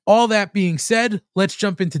 So, all that being said, let's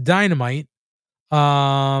jump into Dynamite.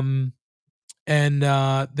 And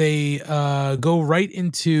they go right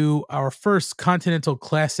into our first Continental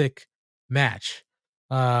Classic match.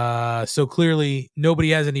 So clearly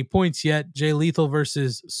nobody has any points yet. Jay Lethal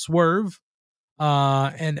versus Swerve.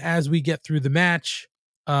 And as we get through the match,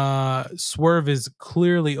 Swerve is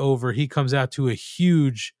clearly over. He comes out to a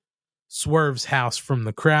huge Swerve's house from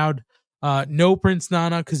the crowd. No Prince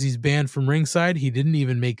Nana because he's banned from ringside. He didn't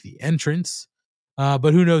even make the entrance.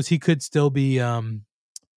 But who knows? He could still be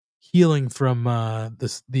healing from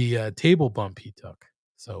the table bump he took.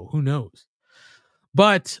 So who knows?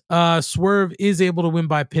 But Swerve is able to win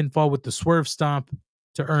by pinfall with the Swerve Stomp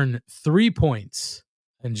to earn 3 points.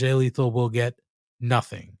 And Jay Lethal will get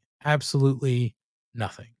nothing. Absolutely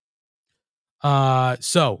nothing.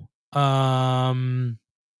 So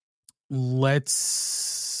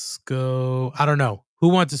let's go. I don't know. Who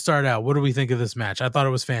wants to start out? What do we think of this match? I thought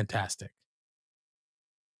it was fantastic.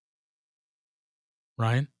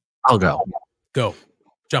 Ryan? I'll go. Go.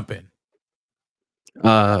 Jump in.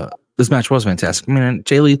 This match was fantastic. I mean,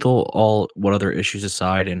 Jay Lethal, what other issues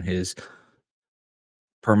aside, and his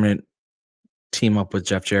permanent team up with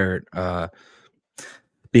Jeff Jarrett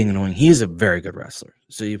being annoying, he is a very good wrestler.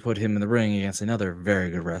 So you put him in the ring against another very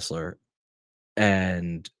good wrestler,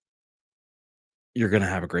 and you're going to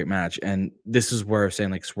have a great match. And this is where I'm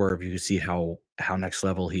saying, like, Swerve, you see how next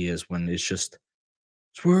level he is when it's just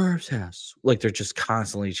Swerve's house. Like, they're just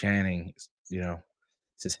constantly chanting, it's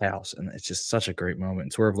his house. And it's just such a great moment.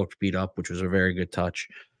 And Swerve looked beat up, which was a very good touch.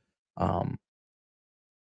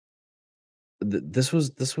 This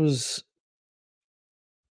was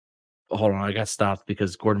hold on, I got stopped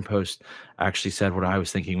because Gordon Post actually said what I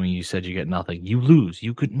was thinking when you said you get nothing. You lose.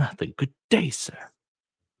 You get nothing. Good day, sir.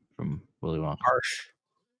 From Willy Wonka. Harsh.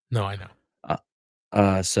 No, I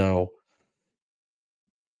know. So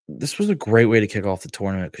this was a great way to kick off the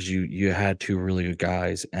tournament because you had two really good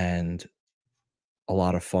guys and a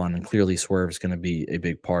lot of fun. And clearly Swerve is going to be a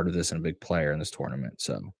big part of this and a big player in this tournament.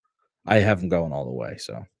 So I have him going all the way.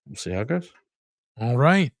 So we'll see how it goes. All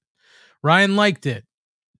right. Ryan liked it.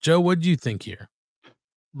 Joe, what did you think here?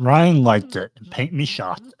 Ryan liked it. Paint me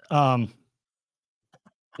shocked. Hear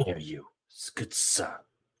you. It's good, sir.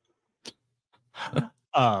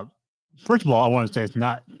 First of all, I want to say it's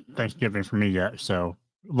not Thanksgiving for me yet, so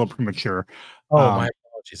a little premature. Oh, my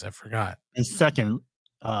apologies. I forgot. And second,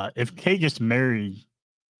 if Kay gets married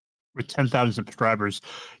with 10,000 subscribers,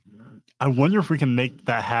 I wonder if we can make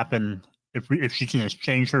that happen if she can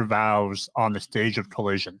exchange her vows on the stage of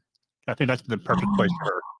Collision. I think that's the perfect place for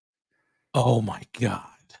her. Oh my God.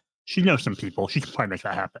 She knows some people. She can probably make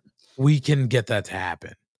that happen. We can get that to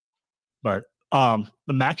happen. But the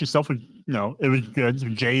match itself was, it was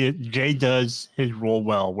good. Jay does his role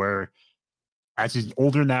well, where as he's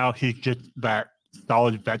older now, he's just that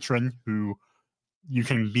solid veteran who you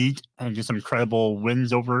can beat and get some incredible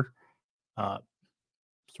wins over.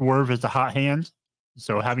 Swerve is a hot hand,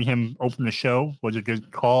 so having him open the show was a good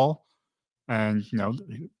call. And,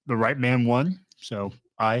 the right man won. So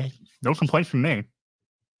no complaints from me.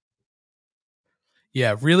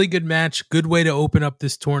 Yeah, really good match. Good way to open up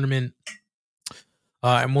this tournament.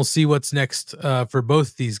 And we'll see what's next for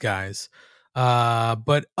both these guys.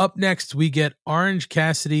 But up next, we get Orange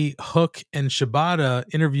Cassidy, Hook, and Shibata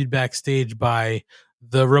interviewed backstage by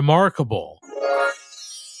the remarkable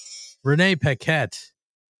Renee Paquette.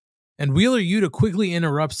 And Wheeler Yuta quickly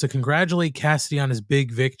interrupts to congratulate Cassidy on his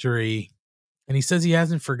big victory. And he says he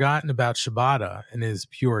hasn't forgotten about Shibata and his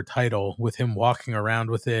pure title, with him walking around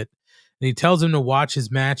with it. And he tells him to watch his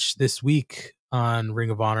match this week on Ring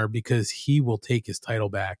of Honor because he will take his title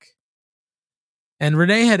back. And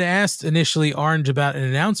Renee had asked initially Orange about an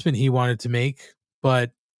announcement he wanted to make,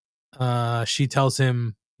 but she tells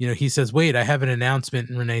him, he says, wait, I have an announcement.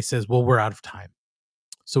 And Renee says, well, we're out of time.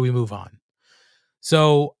 So we move on.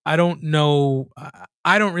 So I don't know.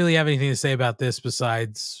 I don't really have anything to say about this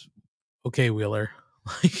besides, okay, Wheeler,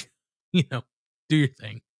 do your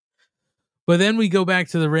thing. But then we go back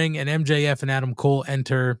to the ring and MJF and Adam Cole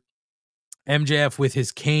enter. MJF with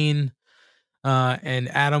his cane and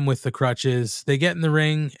Adam with the crutches. They get in the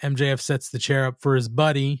ring. MJF sets the chair up for his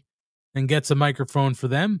buddy and gets a microphone for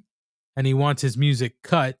them. And he wants his music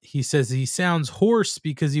cut. He says he sounds hoarse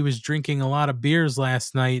because he was drinking a lot of beers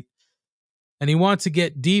last night. And he wants to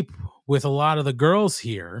get deep with a lot of the girls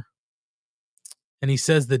here. And he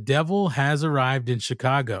says the devil has arrived in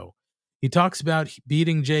Chicago. He talks about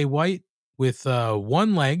beating Jay White with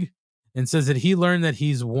one leg and says that he learned that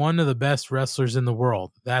he's one of the best wrestlers in the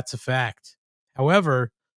world. That's a fact.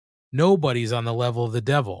 However, nobody's on the level of the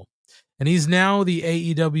devil. And he's now the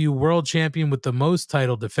AEW World Champion with the most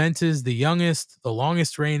title defenses, the youngest, the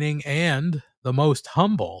longest reigning, and the most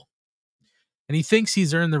humble. And he thinks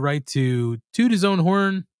he's earned the right to toot his own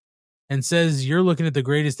horn and says, you're looking at the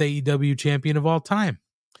greatest AEW champion of all time.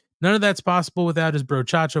 None of that's possible without his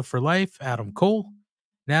brochacho for life, Adam Cole.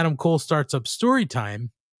 And Adam Cole starts up story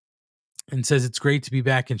time and says it's great to be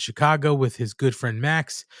back in Chicago with his good friend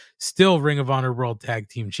Max, still Ring of Honor World Tag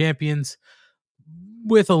Team Champions,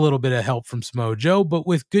 with a little bit of help from Samoa Joe. But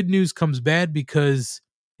with good news comes bad because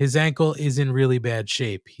his ankle is in really bad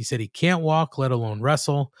shape. He said he can't walk, let alone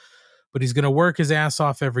wrestle. But he's going to work his ass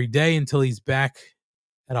off every day until he's back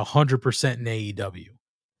at 100% in AEW.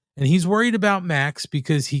 And he's worried about Max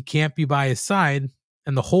because he can't be by his side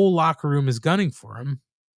and the whole locker room is gunning for him.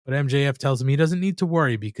 But MJF tells him he doesn't need to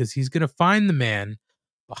worry because he's going to find the man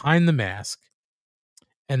behind the mask.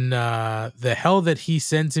 And the hell that he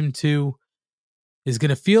sends him to is going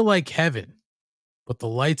to feel like heaven. But the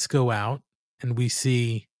lights go out and we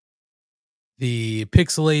see the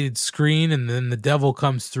pixelated screen, and then the devil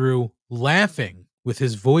comes through laughing with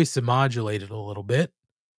his voice modulated a little bit.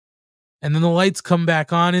 And then the lights come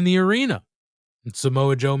back on in the arena. And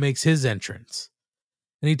Samoa Joe makes his entrance.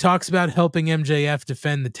 And he talks about helping MJF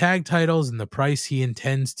defend the tag titles and the price he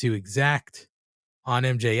intends to exact on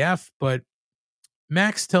MJF. But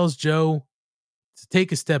Max tells Joe to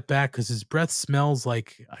take a step back because his breath smells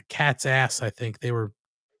like a cat's ass, I think. They were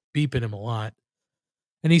beeping him a lot.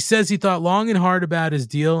 And he says he thought long and hard about his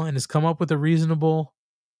deal and has come up with a reasonable,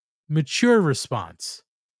 mature response.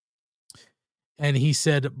 And he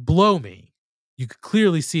said, blow me. You could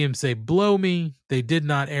clearly see him say, blow me. They did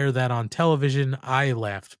not air that on television. I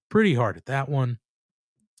laughed pretty hard at that one.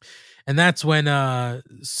 And that's when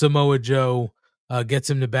Samoa Joe gets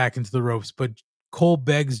him to back into the ropes. But Cole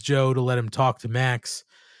begs Joe to let him talk to Max.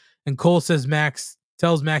 And Cole tells Max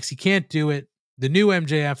he can't do it. The new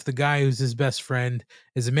MJF, the guy who's his best friend,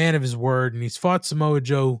 is a man of his word, and he's fought Samoa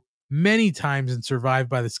Joe many times and survived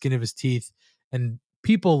by the skin of his teeth. And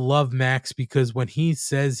people love Max because when he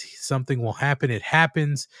says something will happen, it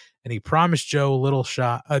happens. And he promised Joe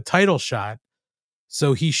a title shot,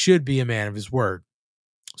 so he should be a man of his word.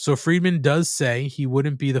 So Friedman does say he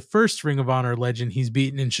wouldn't be the first Ring of Honor legend he's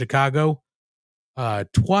beaten in Chicago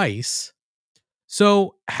twice.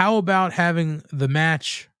 So how about having the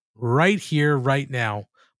match right here, right now?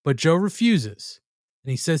 But Joe refuses.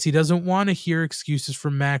 And he says he doesn't want to hear excuses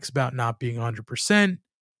from Max about not being 100%.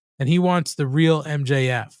 And he wants the real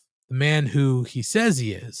MJF, the man who he says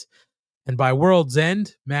he is. And by World's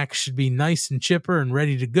End, Max should be nice and chipper and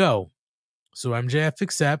ready to go. So MJF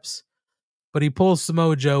accepts, but he pulls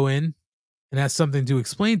Samoa Joe in and has something to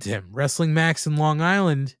explain to him. Wrestling Max in Long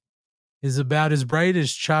Island is about as bright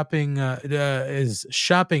as chopping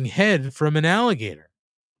head from an alligator.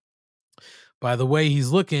 By the way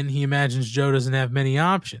he's looking, he imagines Joe doesn't have many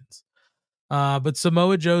options. But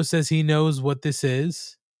Samoa Joe says he knows what this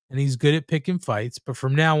is, and he's good at picking fights. But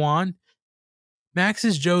from now on, Max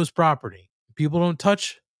is Joe's property. People don't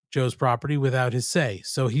touch Joe's property without his say.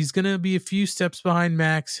 So he's going to be a few steps behind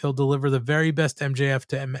Max. He'll deliver the very best MJF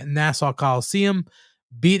to Nassau Coliseum,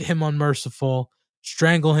 beat him unmerciful,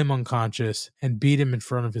 strangle him unconscious, and beat him in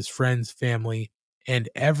front of his friends, family, and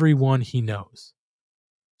everyone he knows.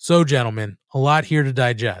 So, gentlemen, a lot here to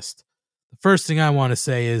digest. The first thing I want to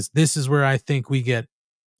say is this is where I think we get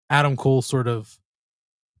Adam Cole sort of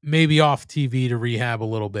maybe off TV to rehab a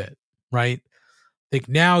little bit, right? I think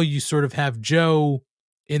now you sort of have Joe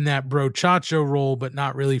in that brochacho role, but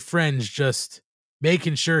not really Fringe, just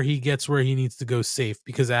making sure he gets where he needs to go safe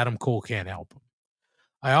because Adam Cole can't help him.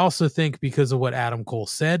 I also think because of what Adam Cole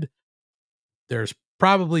said, there's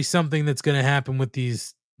probably something that's going to happen with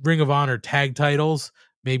these Ring of Honor tag titles.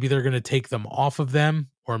 Maybe they're going to take them off of them,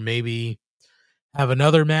 or maybe have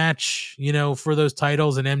another match, for those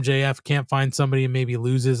titles, and MJF can't find somebody and maybe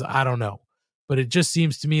loses. I don't know. But it just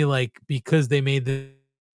seems to me like because they made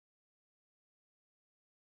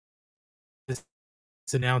this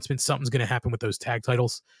announcement, something's going to happen with those tag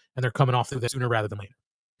titles, and they're coming off of this sooner rather than later.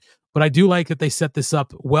 But I do like that they set this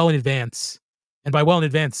up well in advance. And by well in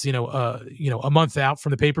advance, a month out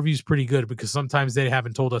from the pay-per-view is pretty good because sometimes they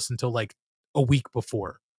haven't told us until like a week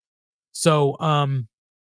before. So I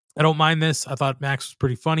don't mind this. I thought Max was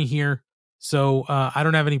pretty funny here. So I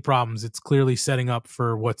don't have any problems. It's clearly setting up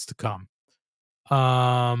for what's to come.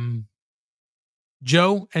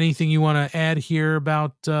 Joe, anything you want to add here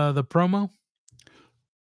about the promo?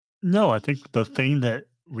 No, I think the thing that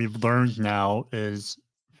we've learned now is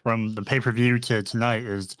from the pay-per-view to tonight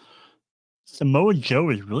is Samoa Joe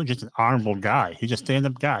is really just an honorable guy. He's a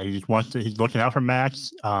stand-up guy. He just he's looking out for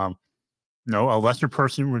Max. A lesser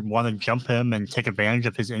person would want to jump him and take advantage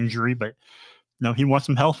of his injury, but he wants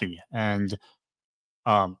him healthy. And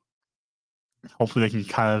hopefully they can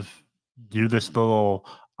kind of do this little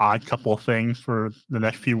odd couple thing for the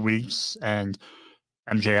next few weeks, and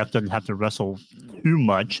MJF doesn't have to wrestle too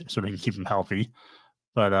much so they can keep him healthy.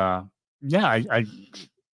 But I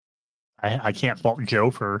can't fault Joe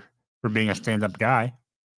for being a stand-up guy.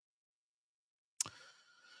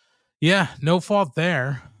 Yeah, no fault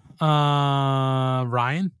there.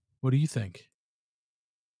 Ryan, what do you think?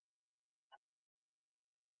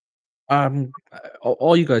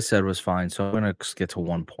 All you guys said was fine, so I'm gonna get to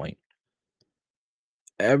one point.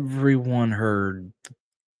 Everyone heard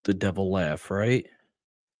the devil laugh, right?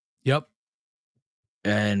 Yep.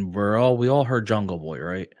 And we all heard Jungle Boy,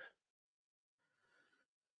 right?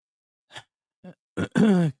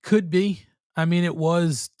 Could be. I mean, it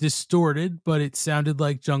was distorted, but it sounded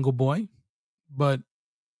like Jungle Boy. But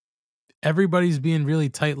everybody's being really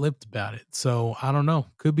tight-lipped about it. So I don't know.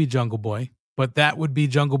 Could be Jungle Boy, but that would be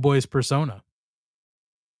Jungle Boy's persona.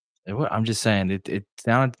 I'm just saying it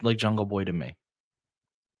sounded like Jungle Boy to me.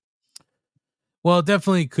 Well, it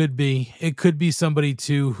definitely could be. It could be somebody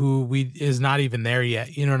too who is not even there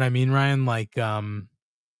yet. You know what I mean, Ryan? Like,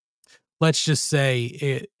 let's just say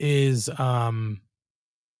it is,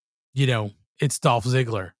 it's Dolph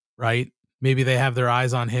Ziggler, right? Maybe they have their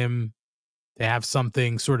eyes on him. They have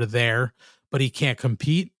something sort of there, but he can't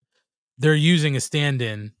compete. They're using a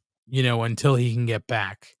stand-in, until he can get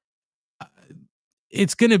back.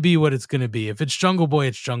 It's going to be what it's going to be. If it's Jungle Boy,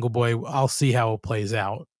 it's Jungle Boy. I'll see how it plays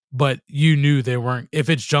out. But you knew they weren't. If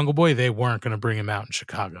it's Jungle Boy, they weren't going to bring him out in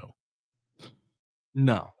Chicago.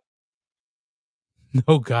 No.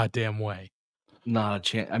 No goddamn way. Not a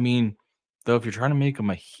chance. I mean, though, if you're trying to make him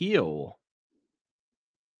a heel.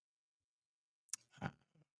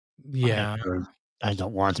 Yeah. I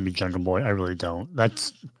don't want it to be Jungle Boy. I really don't.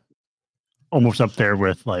 That's almost up there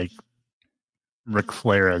with like Ric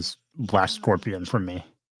Flair as Black Scorpion for me.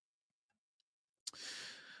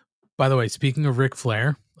 By the way, speaking of Ric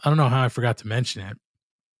Flair, I don't know how I forgot to mention it.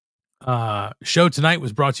 Show tonight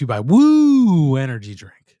was brought to you by Woo Energy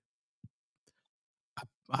Drink.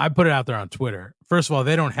 I put it out there on Twitter. First of all,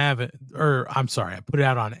 they don't have it, or I'm sorry, I put it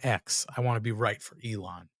out on X. I want to be right for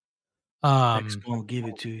Elon. X won't give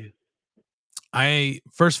it to you. I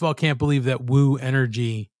first of all can't believe that Woo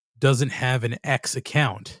Energy doesn't have an X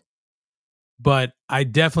account, but I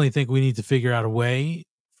definitely think we need to figure out a way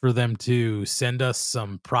for them to send us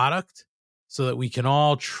some product so that we can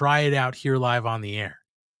all try it out here live on the air.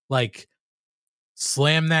 Like,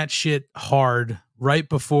 slam that shit hard right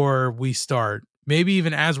before we start. Maybe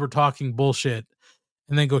even as we're talking bullshit,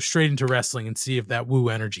 and then go straight into wrestling and see if that Woo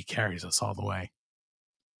Energy carries us all the way.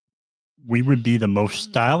 We would be the most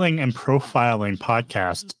styling and profiling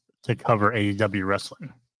podcast to cover AEW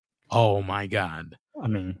wrestling. Oh my God. I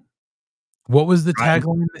mean, what was the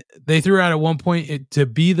tagline they threw out at one point? To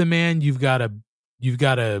be the man, you've got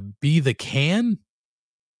to be the can.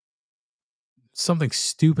 Something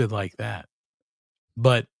stupid like that.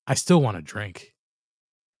 But I still want to drink.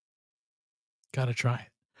 Got to try it.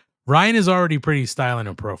 Ryan is already pretty styling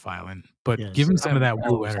and profiling, but give him some of that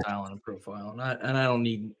Woo energy. Styling and profile, and I don't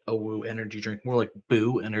need a Woo energy drink. More like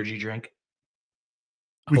Boo energy drink.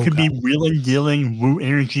 We could be wheeling, dealing, woo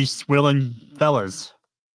energy swilling fellas.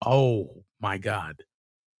 Oh my God.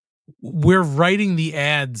 We're writing the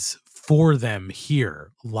ads for them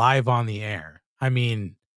here live on the air. I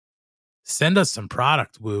mean, send us some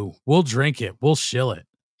product, Woo. We'll drink it. We'll shill it,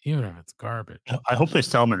 even if it's garbage. I hope they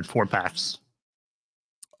sell them in 4-packs.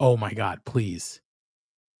 Oh my God, please.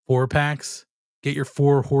 4-packs. Get your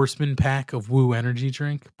 4 horseman pack of Woo energy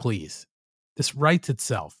drink, please. This writes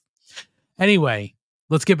itself. Anyway,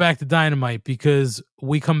 let's get back to Dynamite because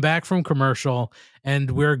we come back from commercial and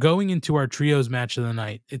we're going into our trios match of the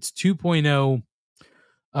night. It's 2.0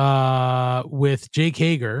 with Jake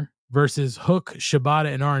Hager versus Hook,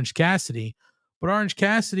 Shibata, and Orange Cassidy. But Orange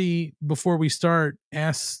Cassidy, before we start,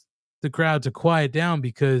 asks the crowd to quiet down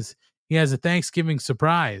because he has a Thanksgiving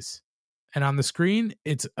surprise. And on the screen,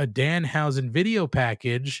 it's a Danhausen video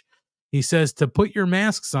package. He says to put your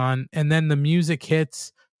masks on, and then the music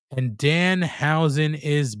hits, and Danhausen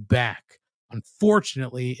is back.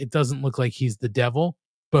 Unfortunately, it doesn't look like he's the devil,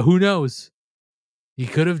 but who knows? He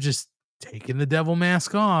could have just taken the devil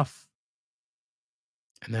mask off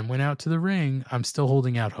and then went out to the ring. I'm still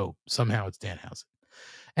holding out hope. Somehow it's Danhausen.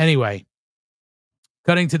 Anyway,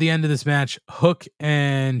 cutting to the end of this match, Hook,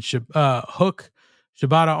 Shibata,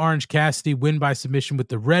 Orange Cassidy win by submission with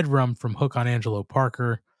the red rum from Hook on Angelo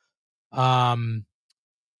Parker.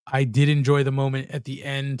 I did enjoy the moment at the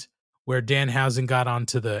end where Danhausen got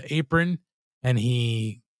onto the apron and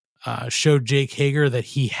he showed Jake Hager that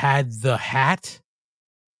he had the hat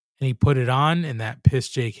and he put it on, and that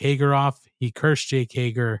pissed Jake Hager off. He cursed Jake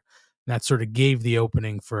Hager, and that sort of gave the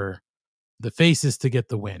opening for the faces to get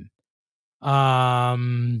the win.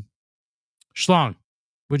 Schlong,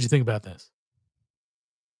 what'd you think about this?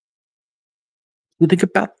 You think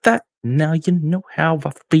about that? Now you know how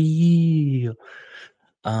I feel.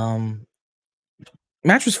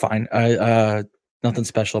 Match was fine. Nothing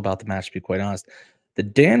special about the match, to be quite honest. The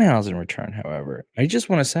Danhausen return, however, I just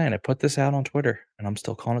want to say, and I put this out on Twitter, and I'm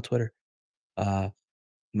still calling it Twitter. A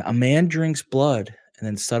man drinks blood, and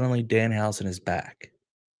then suddenly Danhausen is back.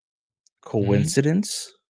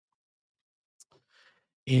 Coincidence?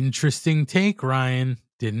 Interesting take, Ryan.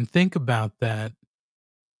 Didn't think about that.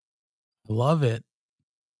 Love it.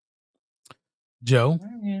 Joe?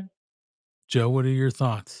 Yeah. Joe, what are your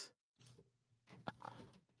thoughts?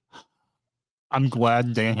 I'm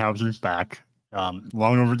glad Danhausen's back.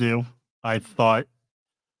 Long overdue. I thought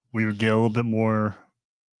we would get a little bit more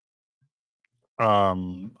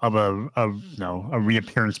of a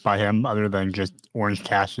reappearance by him, other than just Orange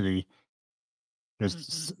Cassidy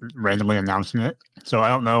just randomly announcing it. So I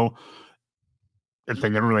don't know if they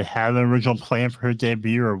never really had an original plan for his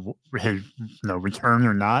debut or his return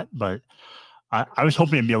or not, but I was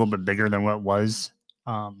hoping it'd be a little bit bigger than what it was.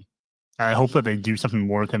 I hope that they do something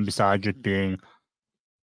more with him besides just being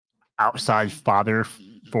outside father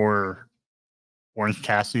for Orange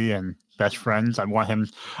Cassidy and best friends. I want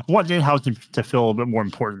Danhausen to feel a little bit more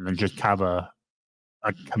important than just have a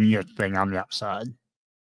comedic thing on the outside.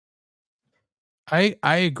 I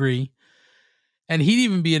agree. And he'd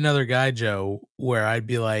even be another guy, Joe, where I'd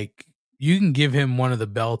be like, you can give him one of the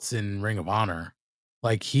belts in Ring of Honor.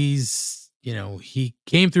 Like he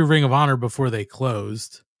came through Ring of Honor before they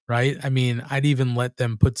closed, right? I mean, I'd even let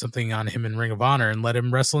them put something on him in Ring of Honor and let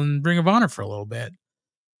him wrestle in Ring of Honor for a little bit.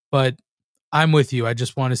 But I'm with you. I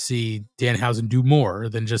just want to see Danhausen do more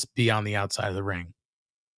than just be on the outside of the ring.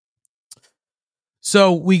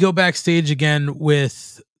 So we go backstage again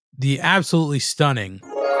with the absolutely stunning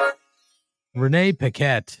Renee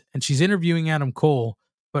Paquette, and she's interviewing Adam Cole,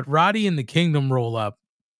 but Roddy and the Kingdom roll up,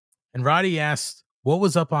 and Roddy asks what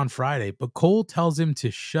was up on Friday, but Cole tells him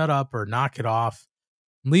to shut up or knock it off.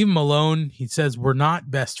 Leave him alone. He says, we're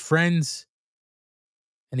not best friends.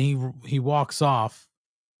 And he walks off,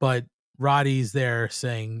 but Roddy's there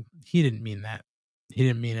saying he didn't mean that. He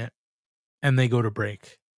didn't mean it. And they go to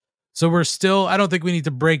break. So we're still, I don't think we need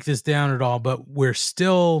to break this down at all, but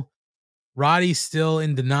Roddy's still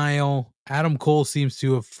in denial. Adam Cole seems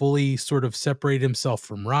to have fully sort of separated himself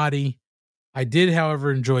from Roddy. I did,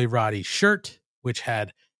 however, enjoy Roddy's shirt, which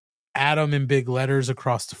had Adam in big letters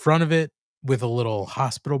across the front of it with a little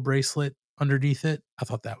hospital bracelet underneath it. I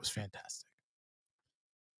thought that was fantastic.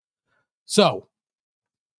 So,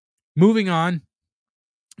 moving on,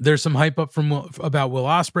 there's some hype up about Will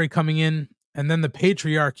Ospreay coming in, and then the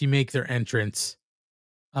Patriarchy make their entrance,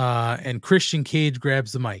 and Christian Cage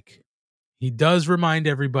grabs the mic. He does remind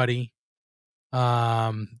everybody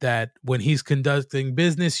that when he's conducting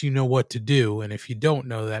business, you know what to do, and if you don't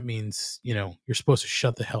know, that means you're supposed to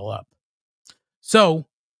shut the hell up. So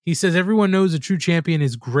He says everyone knows a true champion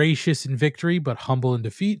is gracious in victory, but humble in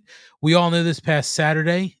defeat. We all know this past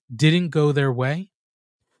Saturday didn't go their way.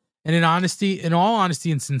 And in all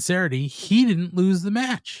honesty and sincerity, he didn't lose the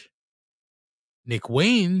match. Nick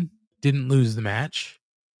Wayne didn't lose the match.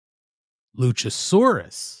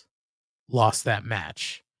 Luchasaurus lost that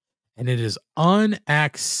match. And it is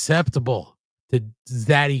unacceptable to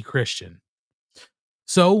Zaddy Christian.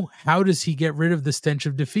 So how does he get rid of the stench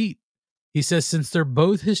of defeat? He says since they're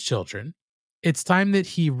both his children, it's time that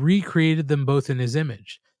he recreated them both in his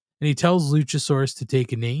image. And he tells Luchasaurus to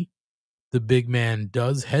take a knee. The big man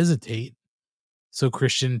does hesitate. So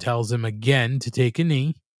Christian tells him again to take a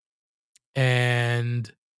knee. And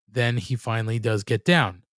then he finally does get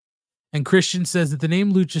down. And Christian says that the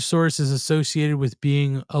name Luchasaurus is associated with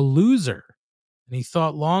being a loser. And he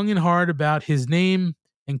thought long and hard about his name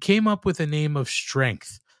and came up with a name of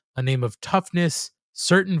strength, a name of toughness,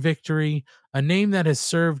 certain victory, a name that has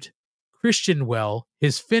served Christian well,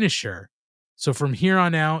 his finisher. So from here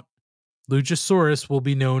on out, Luchasaurus will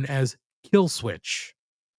be known as Killswitch.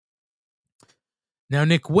 Now,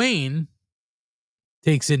 Nick Wayne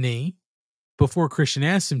takes a knee before Christian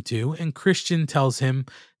asks him to, and Christian tells him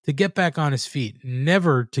to get back on his feet,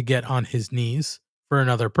 never to get on his knees for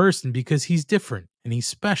another person because he's different and he's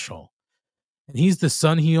special. And he's the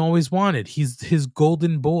son he always wanted. He's his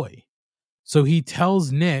golden boy. So he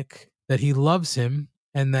tells Nick that he loves him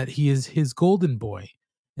and that he is his golden boy,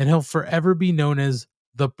 and he'll forever be known as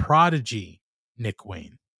the prodigy Nick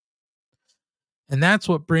Wayne. And that's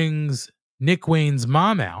what brings Nick Wayne's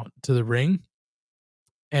mom out to the ring.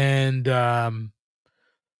 And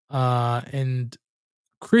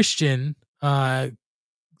Christian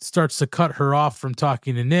starts to cut her off from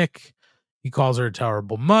talking to Nick. He calls her a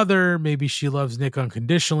terrible mother. Maybe she loves Nick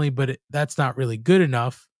unconditionally, but that's not really good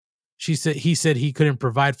enough. He said he couldn't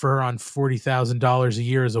provide for her on $40,000 a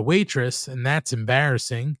year as a waitress, and that's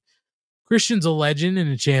embarrassing. Christian's a legend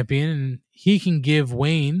and a champion, and he can give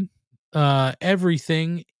Wayne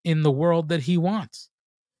everything in the world that he wants.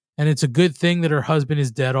 And it's a good thing that her husband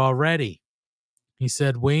is dead already. He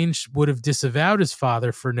said Wayne would have disavowed his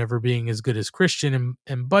father for never being as good as Christian,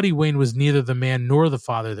 and Buddy Wayne was neither the man nor the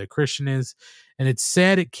father that Christian is. And it's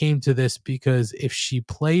sad it came to this because if she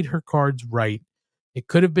played her cards right, it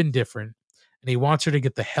could have been different, and he wants her to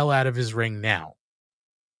get the hell out of his ring now.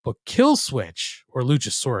 But Killswitch, or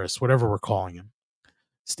Luchasaurus, whatever we're calling him,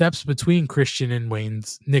 steps between Christian and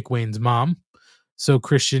Nick Wayne's mom. So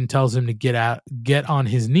Christian tells him to get on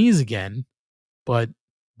his knees again, but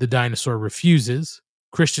the dinosaur refuses.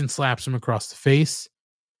 Christian slaps him across the face.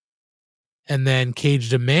 And then Cage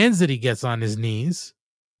demands that he gets on his knees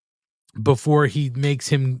before he makes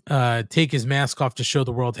him take his mask off to show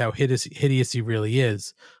the world how hideous he really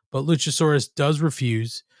is. But Luchasaurus does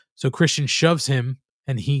refuse. So Christian shoves him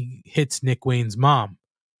and he hits Nick Wayne's mom.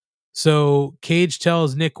 So Cage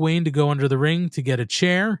tells Nick Wayne to go under the ring to get a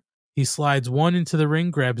chair. He slides one into the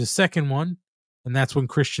ring, grabs a second one, and that's when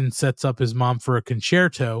Christian sets up his mom for a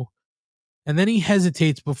concerto. And then he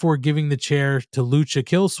hesitates before giving the chair to Lucha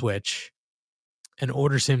Killswitch and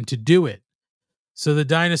orders him to do it. So the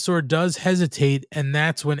dinosaur does hesitate, and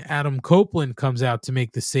that's when Adam Copeland comes out to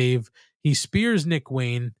make the save. He spears Nick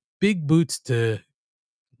Wayne, big boots to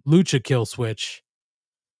Lucha Killswitch.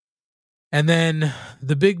 And then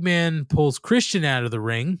the big man pulls Christian out of the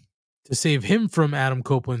ring to save him from Adam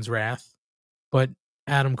Copeland's wrath. But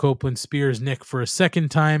Adam Copeland spears Nick for a second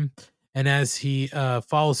time, and as he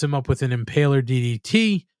follows him up with an Impaler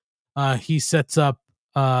DDT, he sets up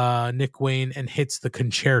Nick Wayne and hits the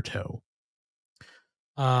concerto.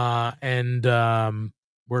 And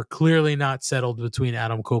we're clearly not settled between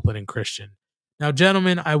Adam Copeland and Christian. Now,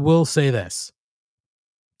 gentlemen, I will say this.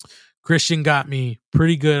 Christian got me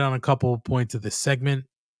pretty good on a couple of points of this segment.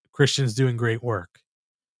 Christian's doing great work.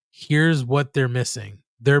 Here's what they're missing.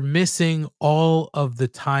 They're missing all of the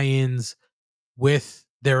tie-ins with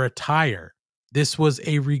their attire. This was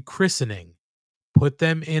a rechristening. Put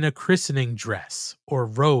them in a christening dress or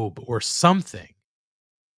robe or something.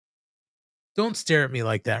 Don't stare at me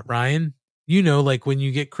like that, Ryan. You know, like when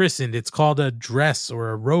you get christened, it's called a dress or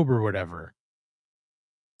a robe or whatever.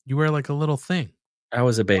 You wear like a little thing. I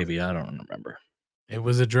was a baby. I don't remember. It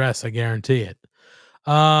was a dress. I guarantee it.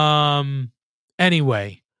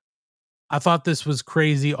 Anyway, I thought this was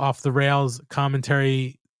crazy, off the rails.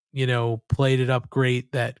 Commentary, played it up great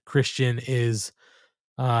that Christian has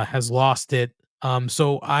lost it.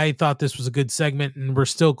 So I thought this was a good segment, and we're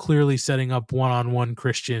still clearly setting up one-on-one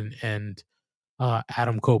Christian and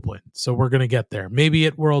Adam Copeland. So we're going to get there. Maybe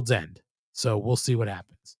at World's End. So we'll see what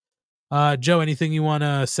happens. Joe, anything you want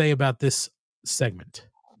to say about this segment?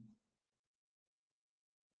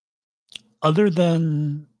 other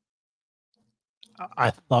than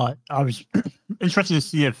I thought I was interested to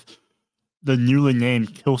see if the newly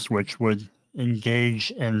named Killswitch would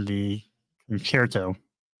engage in the concerto.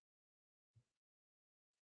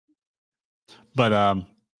 But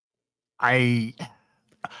I'm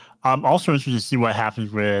also interested to see what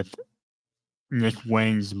happens with Nick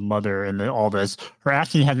Wayne's mother and all this. Her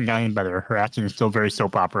acting hasn't gotten any better. Her acting is still very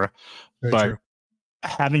soap opera. Very but true.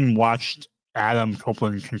 Having watched Adam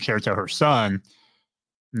Copeland Concerto, her son,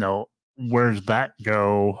 where does that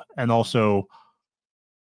go? And also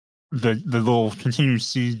the little continued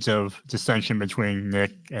seeds of dissension between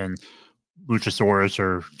Nick and Luchasaurus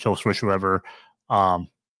or Killswitch, whoever,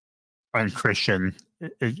 and Christian.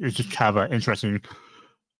 It's just kind of an interesting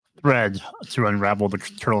thread to unravel the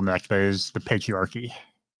turtleneck that is the patriarchy.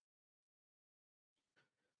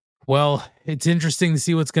 Well, it's interesting to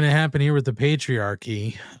see what's going to happen here with the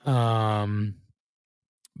patriarchy.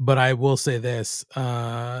 But I will say this,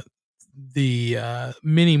 the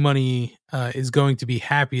Mini Money is going to be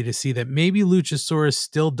happy to see that maybe Luchasaurus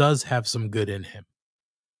still does have some good in him.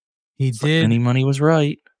 Mini Money was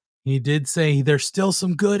right. He did say there's still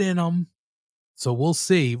some good in him. So we'll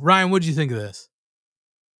see. Ryan, what did you think of this?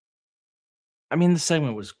 I mean, the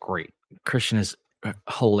segment was great. Christian is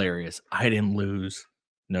hilarious. I didn't lose.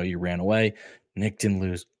 No, you ran away. Nick didn't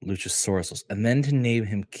lose. Luchasaurus. And then to name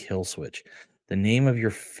him Killswitch, the name of your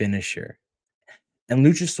finisher. And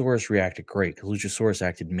Luchasaurus reacted great because Luchasaurus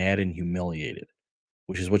acted mad and humiliated,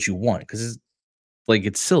 which is what you want because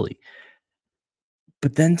it's silly.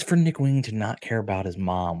 But then for Nick Wayne to not care about his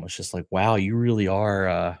mom was just like, wow, you really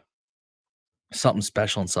are something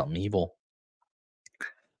special and something evil.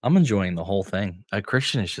 I'm enjoying the whole thing.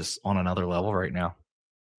 Christian is just on another level right now.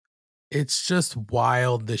 It's just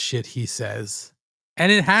wild, the shit he says.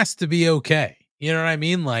 And it has to be okay. You know what I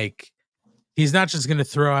mean? Like, he's not just going to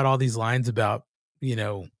throw out all these lines about,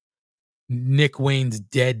 Nick Wayne's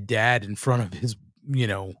dead dad in front of his,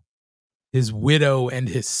 his widow and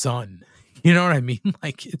his son. You know what I mean?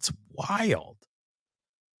 Like, it's wild.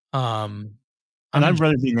 And I'd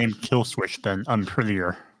rather be named Killswitch than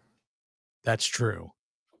Unprettier. That's true.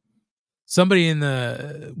 Somebody in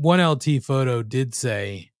the 1LT photo did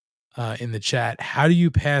say in the chat, how do you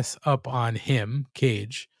pass up on him,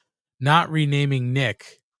 Cage, not renaming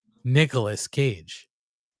Nick Nicolas Cage?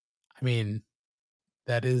 I mean,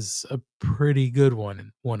 that is a pretty good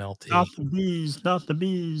one, 1LT. Not the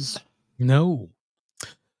bees. No.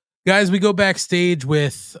 Guys, we go backstage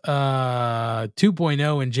with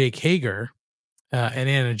 2.0 and Jake Hager and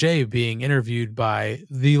Anna Jay being interviewed by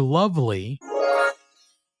the lovely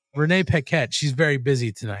Renee Paquette. She's very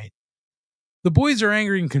busy tonight. The boys are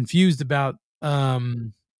angry and confused about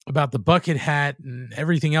the bucket hat and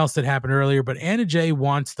everything else that happened earlier, but Anna Jay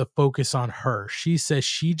wants the focus on her. She says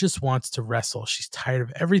she just wants to wrestle. She's tired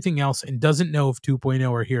of everything else and doesn't know if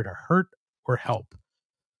 2.0 are here to hurt or help.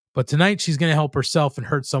 But tonight she's going to help herself and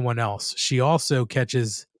hurt someone else. She also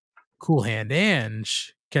catches Cool Hand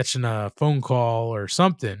Ange catching a phone call or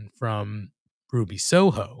something from Ruby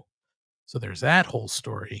Soho. So there's that whole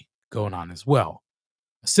story going on as well.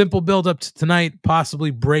 A simple build up to tonight,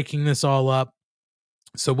 possibly breaking this all up.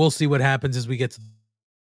 So we'll see what happens as we get to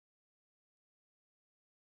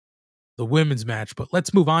the women's match. But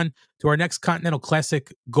let's move on to our next Continental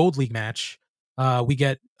Classic Gold League match. We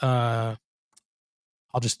get, I'll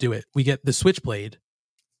just do it. We get the Switchblade,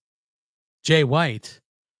 Jay White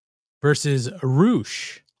versus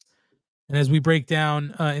Roosh. And as we break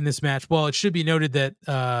down in this match, well, it should be noted that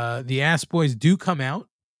the Ass Boys do come out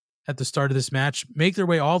at the start of this match, make their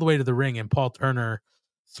way all the way to the ring, and Paul Turner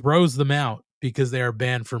throws them out because they are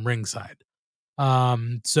banned from ringside.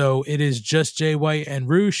 So it is just Jay White and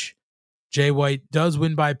Roosh. Jay White does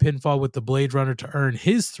win by pinfall with the Blade Runner to earn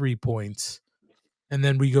his 3 points. And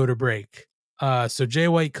then we go to break. So Jay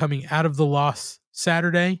White coming out of the loss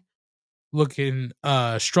Saturday, looking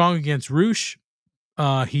strong against Roosh.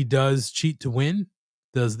 He does cheat to win,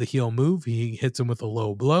 does the heel move. He hits him with a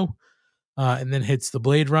low blow and then hits the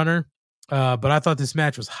Blade Runner. But I thought this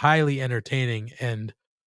match was highly entertaining and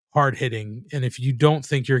hard hitting. And if you don't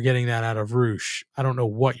think you're getting that out of Roosh, I don't know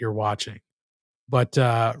what you're watching. But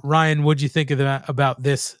Ryan, what'd you think of that, about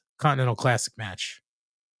this Continental Classic match?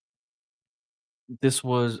 This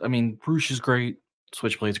was, I mean, Roosh is great.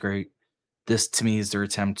 Switchblade's great. This, to me, is their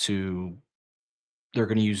attempt to, they're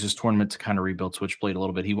going to use this tournament to kind of rebuild Switchblade a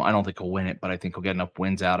little bit. I don't think he'll win it, but I think he'll get enough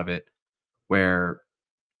wins out of it where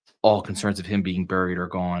all concerns of him being buried are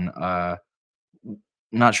gone.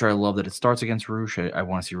 Not sure I love that it starts against Roosh. I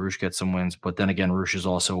want to see Roosh get some wins, but then again, Roosh is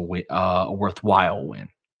also a worthwhile win.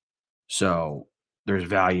 So there's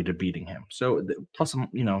value to beating him. So plus,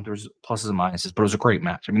 there's pluses and minuses, but it was a great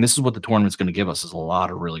match. I mean, this is what the tournament's going to give us, is a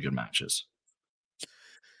lot of really good matches.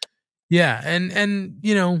 Yeah,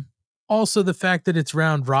 and also the fact that it's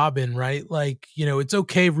round robin, right? Like, it's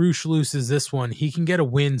okay Rush loses this one. He can get a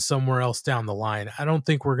win somewhere else down the line. I don't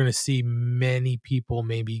think we're going to see many people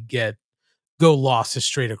maybe go losses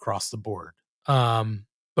straight across the board.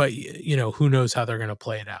 But who knows how they're going to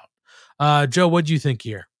play it out. Joe, what do you think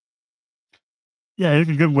here? Yeah, it's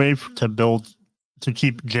a good way to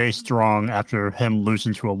keep Jay strong after him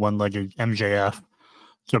losing to a one-legged MJF.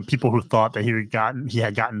 So people who thought that he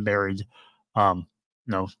had gotten buried,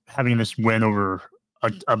 having this win over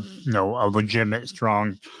a legitimate,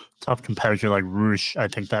 strong, tough competitor like Rush, I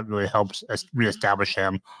think that really helps reestablish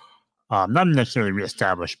him. Not necessarily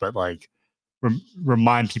reestablish, but like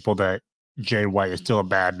remind people that Jay White is still a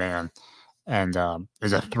bad man and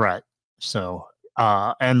is a threat. So,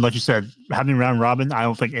 and like you said, having round robin, I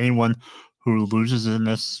don't think anyone who loses in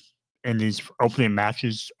these opening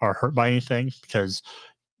matches are hurt by anything, because,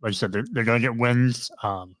 like you said, they're going to get wins.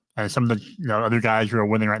 And some of the other guys who are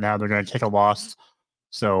winning right now, they're going to take a loss.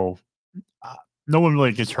 So no one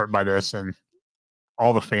really gets hurt by this, and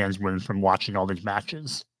all the fans win from watching all these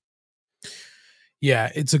matches.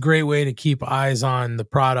 Yeah, it's a great way to keep eyes on the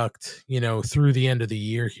product, through the end of the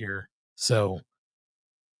year here. So,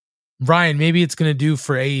 Brian, maybe it's going to do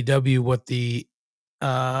for AEW what the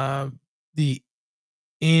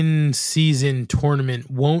in-season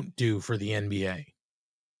tournament won't do for the NBA.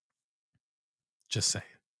 Just saying.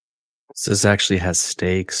 This actually has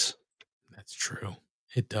stakes. That's true.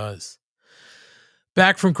 It does.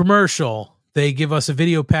 Back from commercial, they give us a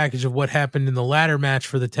video package of what happened in the ladder match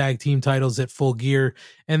for the tag team titles at Full Gear.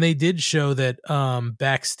 And they did show that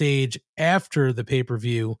backstage after the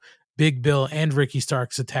pay-per-view, Big Bill and Ricky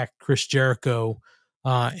Starks attacked Chris Jericho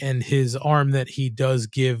and his arm that he does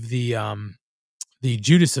give the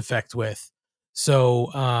Judas effect with.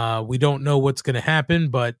 So we don't know what's going to happen,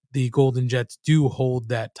 but the Golden Jets do hold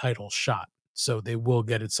that title shot. So they will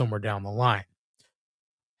get it somewhere down the line.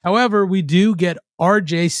 However, we do get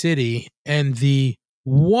RJ City and the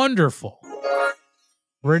wonderful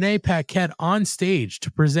Renee Paquette on stage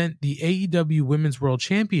to present the AEW Women's World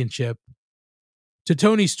Championship to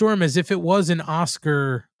Toni Storm as if it was an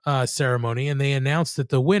Oscar ceremony, and they announced that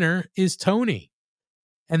the winner is Toni.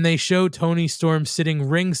 And they show Toni Storm sitting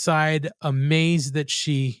ringside, amazed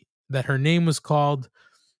that her name was called.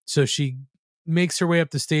 So she makes her way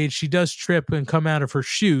up the stage. She does trip and come out of her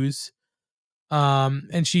shoes.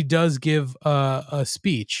 And she does give a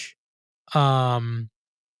speech. Mariah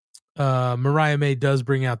May does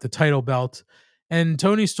bring out the title belt. And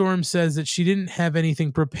Toni Storm says that she didn't have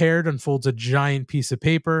anything prepared, unfolds a giant piece of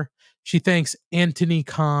paper. She thanks Anthony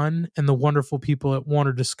Khan and the wonderful people at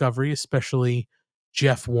Warner Discovery, especially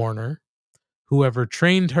Jeff Warner, whoever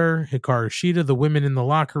trained her, Hikaru Shida, the women in the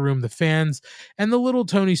locker room, the fans, and the little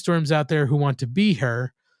Toni Storms out there who want to be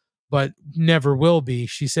her, but never will be.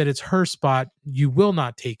 She said it's her spot. You will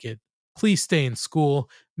not take it. Please stay in school.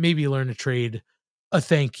 Maybe learn a trade. A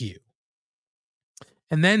thank you.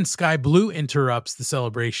 And then Sky Blue interrupts the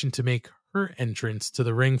celebration to make her entrance to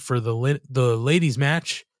the ring for the ladies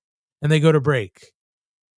match, and they go to break.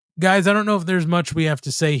 Guys, I don't know if there's much we have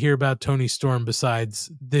to say here about Toni Storm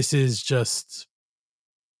besides this is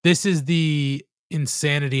the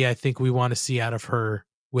insanity I think we want to see out of her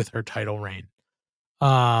with her title reign.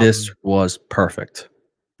 This was perfect.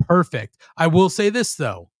 Perfect. I will say this,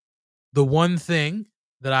 though. The one thing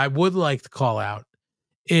that I would like to call out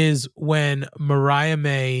is when Mariah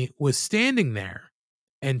May was standing there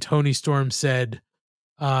and Toni Storm said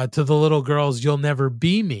to the little girls, "You'll never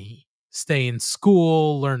be me. Stay in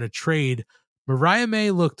school, learn a trade." Mariah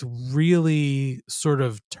May looked really sort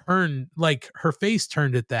of turned, like her face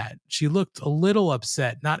turned at that. She looked a little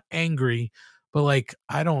upset, not angry, but like,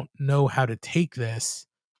 I don't know how to take this.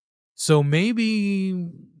 So maybe,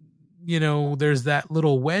 there's that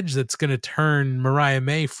little wedge that's going to turn Mariah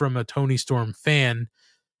May from a Toni Storm fan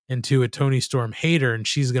into a Toni Storm hater, and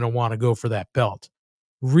she's going to want to go for that belt.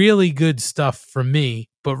 Really good stuff from me.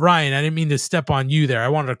 But Ryan, I didn't mean to step on you there. I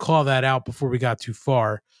wanted to call that out before we got too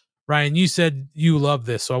far. Ryan, you said you love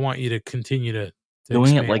this, so I want you to continue to doing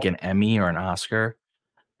expand. it like an Emmy or an Oscar,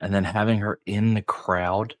 and then having her in the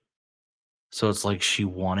crowd, so it's like she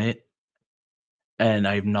won it, and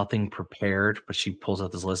I have nothing prepared, but she pulls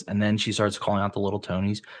out this list, and then she starts calling out the little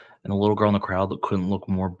Tonys, and the little girl in the crowd that couldn't look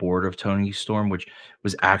more bored of Toni Storm, which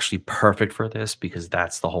was actually perfect for this because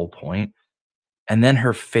that's the whole point. And then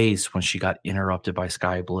her face when she got interrupted by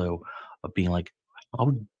Sky Blue of being like,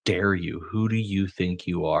 How dare you? Who do you think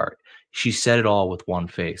you are? She said it all with one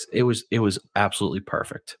face. It was absolutely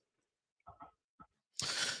perfect.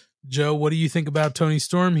 Joe, what do you think about Toni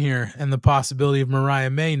Storm here and the possibility of Mariah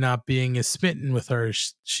May not being as smitten with her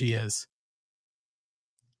as she is?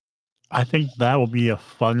 I think that will be a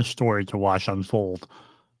fun story to watch unfold.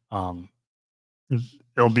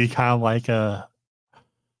 It'll be kind of like a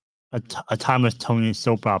timeless Tony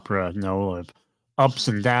soap opera, of ups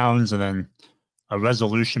and downs, and then a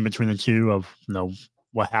resolution between the two of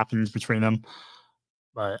what happens between them.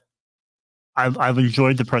 But I've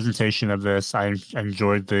enjoyed the presentation of this. I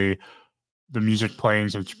enjoyed the music playing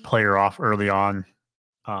to play her off early on.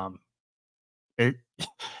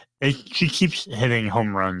 She keeps hitting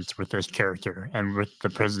home runs with this character and with the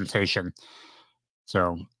presentation.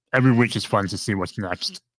 So every week is fun to see what's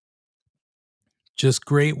next. Just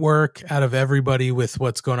great work out of everybody with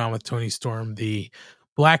what's going on with Toni Storm. The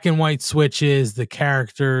black and white switches, the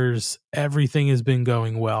characters, everything has been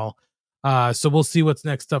going well. So we'll see what's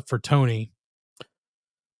next up for Toni.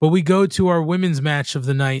 But we go to our women's match of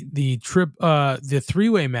the night, the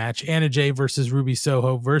three-way match, Anna Jay versus Ruby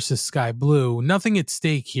Soho versus Sky Blue. Nothing at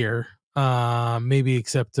stake here, maybe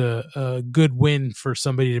except a good win for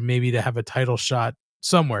somebody to have a title shot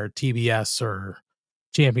somewhere, TBS or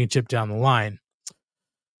championship down the line.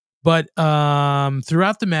 But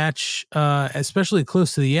throughout the match, especially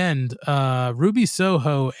close to the end, Ruby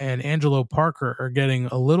Soho and Angelo Parker are getting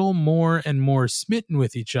a little more and more smitten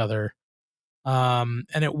with each other. And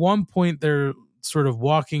at one point, they're sort of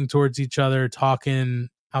walking towards each other, talking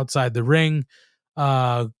outside the ring.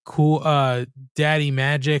 Daddy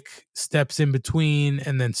Magic steps in between,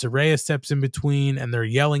 and then Saraya steps in between, and they're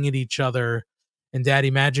yelling at each other. And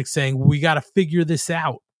Daddy Magic saying, "We got to figure this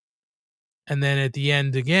out." And then at the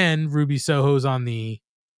end again, Ruby Soho's on the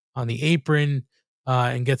apron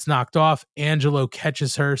and gets knocked off. Angelo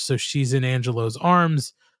catches her, so she's in Angelo's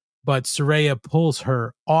arms, but Saraya pulls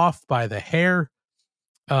her off by the hair.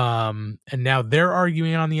 And now they're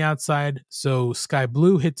arguing on the outside. So Sky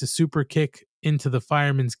Blue hits a super kick into the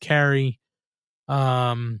fireman's carry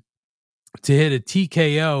to hit a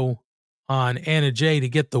TKO on Anna Jay to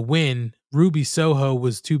get the win. Ruby Soho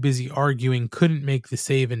was too busy arguing, couldn't make the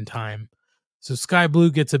save in time. So Sky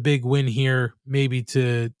Blue gets a big win here, maybe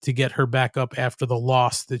to get her back up after the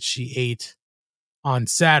loss that she ate on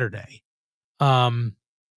Saturday.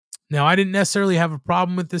 Now, I didn't necessarily have a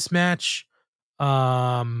problem with this match.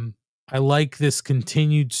 I like this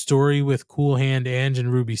continued story with Cool Hand Ange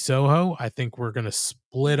and Ruby Soho. I think we're going to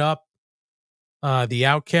split up the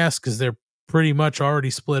Outcasts because they're pretty much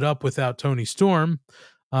already split up without Toni Storm.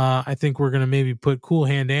 I think we're going to maybe put Cool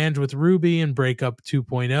Hand Ange with Ruby and break up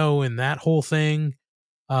 2.0 and that whole thing.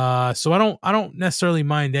 So I don't necessarily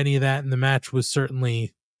mind any of that, and the match was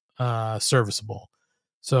certainly serviceable.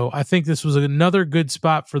 So I think this was another good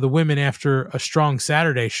spot for the women after a strong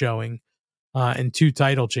Saturday showing and 2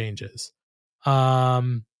 title changes.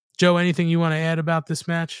 Joe, anything you want to add about this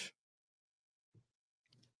match?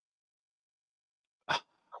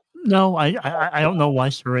 No, I don't know why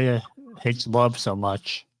Saraya hates love so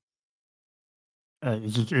much.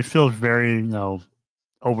 It feels very,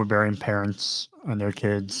 overbearing parents and their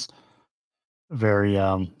kids. Very,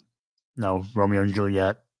 Romeo and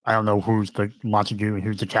Juliet. I don't know who's the Montague and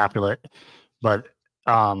who's the Capulet, but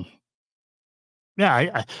I'm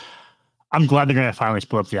glad they're going to finally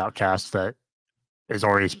split up the Outcast that is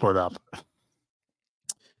already split up.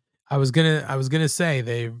 I was gonna say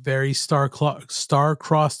they very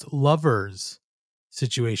star-crossed lovers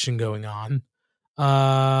situation going on.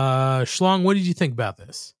 Schlong, what did you think about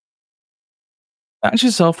this? Match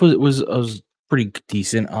itself was pretty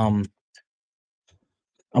decent.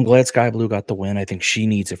 I'm glad Sky Blue got the win. I think she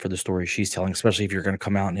needs it for the story she's telling, especially if you're going to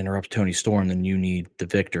come out and interrupt Toni Storm, then you need the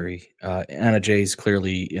victory. Anna Jay's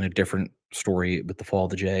clearly in a different story with the fall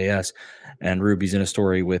of the JAS, and Ruby's in a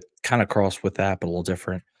story with kind of crossed with that, but a little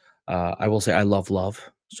different. I will say I love love,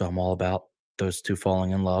 so I'm all about those two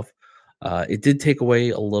falling in love. It did take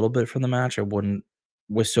away a little bit from the match. I wouldn't,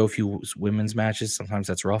 with so few women's matches, sometimes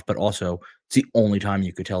that's rough, but also it's the only time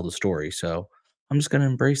you could tell the story. So I'm just going to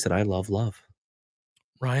embrace it. I love love.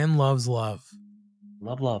 Ryan loves love.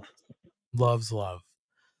 Love. Loves love.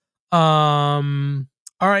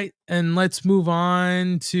 All right, and let's move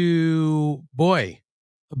on to a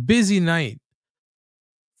busy night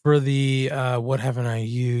for the what haven't I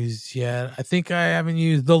used yet? I think I haven't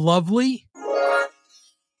used the lovely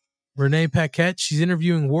Renee Paquette. She's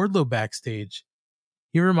interviewing Wardlow backstage.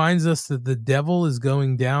 He reminds us that the devil is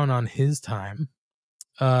going down on his time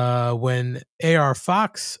when AR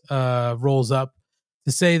Fox rolls up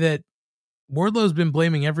to say that Wardlow's been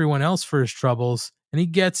blaming everyone else for his troubles, and he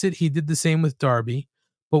gets it. He did the same with Darby,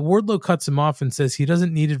 but Wardlow cuts him off and says he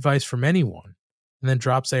doesn't need advice from anyone, and then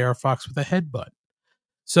drops AR Fox with a headbutt.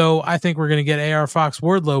 So I think we're going to get AR Fox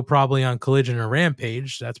Wardlow probably on Collision or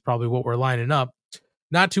Rampage. That's probably what we're lining up.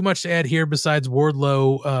 Not too much to add here besides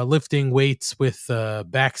Wardlow lifting weights with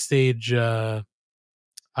backstage, I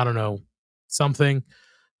don't know, something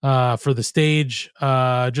for the stage.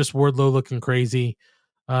 Just Wardlow looking crazy.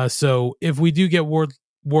 So if we do get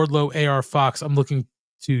Wardlow AR Fox, I'm looking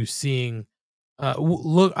to seeing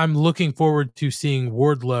I'm looking forward to seeing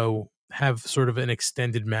Wardlow have sort of an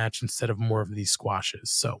extended match instead of more of these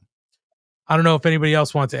squashes. So I don't know if anybody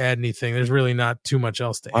else wants to add anything. There's really not too much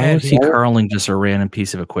else to Why add. was he curling just a random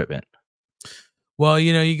piece of equipment? Well,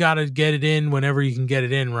 you got to get it in whenever you can get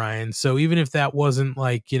it in, Ryan. So even if that wasn't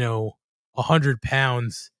like, 100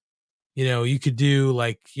 pounds, you could do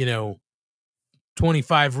like,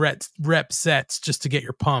 25 rep sets just to get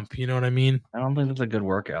your pump. You know what I mean? I don't think that's a good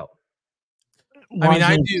workout.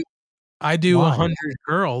 I do 100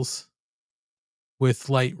 curls with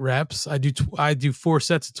light reps. I do 4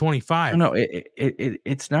 sets of 25. No,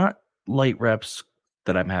 it's not light reps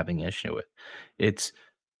that I'm having issue with. It's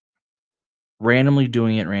randomly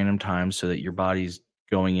doing it random times so that your body's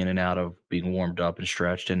going in and out of being warmed up and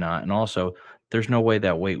stretched and not. And also, there's no way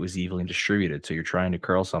that weight was evenly distributed. So you're trying to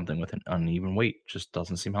curl something with an uneven weight. Just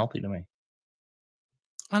doesn't seem healthy to me.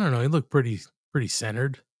 I don't know. He looked pretty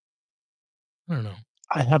centered. I don't know.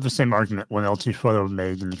 I have the same argument when LT Photo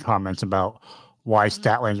made in the comments about why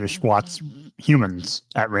Statlander squats humans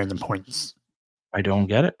at random points. I don't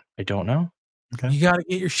get it. I don't know. Okay. You got to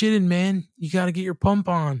get your shit in, man. You got to get your pump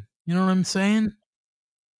on. You know what I'm saying?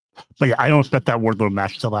 But yeah, I don't expect that Wardlow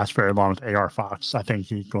match to last very long with AR Fox. I think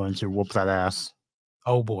he's going to whoop that ass.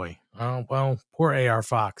 Oh boy. Oh, well, poor AR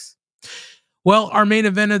Fox. Well, our main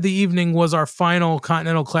event of the evening was our final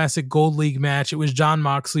Continental Classic Gold League match. It was Jon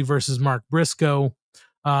Moxley versus Mark Briscoe.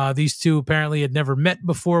 These two apparently had never met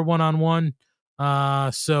before one-on-one.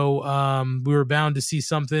 So we were bound to see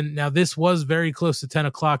something. Now, this was very close to 10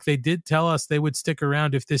 o'clock. They did tell us they would stick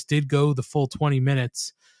around if this did go the full 20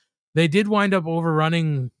 minutes. They did wind up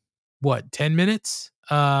overrunning, 10 minutes?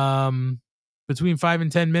 Between 5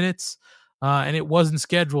 and 10 minutes. And it wasn't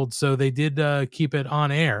scheduled, so they did keep it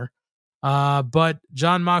on air. But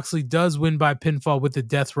Jon Moxley does win by pinfall with the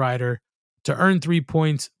Death Rider to earn 3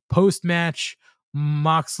 points. Post-match,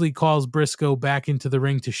 Moxley calls Briscoe back into the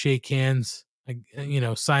ring to shake hands,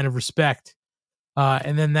 sign of respect.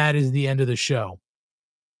 And then that is the end of the show.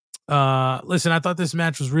 Listen, I thought this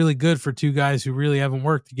match was really good for two guys who really haven't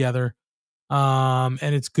worked together.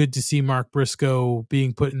 And it's good to see Mark Briscoe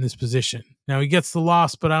being put in this position. Now he gets the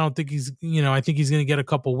loss, but I don't think I think he's going to get a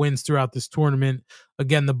couple wins throughout this tournament.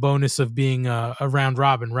 Again, the bonus of being a round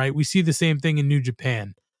robin, right? We see the same thing in New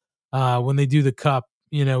Japan. When they do the cup,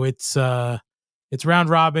 it's round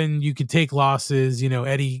robin. You can take losses.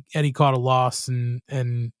 Eddie caught a loss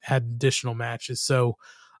and had additional matches. So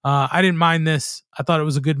I didn't mind this. I thought it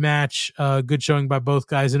was a good match, good showing by both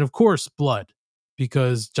guys. And of course, blood,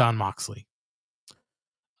 because Jon Moxley.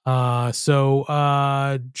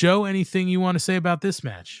 So Joe, anything you want to say about this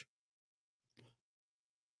match?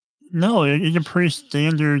 No, it's a pretty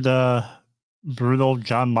standard, brutal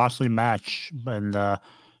Jon Moxley match. And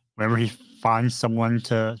whenever he finds someone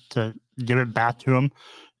to give it back to him,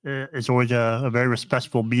 it's always a very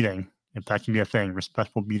respectful beating, if that can be a thing,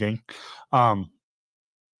 respectful beating.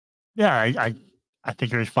 Yeah, I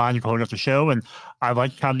think it was fine to hold up the show, and I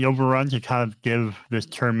like kind of the overrun to kind of give this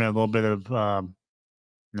tournament a little bit of,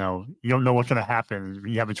 you don't know what's going to happen.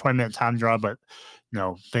 You have a 20-minute time draw, but,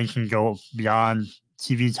 things can go beyond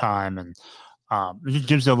TV time, and it just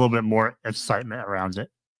gives it a little bit more excitement around it.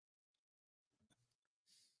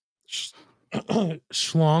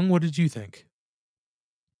 Schlong, what did you think?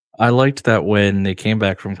 I liked that when they came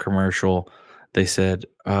back from commercial, they said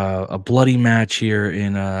a bloody match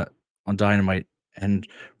here on Dynamite, and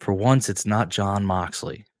for once it's not Jon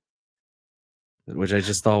Moxley, which I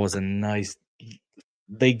just thought was a nice.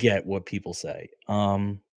 They get what people say.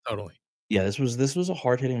 Totally. Yeah, this was a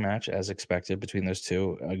hard hitting match as expected between those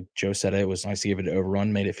two. Joe said it was nice to give it an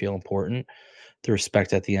overrun, made it feel important. The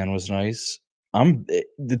respect at the end was nice.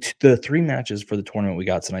 The 3 matches for the tournament we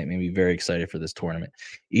got tonight made me very excited for this tournament.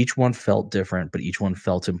 Each one felt different, but each one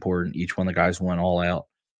felt important. Each one the guys went all out.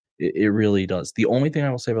 It really does. The only thing I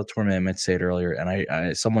will say about the tournament, I meant to say it earlier, and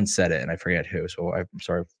I someone said it, and I forget who, so I'm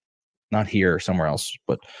sorry, not here, somewhere else,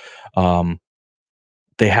 but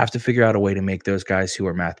they have to figure out a way to make those guys who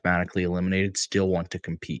are mathematically eliminated still want to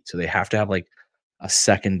compete. So they have to have like a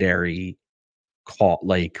secondary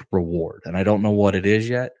reward, and I don't know what it is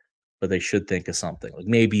yet. but they should think of something. Like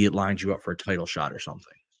maybe it lines you up for a title shot or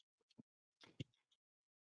something.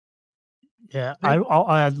 Yeah,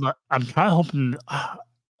 I'll add, I'm kind of hoping. I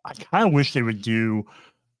kind of wish they would do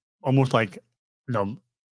almost like,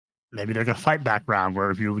 maybe they're gonna fight back round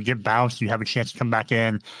where if you get bounced, you have a chance to come back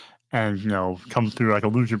in and come through like a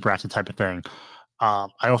loser bracket type of thing. I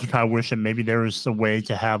also kind of wish that maybe there was a way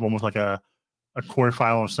to have almost like a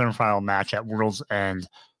quarterfinal or semifinal match at World's End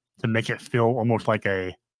to make it feel almost like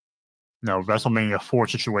a WrestleMania 4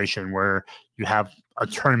 situation where you have a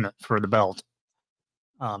tournament for the belt.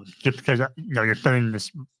 Just because you're spending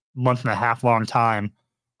this month and a half long time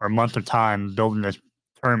or a month of time building this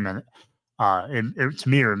tournament, to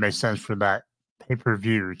me it makes sense for that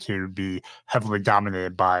pay-per-view to be heavily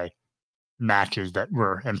dominated by matches that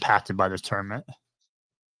were impacted by this tournament.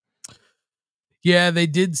 Yeah, they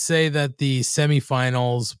did say that the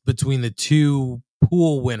semifinals between the two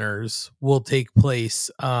pool winners will take place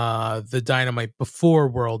the Dynamite before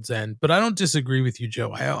World's End, but I don't disagree with you,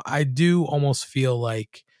 Joe. I do almost feel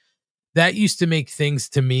like that used to make things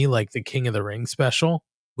to me like the King of the Ring special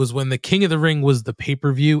was when the King of the Ring was the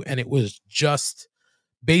pay-per-view and it was just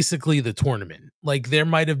basically the tournament. Like there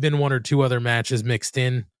might have been one or two other matches mixed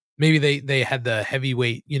in. Maybe they had the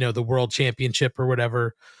heavyweight, the world championship or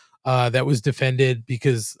whatever that was defended,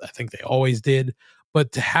 because I think they always did.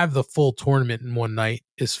 But to have the full tournament in one night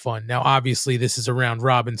is fun. Now, obviously, this is a round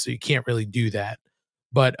robin, so you can't really do that.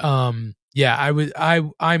 But yeah,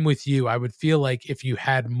 I'm with you. I would feel like if you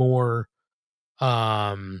had more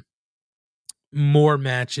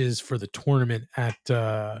matches for the tournament at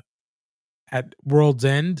World's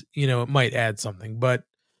End, it might add something. But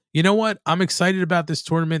you know what? I'm excited about this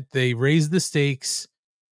tournament. They raised the stakes.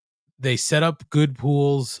 They set up good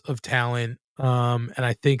pools of talent. And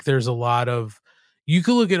I think there's a lot of, you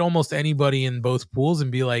could look at almost anybody in both pools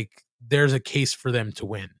and be like, there's a case for them to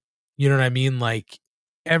win. You know what I mean? Like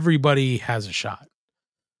everybody has a shot.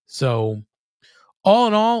 So all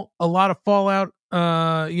in all, a lot of fallout,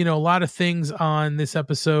 a lot of things on this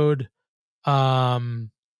episode, to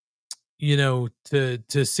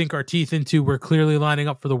sink our teeth into. We're clearly lining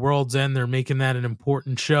up for the World's End. They're making that an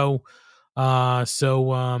important show. So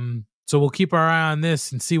we'll keep our eye on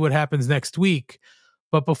this and see what happens next week.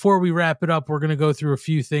 But before we wrap it up, we're going to go through a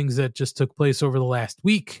few things that just took place over the last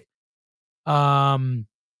week.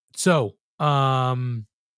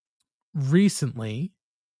 Recently,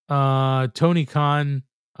 Tony Khan,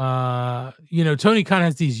 Tony Khan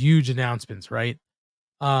has these huge announcements, right?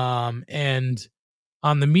 And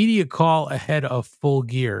on the media call ahead of Full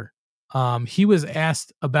Gear, he was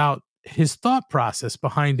asked about his thought process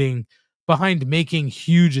behind making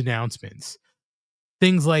huge announcements.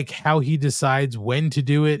 Things like how he decides when to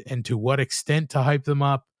do it and to what extent to hype them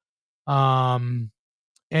up. And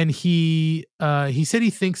he said he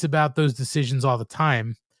thinks about those decisions all the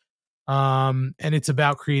time. And it's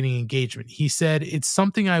about creating engagement. He said, it's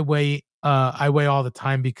something I weigh all the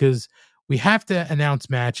time because we have to announce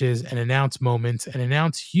matches and announce moments and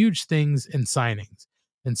announce huge things and signings.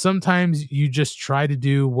 And sometimes you just try to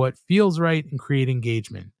do what feels right and create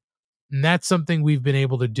engagement. And that's something we've been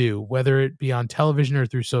able to do, whether it be on television or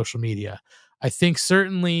through social media. I think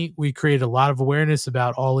certainly we created a lot of awareness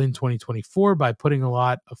about All In 2024 by putting a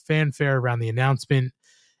lot of fanfare around the announcement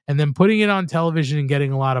and then putting it on television and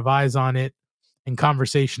getting a lot of eyes on it and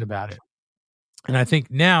conversation about it. And I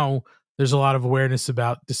think now there's a lot of awareness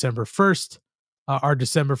about December 1st, our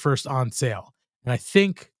December 1st on sale. And I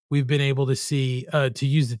think we've been able to see, to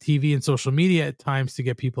use the TV and social media at times to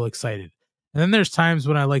get people excited. And then there's times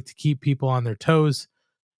when I like to keep people on their toes.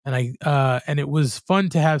 And and it was fun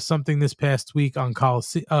to have something this past week on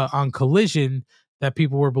Collision that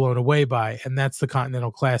people were blown away by. And that's the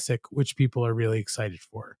Continental Classic, which people are really excited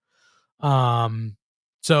for.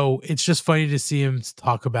 So it's just funny to see him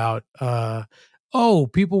talk about,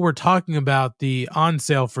 people were talking about the on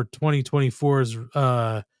sale for 2024's,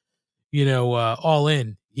 All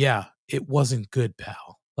In. Yeah, it wasn't good,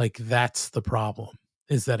 pal. Like that's the problem,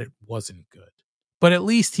 is that it wasn't good. But at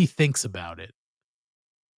least he thinks about it.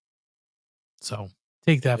 So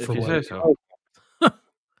take that for what.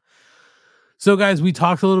 So guys, we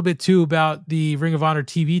talked a little bit too about the Ring of Honor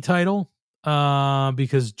TV title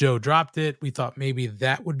because Joe dropped it. We thought maybe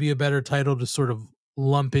that would be a better title to sort of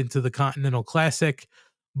lump into the Continental Classic,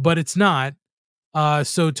 but it's not.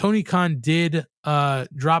 So Tony Khan did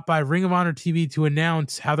drop by Ring of Honor TV to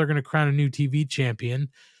announce how they're going to crown a new TV champion.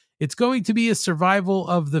 It's going to be a survival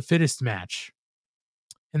of the fittest match.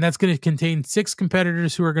 And that's going to contain 6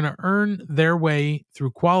 competitors who are going to earn their way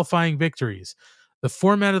through qualifying victories. The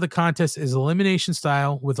format of the contest is elimination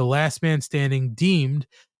style with the last man standing deemed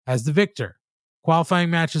as the victor. Qualifying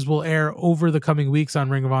matches will air over the coming weeks on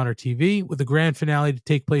Ring of Honor TV, with the grand finale to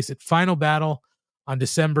take place at Final Battle on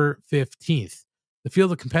December 15th. The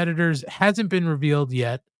field of competitors hasn't been revealed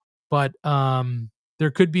yet, but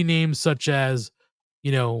there could be names such as,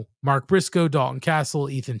 Mark Briscoe, Dalton Castle,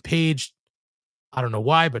 Ethan Page. I don't know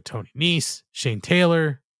why, but Tony Nese, Shane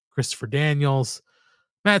Taylor, Christopher Daniels,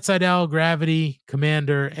 Matt Sydal, Gravity,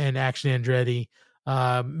 Commander, and Action Andretti.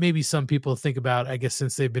 Maybe some people think about, I guess,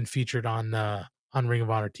 since they've been featured on Ring of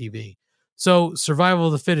Honor TV. So survival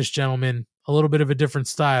of the fittest, gentlemen, a little bit of a different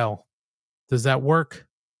style. Does that work?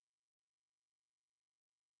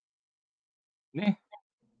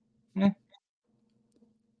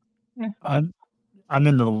 I'm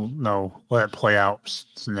in the no, let it play out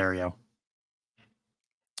scenario.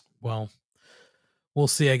 Well, we'll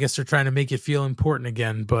see. I guess they're trying to make it feel important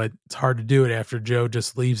again, but it's hard to do it after Joe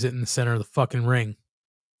just leaves it in the center of the fucking ring.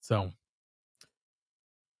 So,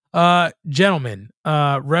 gentlemen,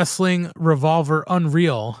 Wrestling Revolver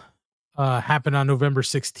Unreal happened on November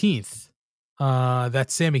 16th.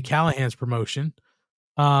 That's Sami Callihan's promotion.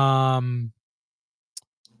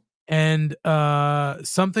 And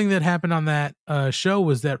something that happened on that show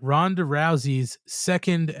was that Ronda Rousey's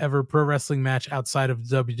second ever pro wrestling match outside of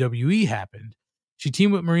WWE happened. She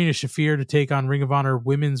teamed with Marina Shafir to take on Ring of Honor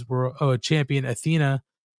Women's World Champion Athena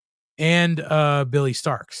and Billy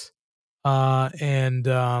Starks. And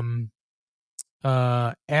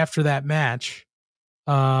after that match,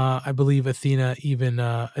 I believe Athena even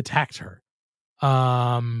attacked her.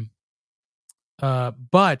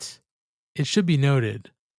 But it should be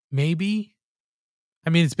noted, maybe, I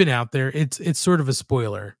mean, it's been out there. It's sort of a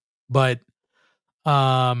spoiler, but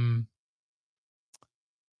Ronda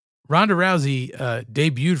Rousey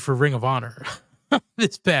debuted for Ring of Honor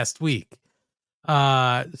this past week.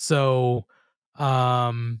 So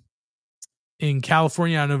in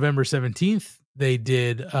California on November 17th, they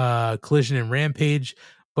did Collision and Rampage,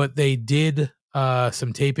 but they did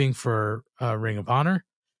some taping for Ring of Honor.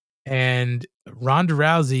 And Ronda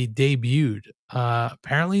Rousey debuted.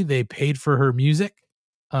 Apparently they paid for her music.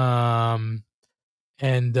 And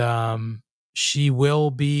she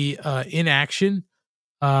will be in action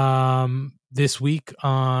this week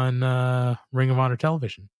on Ring of Honor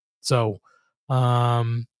television. So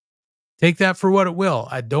take that for what it will.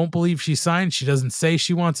 I don't believe she signed. She doesn't say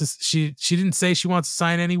she wants to, she didn't say she wants to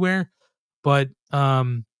sign anywhere, but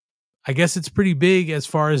I guess it's pretty big as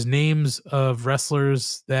far as names of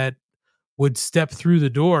wrestlers that would step through the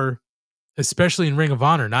door, especially in Ring of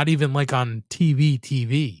Honor, not even like on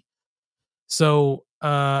TV. So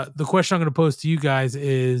the question I'm going to pose to you guys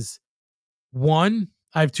is, one,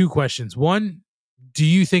 I have two questions. One, do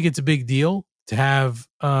you think it's a big deal to have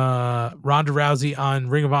Ronda Rousey on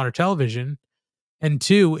Ring of Honor television? And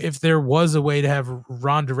two, if there was a way to have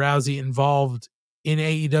Ronda Rousey involved in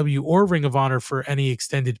AEW or Ring of Honor for any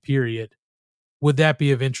extended period, would that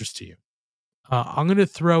be of interest to you? I'm going to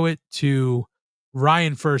throw it to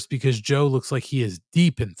Ryan first because Joe looks like he is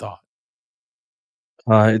deep in thought.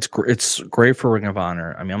 It's great for Ring of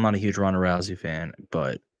Honor. I mean, I'm not a huge Ronda Rousey fan,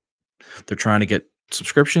 but they're trying to get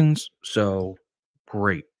subscriptions, so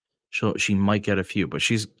great. She might get a few, but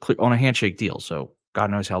she's on a handshake deal, so God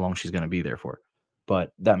knows how long she's going to be there for.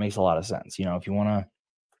 But that makes a lot of sense. If you want to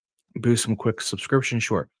boost some quick subscription,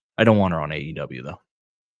 sure. I don't want her on AEW though.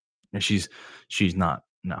 And she's not.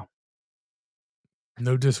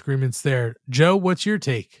 No disagreements there. Joe, what's your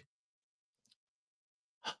take?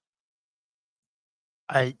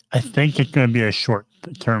 I think it's going to be a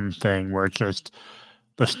short-term thing where it's just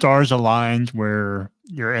the stars aligned, where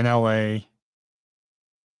you're in LA,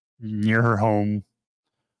 near her home.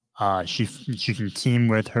 She can team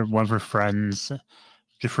with one of her friends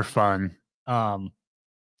just for fun. I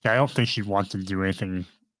don't think she wants to do anything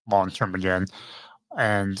long-term again.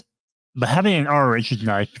 But having an ROH is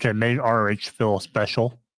nice because it made ROH feel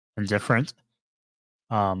special and different.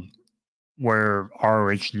 Where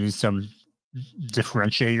ROH needs some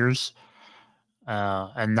differentiators,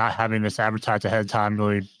 and not having this advertised ahead of time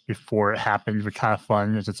really before it happened was kind of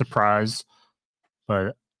fun as a surprise.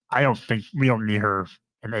 But I don't think we don't need her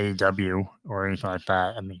in AEW or anything like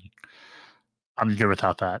that. I mean, I'm good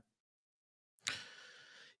without that.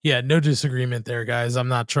 Yeah, no disagreement there, guys. I'm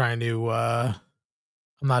not trying to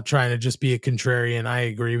just be a contrarian. I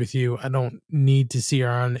agree with you. I don't need to see her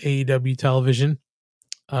on AEW television.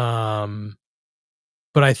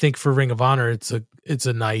 But I think for Ring of Honor, it's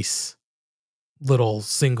a nice little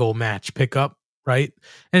single match pickup, right?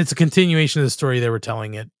 And it's a continuation of the story they were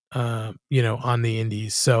telling it, on the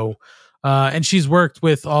indies. So, and she's worked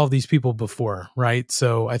with all of these people before, right?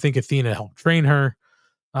 So I think Athena helped train her.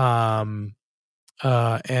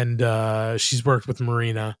 and she's worked with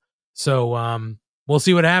Marina. So we'll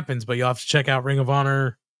see what happens, but you'll have to check out Ring of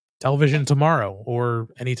Honor television tomorrow or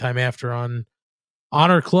anytime after on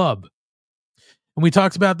Honor Club. And we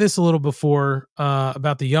talked about this a little before,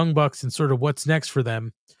 about the Young Bucks and sort of what's next for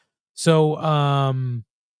them. So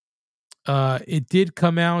it did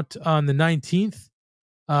come out on the 19th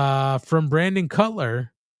from Brandon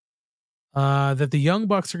Cutler that the Young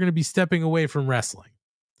Bucks are going to be stepping away from wrestling.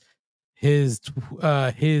 His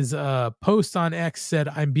post on X said,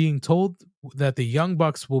 "I'm being told that the Young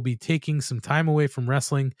Bucks will be taking some time away from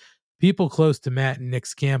wrestling. People close to Matt and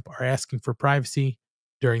Nick's camp are asking for privacy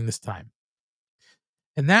during this time."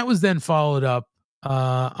 And that was then followed up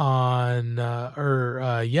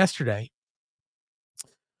yesterday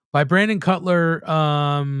by Brandon Cutler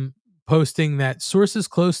posting that sources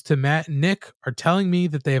close to Matt and Nick are telling me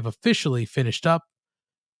that they have officially finished up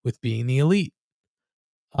with being the Elite.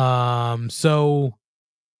 So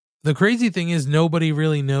the crazy thing is nobody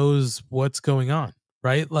really knows what's going on,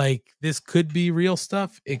 right? Like, this could be real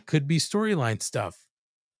stuff. It could be storyline stuff.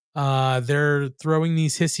 They're throwing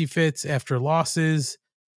these hissy fits after losses.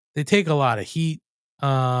 They take a lot of heat. They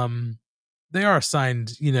are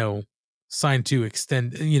signed to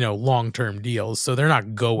extend, long-term deals. So they're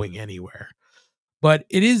not going anywhere, but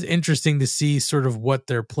it is interesting to see sort of what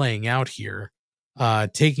they're playing out here.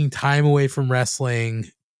 Taking time away from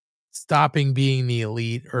wrestling, stopping being the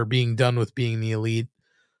Elite or being done with being the Elite.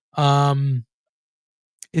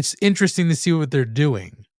 It's interesting to see what they're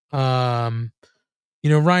doing.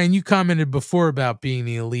 Ryan, you commented before about being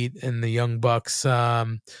the Elite and the Young Bucks.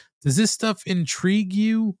 Does this stuff intrigue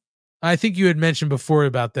you? I think you had mentioned before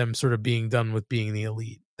about them sort of being done with being the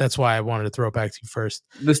Elite. That's why I wanted to throw it back to you first.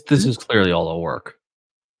 This is clearly all a work.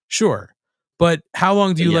 Sure. But how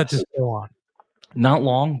long do you let this go on? Not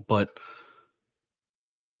long, but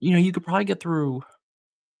you could probably get through.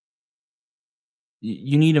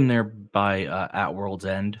 You need him there by at World's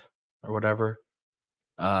End or whatever.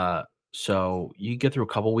 So you get through a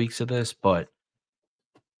couple weeks of this, but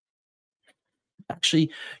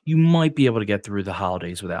actually you might be able to get through the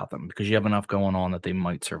holidays without them because you have enough going on that they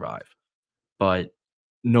might survive. But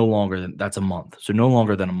no longer than that's a month. So no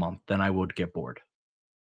longer than a month, then I would get bored.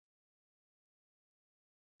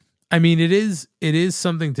 I mean, it is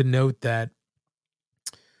something to note that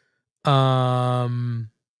what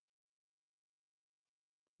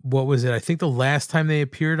was it? I think the last time they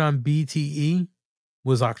appeared on BTE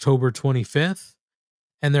was October 25th,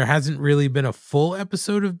 and there hasn't really been a full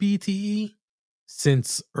episode of BTE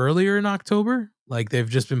since earlier in October. Like, they've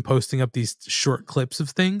just been posting up these short clips of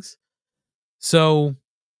things. So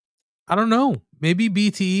I don't know. Maybe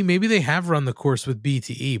BTE, maybe they have run the course with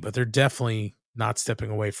BTE, but they're definitely not stepping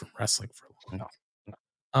away from wrestling for long.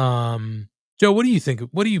 No. Joe, what do you think?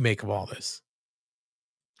 What do you make of all this?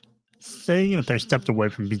 Saying if they stepped away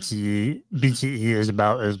from BTE is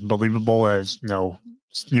about as believable as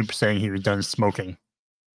Snoop saying he was done smoking.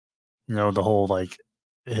 The whole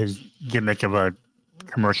his gimmick of a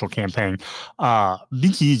commercial campaign.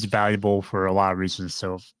 BTE is valuable for a lot of reasons,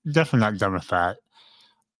 so definitely not done with that.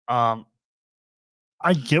 I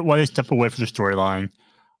get why they step away from the storyline.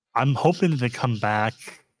 I'm hoping that they come back.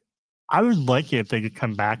 I would like it if they could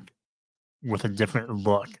come back with a different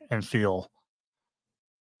look and feel.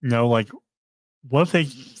 What if they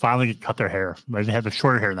finally cut their hair? Maybe they have a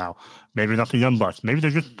shorter hair now. Maybe they're not the Young Bucks. Maybe they're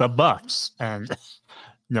just the Bucks, and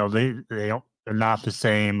they're not the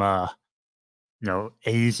same 80s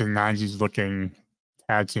and 90s looking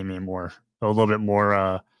tag team anymore. They're a little bit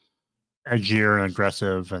more edgier and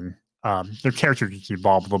aggressive, and their character just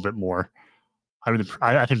evolve a little bit more. I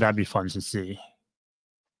think that'd be fun to see.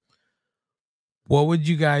 What would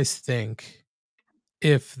you guys think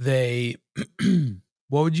if they?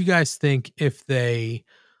 What would you guys think if they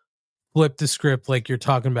flipped the script like you're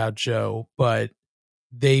talking about, Joe, but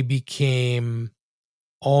they became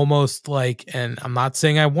almost like, and I'm not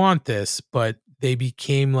saying I want this, but they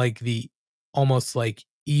became like the almost like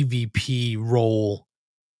EVP role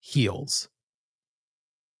heels?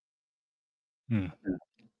 If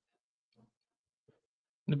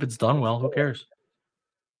it's done well, who cares?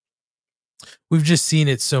 We've just seen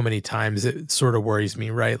it so many times. It sort of worries me,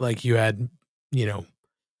 right? Like, you had,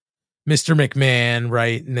 Mr. McMahon,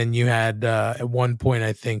 right? And then you had at one point,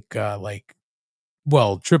 I think,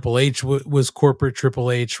 Triple H was corporate Triple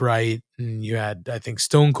H, right? And you had, I think,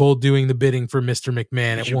 Stone Cold doing the bidding for Mr.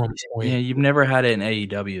 McMahon at one point. Yeah, you've never had it in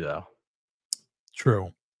AEW, though.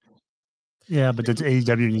 True. Yeah, but does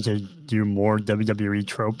AEW need to do more WWE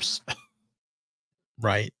tropes?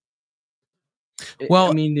 Right. Well,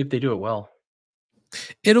 I mean, if they do it well.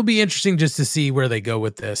 It'll be interesting just to see where they go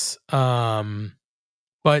with this.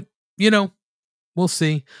 But, you know, we'll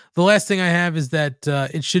see. The last thing I have is that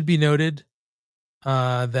it should be noted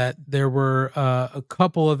that there were a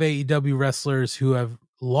couple of AEW wrestlers who have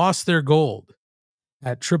lost their gold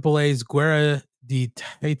at AAA's Guerra de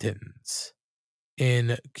Titans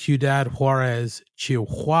in Ciudad Juarez,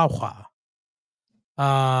 Chihuahua.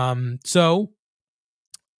 So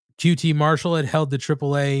QT Marshall had held the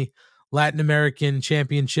AAA Latin American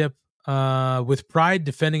Championship with pride,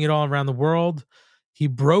 defending it all around the world. He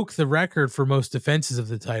broke the record for most defenses of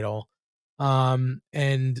the title.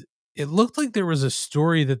 And it looked like there was a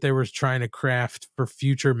story that they were trying to craft for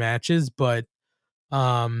future matches, but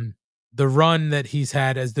the run that he's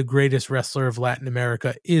had as the greatest wrestler of Latin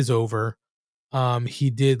America is over. He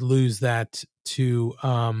did lose that to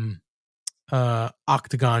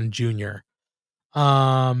Octagon Jr.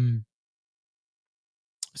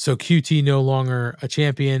 So QT no longer a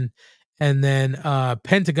champion. And then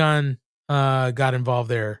Pentagon got involved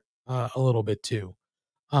there a little bit too.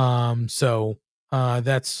 So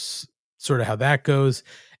that's sort of how that goes.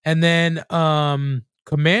 And then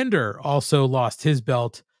Commander also lost his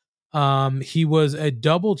belt. He was a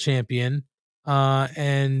double champion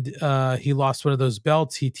and he lost one of those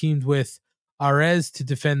belts. He teamed with Arez to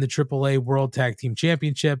defend the AAA World Tag Team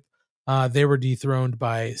Championship. They were dethroned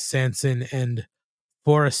by Sanson and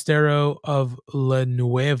Forastero of La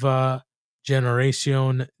Nueva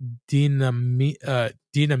Generación Dinamita.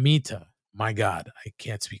 My God, I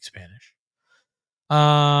can't speak Spanish.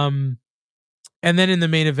 And then in the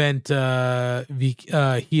main event,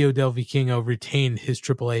 Hijo del Vikingo retained his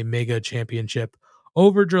AAA Mega Championship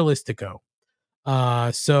over Dralistico.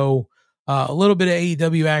 So a little bit of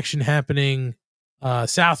AEW action happening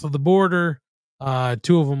south of the border.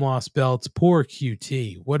 Two of them lost belts. Poor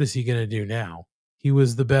QT. What is he going to do now? He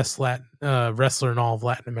was the best Latin wrestler in all of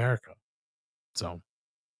Latin America. So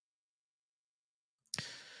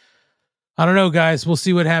I don't know, guys. We'll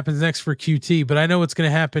see what happens next for QT, but I know what's going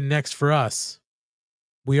to happen next for us.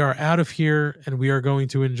 We are out of here and we are going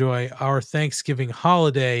to enjoy our Thanksgiving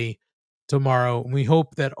holiday tomorrow. And we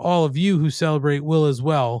hope that all of you who celebrate will as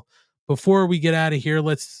well. Before we get out of here,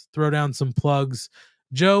 let's throw down some plugs.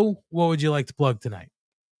 Joe, what would you like to plug tonight?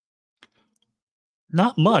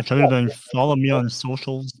 Not much other than follow me on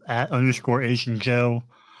socials @_Asian Joe.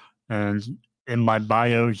 And in my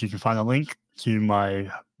bios, you can find a link to my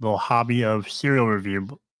little hobby of cereal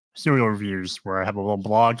reviews, where I have a little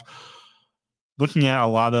blog looking at a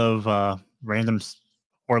lot of random,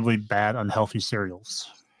 horribly bad, unhealthy cereals.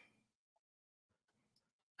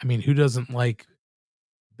 I mean, who doesn't like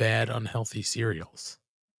bad, unhealthy cereals?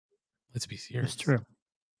 Let's be serious. It's true.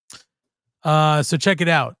 So check it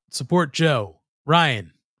out. Support Joe.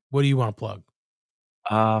 Ryan, what do you want to plug?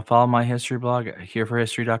 Follow my history blog,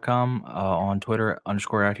 hereforhistory.com, on Twitter,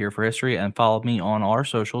 _@hereforhistory, and follow me on our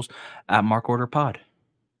socials @MarkOrderPod.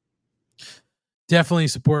 Definitely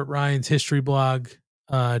support Ryan's history blog.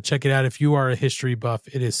 Check it out. If you are a history buff,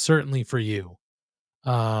 it is certainly for you.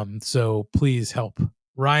 So please help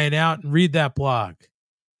Ryan out and read that blog.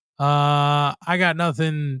 I got no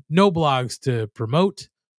blogs to promote.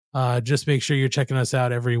 Just make sure you're checking us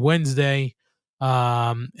out every Wednesday.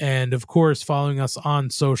 And of course, following us on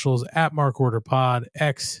socials @MarkOrderPod,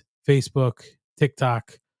 X, Facebook,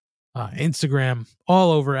 TikTok, Instagram,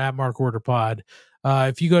 all over @MarkOrderPod.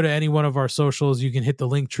 If you go to any one of our socials, you can hit the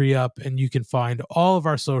link tree up and you can find all of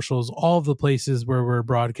our socials, all of the places where we're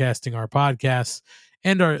broadcasting our podcasts,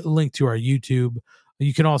 and our link to our YouTube.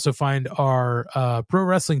 You can also find our Pro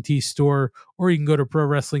Wrestling Tees store, or you can go to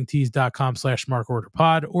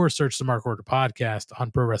prowrestlingtees.com/MarkOrderPod or search the Mark Order Podcast on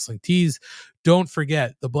Pro Wrestling Tees. Don't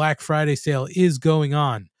forget, the Black Friday sale is going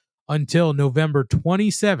on until November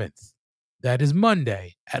 27th. That is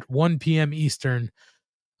Monday at 1 p.m. Eastern.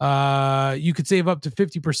 You could save up to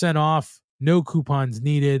 50% off. No coupons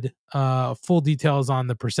needed. Full details on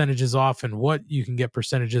the percentages off and what you can get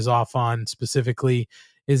percentages off on specifically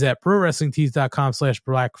is at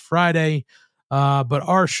prowrestlingtees.com/Black Friday. But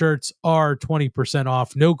our shirts are 20%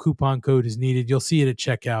 off. No coupon code is needed. You'll see it at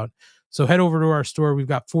checkout. So head over to our store. We've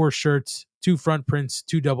got 4 shirts, 2 front prints,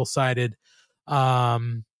 2 double-sided.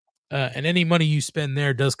 And any money you spend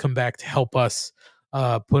there does come back to help us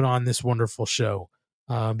put on this wonderful show.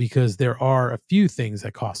 Because there are a few things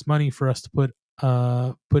that cost money for us to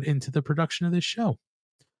put into the production of this show.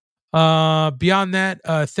 Beyond that,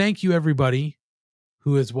 thank you everybody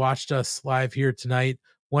who has watched us live here tonight.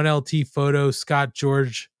 1LT Photo, Scott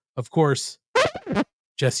George, of course,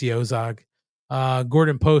 Jesse Ozog.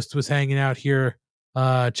 Gordon Post was hanging out here,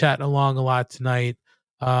 chatting along a lot tonight.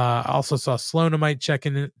 I also saw Sloanamite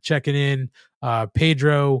checking in,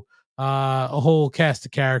 Pedro, a whole cast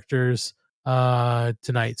of characters.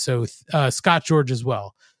 tonight. So Scott George as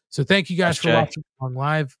well. So thank you guys for watching on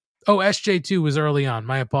live. Oh, SJ too was early on.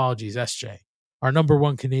 My apologies, SJ, our number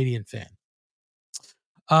one Canadian fan.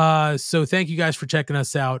 So thank you guys for checking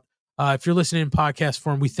us out. If you're listening in podcast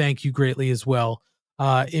form, we thank you greatly as well.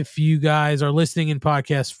 If you guys are listening in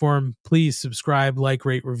podcast form, please subscribe, like,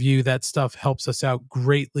 rate, review. That stuff helps us out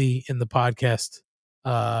greatly in the podcast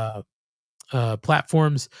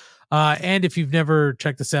platforms. And if you've never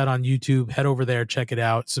checked us out on YouTube, head over there, check it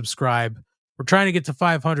out, subscribe. We're trying to get to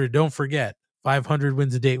 500. Don't forget, 500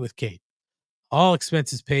 wins a date with Kate. All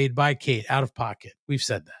expenses paid by Kate, out of pocket. We've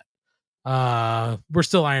said that. We're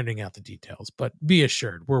still ironing out the details, but be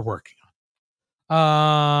assured we're working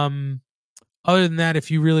on. Other than that,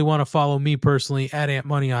 if you really want to follow me personally, at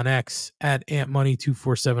AntMoney on X, at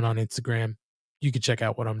AntMoney247 on Instagram, you can check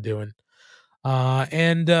out what I'm doing.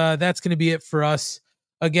 And that's going to be it for us.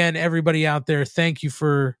 Again, everybody out there, thank you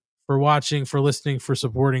for watching, for listening, for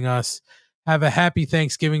supporting us. Have a happy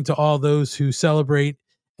Thanksgiving to all those who celebrate.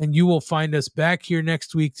 And you will find us back here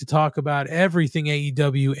next week to talk about everything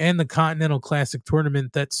AEW and the Continental Classic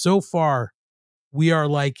Tournament that so far we are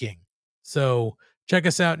liking. So check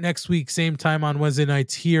us out next week, same time on Wednesday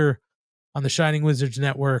nights here on the Shining Wizards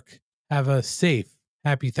Network. Have a safe,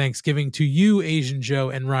 happy Thanksgiving to you, Asian Joe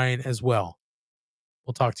and Ryan as well.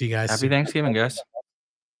 We'll talk to you guys Happy soon. Thanksgiving, guys.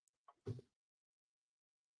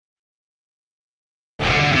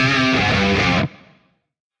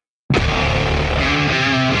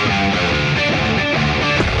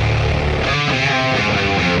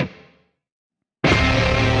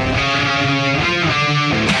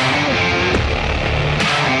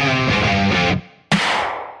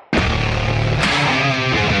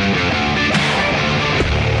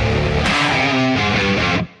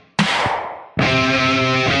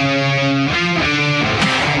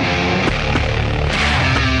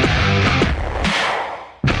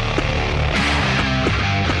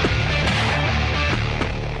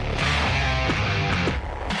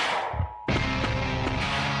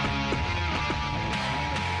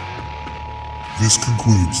 This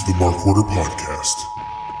concludes the Mark Order podcast.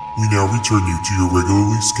 We now return you to your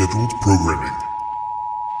regularly scheduled programming.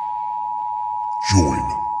 Join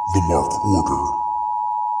the Mark Order.